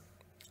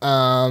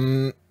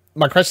 my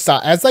questions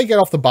are: as they get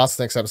off the bus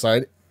next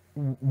episode,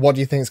 what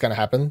do you think is going to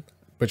happen?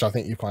 Which I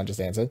think you kind of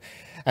just answered.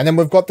 And then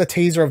we've got the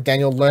teaser of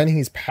Daniel learning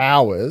his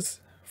powers.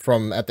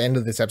 From at the end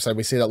of this episode,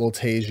 we see that little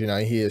tease, you know,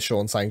 here's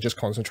Sean saying just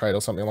concentrate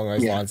or something along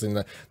those lines,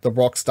 and the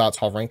rock starts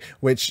hovering,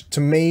 which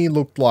to me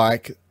looked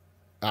like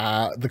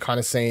the kind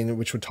of scene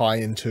which would tie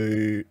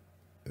into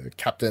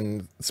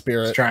Captain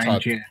Spirit,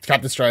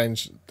 Captain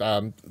Strange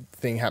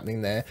thing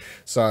happening there.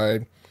 So,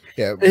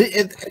 yeah.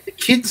 The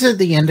kids at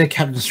the end of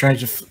Captain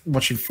Strange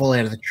watching fall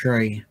out of the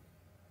tree,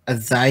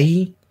 that's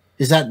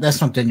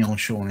not Daniel and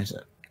Sean, is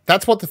it?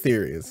 That's what the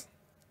theory is.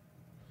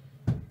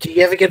 Do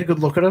you ever get a good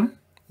look at him?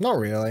 Not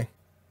really.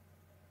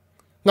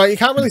 No, you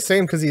can't really see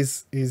him because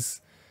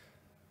he's.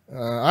 Maybe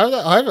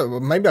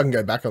I can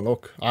go back and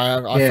look.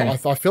 I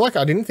feel like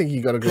I didn't think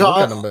you got a good look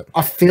at him, but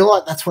I feel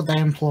like that's what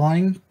they're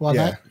implying by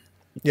that.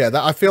 Yeah,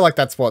 I feel like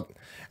that's what.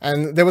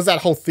 And there was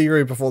that whole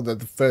theory before the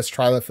first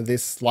trailer for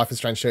this Life is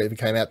Strange show even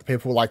came out. The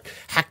people were like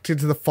hacked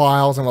into the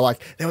files and were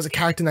like, there was a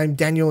character named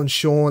Daniel and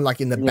Sean like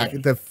in the back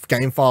of the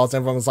game files.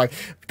 Everyone was like,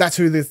 that's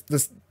who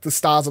the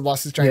stars of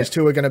Life is Strange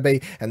 2 are going to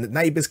be, and the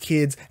neighbor's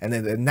kids, and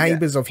they're the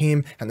neighbors of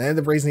him, and they're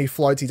the reason he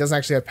floats. He doesn't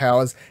actually have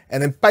powers,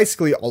 and then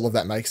basically all of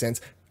that makes sense,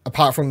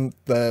 apart from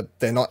they're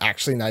not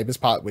actually neighbors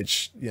part,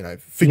 which, you know,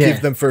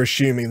 forgive them for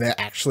assuming they're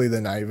actually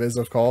the neighbors,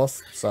 of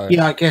course. So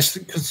yeah, I guess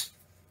because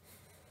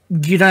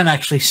you don't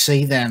actually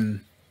see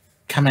them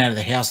come out of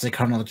the house; they're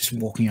kind of just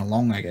walking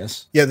along, I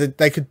guess. Yeah,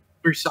 they could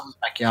through someone's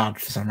backyard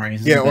for some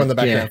reason. Yeah, or in the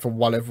background for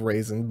whatever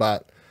reason,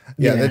 but.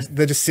 Yeah,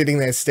 they're just sitting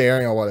there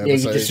staring or whatever. Yeah,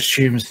 you just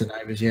assume it's the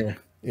neighbors,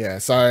 Yeah,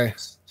 so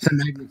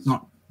maybe it's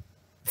not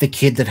the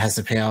kid that has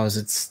the powers,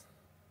 it's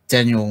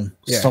Daniel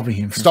stopping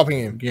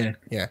him.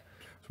 Yeah.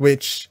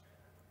 Which,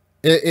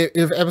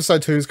 if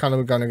episode 2 is kind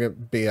of going to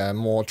be a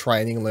more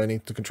training,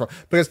 learning to control,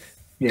 because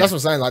that's what I'm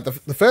saying, like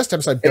the first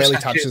episode barely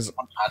touches...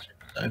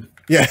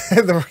 Yeah,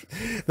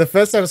 the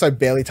first episode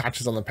barely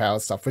touches on the power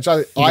stuff, which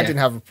I didn't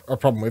have a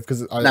problem with,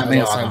 because as I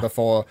was saying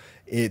before,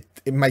 it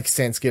makes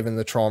sense given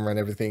the trauma and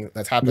everything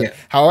that's happened. Yeah.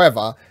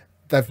 However,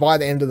 by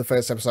the end of the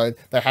first episode,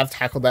 they have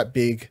tackled that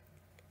big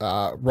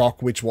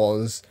rock, which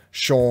was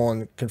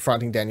Sean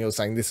confronting Daniel,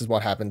 saying this is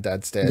what happened,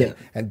 Dad's dead,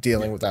 and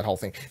dealing with that whole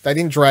thing. They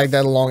didn't drag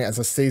that along as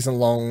a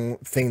season-long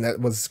thing that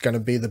was going to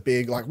be the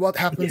big, like, what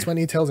happens when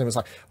he tells him? It's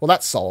like, well,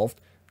 that's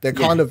solved. They're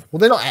kind of, well,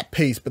 they're not at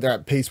peace, but they're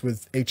at peace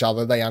with each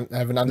other. They have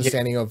an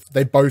understanding of,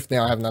 they both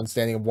now have an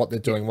understanding of what they're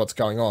doing, what's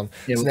going on.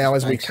 Yeah, so now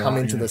as we come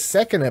into the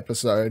second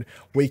episode,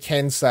 we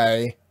can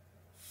say,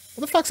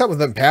 what the fuck's up with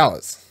them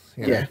powers?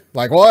 You know?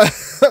 Like, what?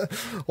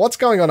 What's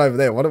going on over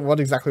there? What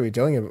exactly are we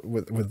doing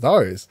with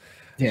those?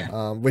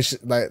 Yeah. Which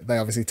they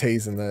obviously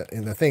tease in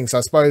the thing. So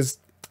I suppose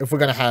if we're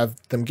going to have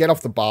them get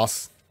off the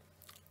bus,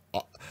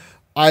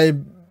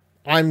 I'm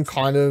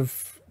kind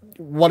of,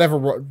 whatever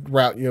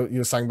route you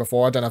were saying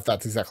before, I don't know if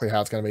that's exactly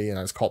how it's going to be. You know,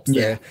 there's cops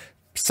there.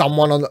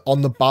 Someone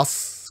on the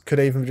bus could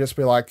even just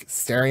be like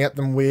staring at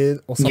them weird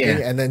or something,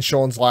 and then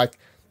Sean's like,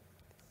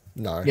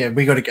 "No,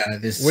 we got to go.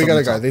 This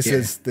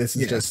is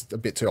just a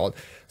bit too odd."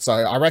 So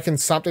I reckon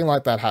something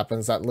like that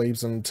happens that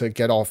leaves them to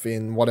get off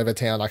in whatever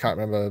town. I can't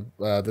remember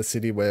the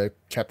city where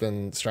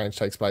Captain Strange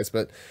takes place,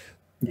 but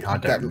I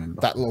don't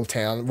remember that little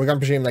town. We're going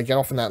to presume they get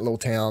off in that little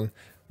town,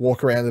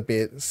 walk around a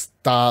bit,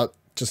 start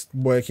just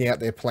working out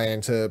their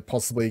plan to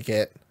possibly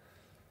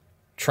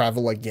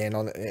travel again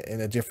in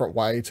a different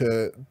way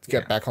to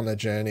get back on their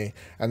journey,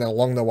 and then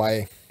along the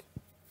way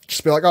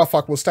just be like, oh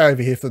fuck, we'll stay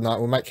over here for the night,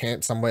 we'll make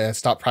camp somewhere,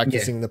 start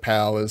practicing the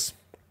powers,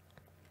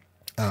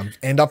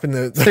 end up in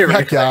the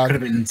backyard.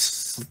 Could have been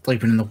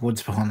sleeping in the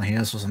woods behind the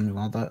house or something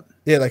like that.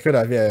 Yeah, they could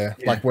have.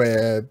 Like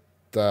where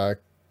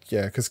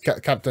because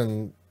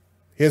Captain,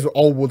 he has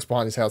old woods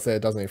behind his house there,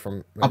 doesn't he?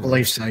 From I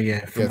believe so.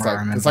 Yeah,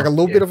 it's like a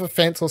little bit of a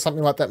fence or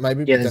something like that,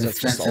 maybe. Yeah, but then it's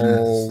just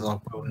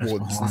all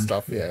woods and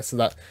stuff. Yeah, so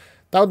that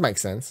would make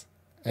sense.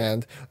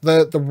 And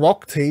the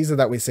rock teaser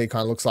that we see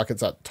kind of looks like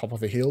it's at top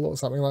of a hill or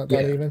something like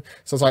that. Even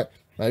so, it's like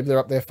maybe they're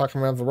up there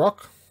fucking around the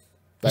rock.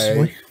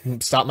 they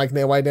start making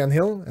their way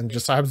downhill, and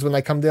just so happens when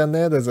they come down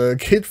there's a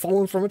kid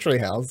falling from a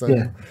treehouse,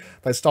 and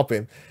they stop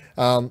him.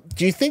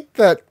 Do you think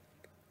that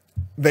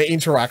the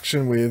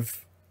interaction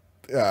with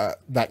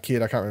that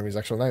kid, I can't remember his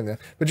actual name there,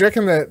 but do you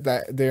reckon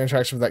that their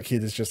interaction with that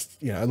kid is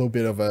just, you know, a little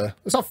bit of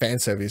it's not fan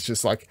service, it's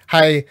just like,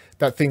 hey,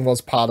 that thing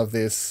was part of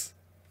this.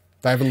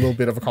 They have a little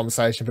bit of a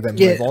conversation, but then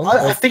move on.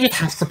 I think it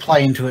has to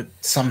play into it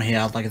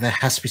somehow. Like, there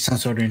has to be some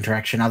sort of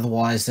interaction.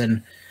 Otherwise,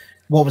 then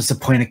what was the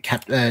point of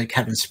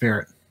Captain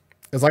Spirit?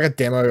 It's like a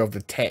demo of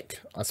the tech,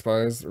 I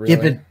suppose. Really.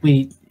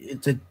 Yeah,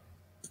 but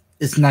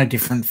it's no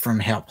different from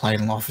how it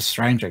played in Life is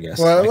Strange, I guess.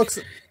 Well, it looks...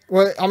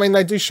 Well, I mean,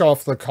 they do show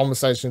off the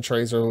conversation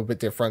trees are a little bit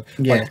different.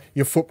 Yeah. Like,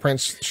 your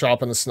footprints show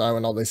up in the snow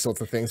and all these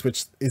sorts of things,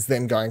 which is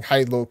them going,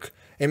 hey, look,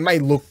 it may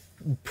look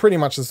pretty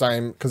much the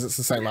same because it's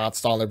the same art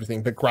style and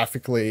everything, but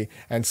graphically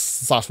and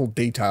subtle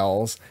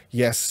details,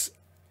 yes,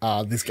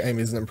 this game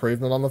is an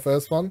improvement on the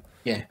first one.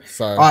 Yeah.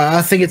 So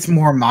I think it's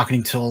more a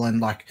marketing tool, and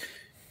like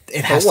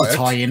it has to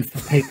tie in for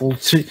people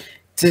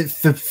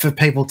for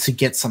people to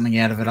get something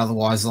out of it.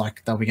 Otherwise,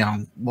 like, they'll be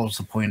going, what's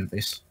the point of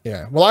this?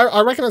 Yeah. Well,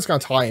 I reckon it's going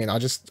to tie in. I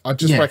just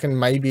reckon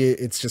maybe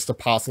it's just a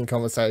passing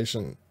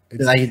conversation.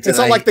 It's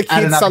not like the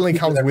kid suddenly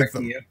comes with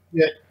them.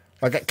 Yeah.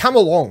 Like, come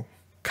along.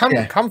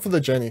 Come for the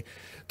journey.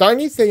 The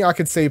only thing I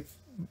could see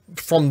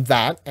from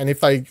that, and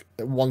if they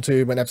want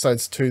to, when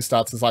episodes 2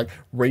 starts, is like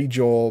read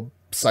your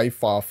save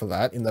file for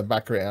that in the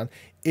background,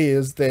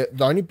 is that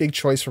the only big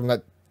choice from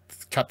that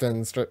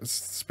Captain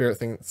Spirit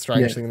thing,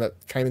 strange thing that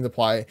came into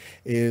play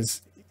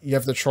is you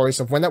have the choice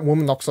of when that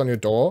woman knocks on your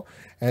door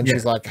and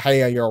she's like,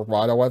 hey, are you all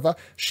right or whatever,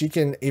 she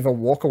can either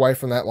walk away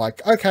from that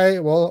like, okay,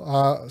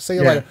 well, see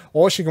you later,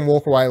 or she can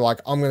walk away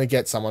like, I'm going to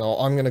get someone,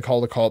 or I'm going to call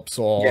the cops,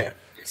 or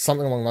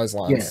something along those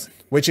lines,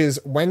 which is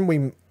when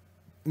we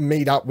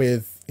meet up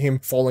with him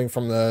falling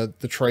from the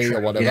tree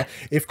or whatever,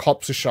 if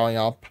cops are showing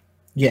up,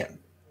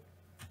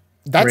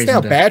 that's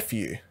now bad for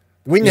you.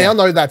 We now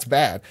know that's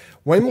bad.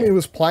 When we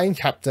was playing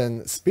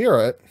Captain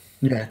Spirit,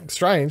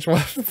 Strange,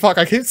 what the fuck,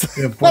 I keep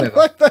saying,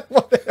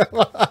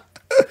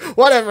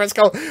 whatever it's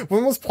called.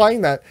 When I was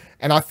playing that,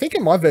 and I think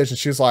in my version,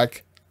 she was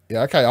like,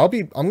 yeah, okay,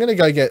 I'm going to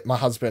go get my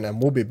husband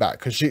and we'll be back.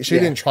 Because she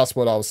didn't trust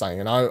what I was saying.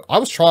 And I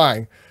was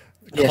trying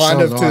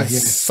to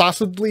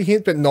subtly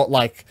hint, but not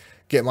like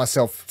get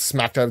myself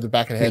smacked over the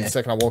back of the head the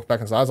second I walked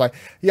back inside. I was like,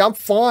 yeah, I'm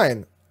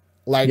fine,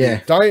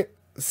 lady. Don't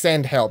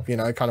send help, you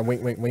know, kind of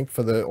wink, wink, wink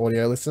for the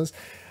audio listeners.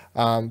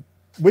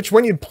 Which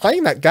when you're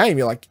playing that game,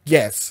 you're like,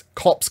 yes,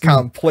 cops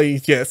come,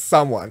 please, yes,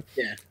 someone.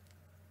 Yeah.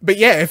 But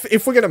yeah,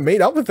 if we're going to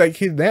meet up with that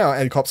kid now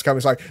and cops come,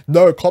 it's like,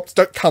 no, cops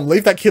don't come,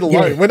 leave that kid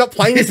alone. We're not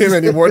playing with him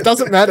anymore. It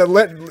doesn't matter.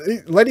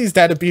 Let his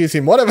dad abuse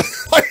him, whatever.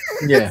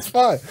 It's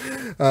fine.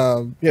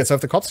 So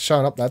if the cops are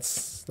showing up,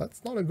 that's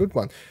not a good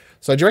one.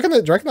 So do you reckon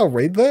they'll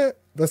read the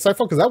save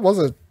file?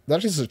 Because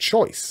that is a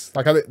choice.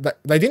 Like,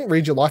 they didn't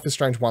read your Life is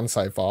Strange 1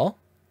 save file,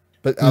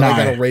 but are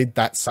they going to read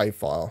that save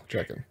file, do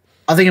you reckon?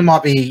 I think it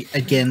might be,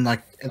 again,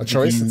 like a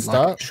choice at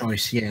start. Like a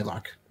choice,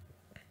 like,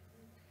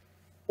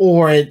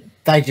 or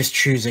they just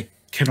choose a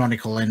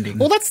canonical ending.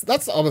 Well, that's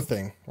the other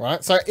thing,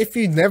 right? So if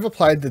you never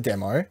played the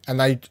demo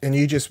and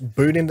you just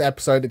boot into the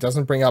episode, it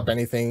doesn't bring up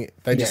anything.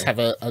 They just have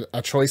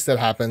a choice that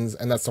happens,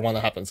 and that's the one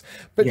that happens.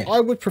 But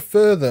I would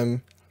prefer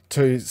them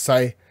to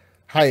say,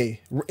 hey,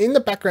 in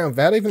the background,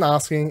 without even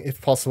asking, if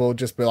possible,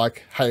 just be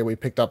like, hey, we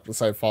picked up the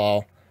save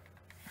file,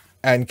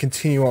 and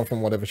continue on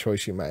from whatever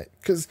choice you made.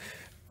 Because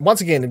once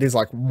again, it is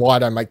like,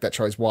 why'd I make that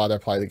choice? Why'd I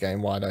play the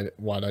game? Why'd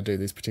I do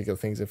these particular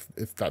things if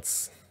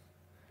that's,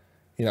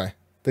 you know,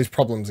 these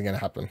problems are going to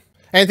happen.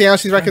 Anything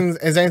else you reckon?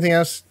 Is anything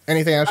else you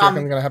reckon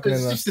going to happen?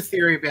 It's just a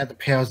theory about the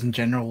powers in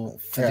general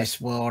for this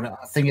world.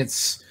 I think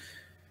it's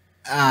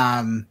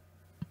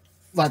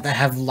like they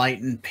have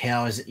latent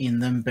powers in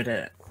them, but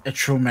a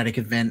traumatic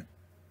event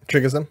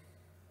triggers them.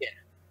 Yeah,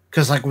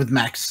 because like with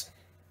Max,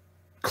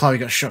 Chloe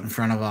got shot in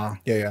front of her.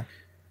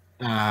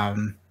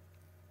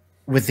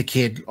 With the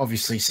kid,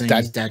 obviously seeing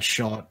his dad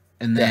shot,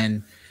 and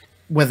then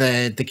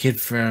whether the kid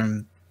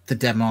from the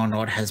demo or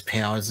not has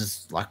powers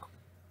is like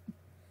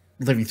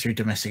living through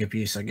domestic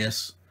abuse, I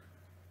guess.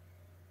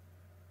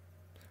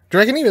 Do you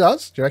reckon he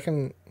does? Do you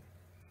reckon?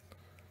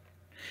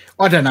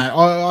 I don't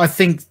know. I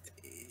think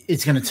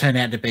it's going to turn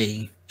out to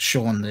be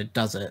Sean that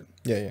does it.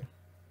 Yeah.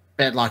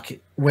 But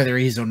like whether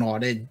he is or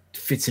not, it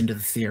fits into the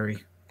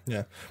theory.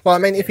 Yeah. Well, I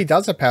mean, if he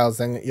does have powers,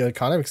 then you're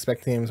kind of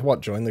expecting him to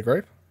join the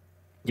group?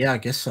 Yeah, I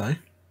guess so.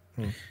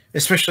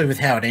 Especially with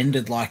how it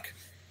ended, like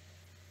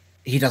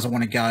he doesn't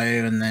want to go,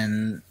 and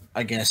then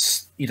I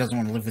guess he doesn't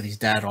want to live with his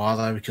dad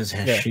either because of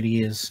how shit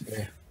he is.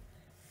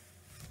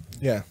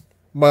 Yeah.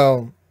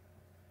 Well,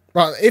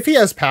 right. If he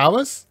has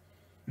powers,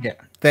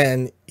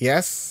 then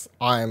yes,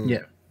 I'm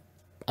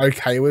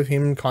okay with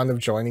him kind of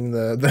joining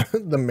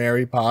the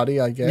Mary party,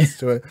 I guess,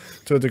 to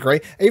a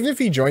degree. Even if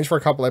he joins for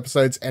a couple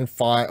episodes and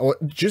or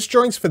just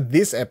joins for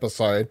this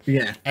episode,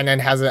 and then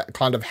has a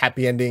kind of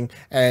happy ending,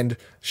 and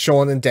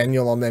Sean and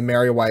Daniel on their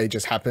merry way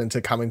just happen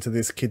to come into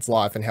this kid's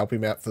life and help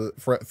him out for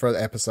the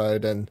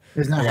episode. And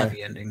there's no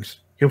happy endings.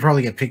 he'll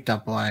probably get picked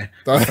up by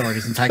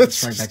authorities and taken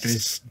straight back to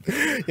his.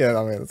 Yeah,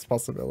 I mean, it's a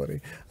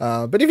possibility.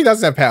 But if he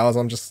doesn't have powers,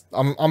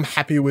 I'm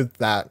happy with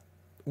that.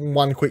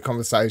 One quick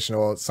conversation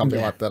or something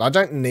like that. I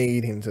don't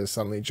need him to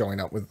suddenly join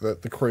up with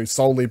the crew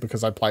solely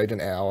because I played an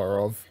hour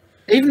of.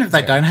 Even if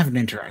they don't have an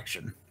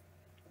interaction.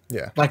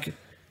 Yeah. Like,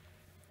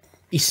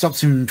 he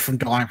stops him from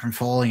dying from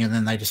falling and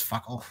then they just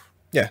fuck off.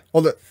 Yeah.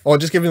 Or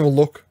just give him a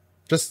look.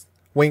 Just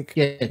wink.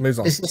 Yeah. Moves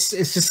on. It's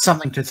just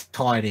something to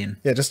tie it in.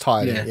 Yeah, just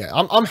tie it in. Yeah.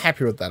 I'm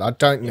happy with that. I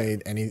don't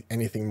need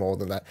anything more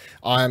than that.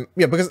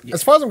 Because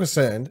as far as I'm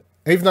concerned,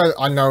 even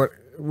though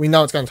we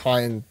know it's going to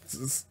tie in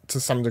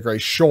to some degree,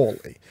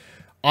 surely.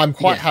 I'm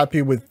quite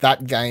happy with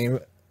that game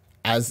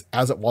as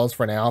it was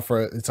for an hour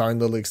for its own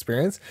little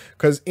experience,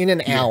 because in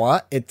an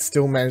hour it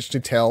still managed to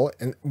tell.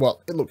 And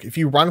well, look, if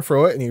you run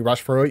through it and you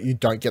rush through it, you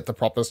don't get the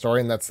proper story,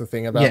 and that's the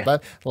thing about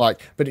that.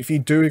 Like, but if you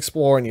do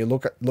explore and you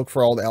look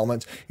for all the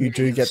elements, you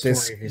do get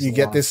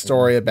this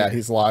story about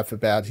his life,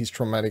 about his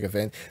traumatic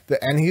event,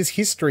 and his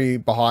history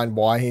behind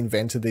why he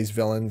invented these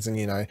villains,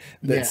 and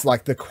it's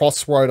like the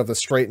crossroad of the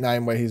street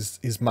name where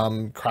his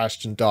mum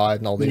crashed and died,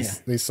 and all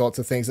these sorts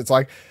of things. It's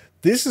like,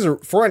 this is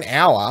for an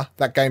hour,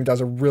 that game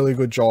does a really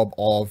good job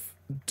of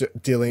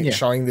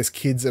showing this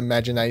kid's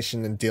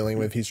imagination and dealing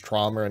with his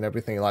trauma and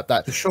everything like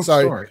that. It's a short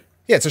story.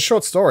 Yeah, it's a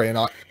short story, and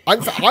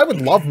I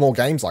would love more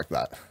games like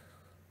that.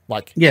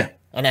 Like,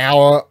 an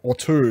hour or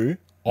two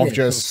of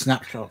just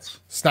snapshots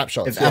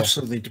of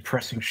absolutely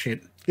depressing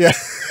shit. Yeah.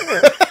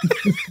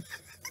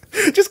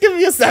 Just give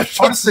me a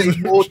snapshot. Honestly,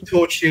 more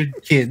tortured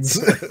kids.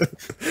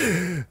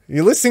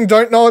 You're listening,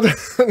 DontNod.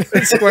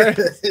 Square.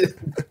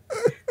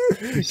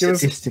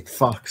 Sadistic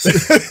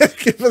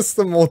fucks. Give us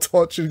some more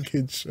tortured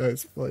kids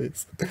shows,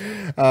 please.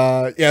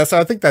 So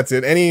I think that's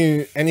it.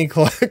 Any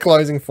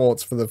closing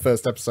thoughts for the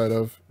first episode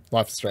of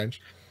Life is Strange?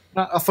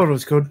 I thought it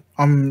was good.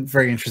 I'm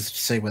very interested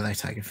to see where they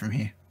take it from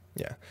here.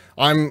 Yeah,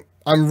 I'm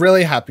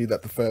really happy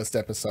that the first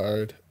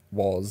episode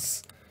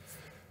was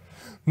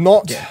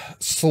not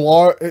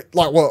slow.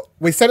 Like, well,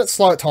 we said it's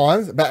slow at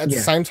times, but at the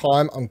same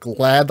time, I'm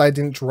glad they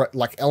didn't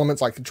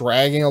elements like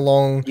dragging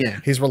along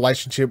his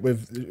relationship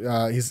with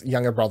his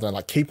younger brother, and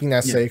like keeping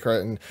that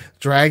secret and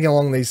dragging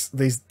along these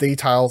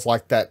details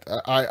like that.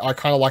 I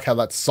kind of like how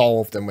that's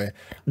solved, and where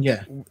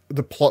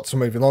the plots are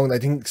moving along. They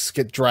didn't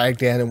get dragged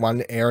down in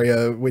one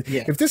area.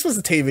 If this was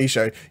a TV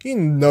show,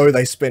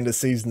 they spend a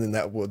season in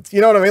that woods.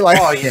 You know what I mean?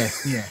 Like,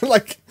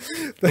 like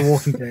The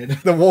Walking Dead.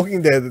 The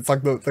Walking Dead. It's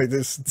like they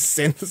just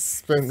spend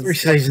 3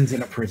 seasons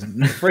in a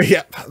prison.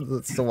 Yeah,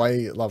 that's the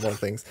way I love all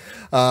things.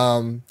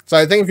 So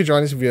thank you for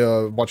joining us if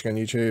you're watching on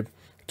YouTube,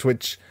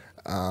 Twitch.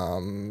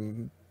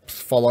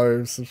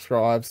 Follow,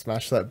 subscribe,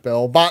 smash that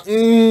bell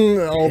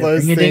button, all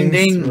those things.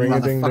 Ring a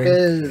ding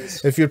ding.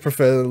 If you'd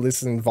prefer to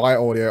listen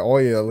via audio,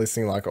 or you're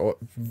listening like on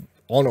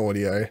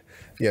audio,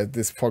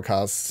 this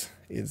podcast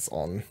is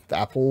on the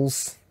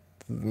Apples,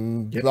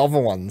 the other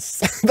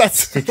ones. That's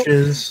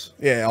Stitches.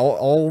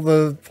 All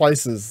the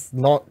places,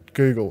 not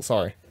Google.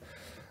 Sorry.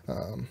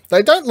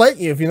 They don't let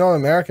you if you're not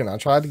American. I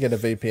tried to get a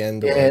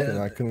VPN to work and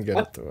I couldn't get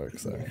it to work.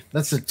 So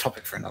that's a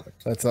topic for another.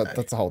 That's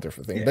a whole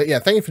different thing. But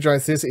thank you for joining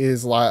us. This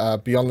is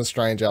Beyond the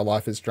Strange, Our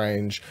Life is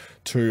Strange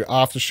 2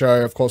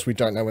 Aftershow. Of course, we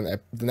don't know when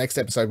the next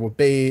episode will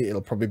be.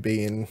 It'll probably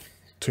be in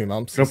 2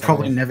 months. It'll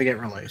probably never get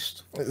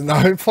released.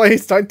 No,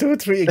 please don't do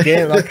it to me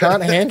again. I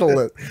can't handle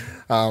it.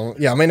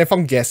 I mean, if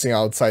I'm guessing,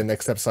 I would say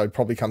next episode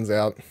probably comes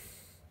out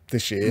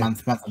this year.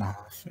 Month and a half.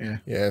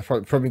 Yeah,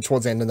 probably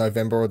towards the end of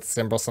November or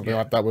December or something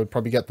like that. We'd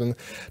probably get the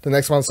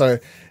next one. So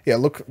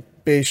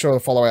be sure to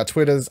follow our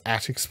Twitters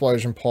at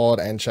ExplosionPod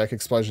and check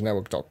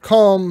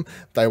explosionnetwork.com.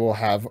 They will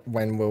have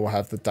when we'll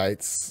have the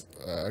dates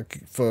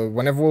for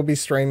whenever we'll be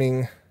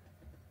streaming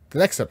the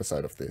next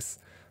episode of this.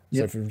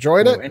 So if you've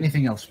enjoyed it,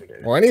 anything else we do,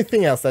 or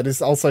anything else, that is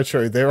also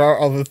true. There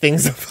are other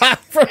things apart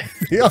from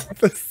Beyond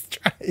the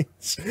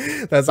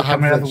Strange. There's a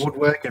coming out of the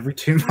woodwork every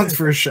 2 months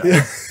for a show.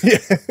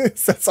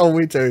 That's all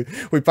we do.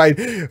 We paid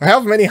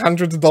however many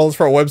hundreds of dollars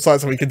for a website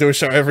so we can do a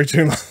show every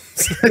 2 months.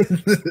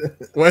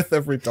 Worth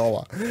every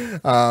dollar.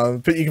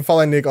 But you can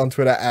follow Nick on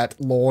Twitter at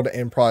Lord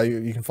Empire.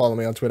 You can follow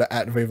me on Twitter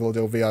at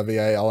Vivaladil,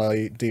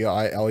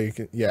 VIVALADIL. You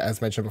can,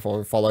 as mentioned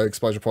before, follow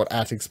Explosion Pod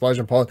at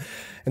Explosion Pod.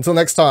 Until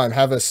next time,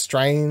 have a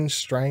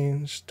strange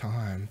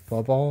time.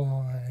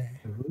 Bye-bye.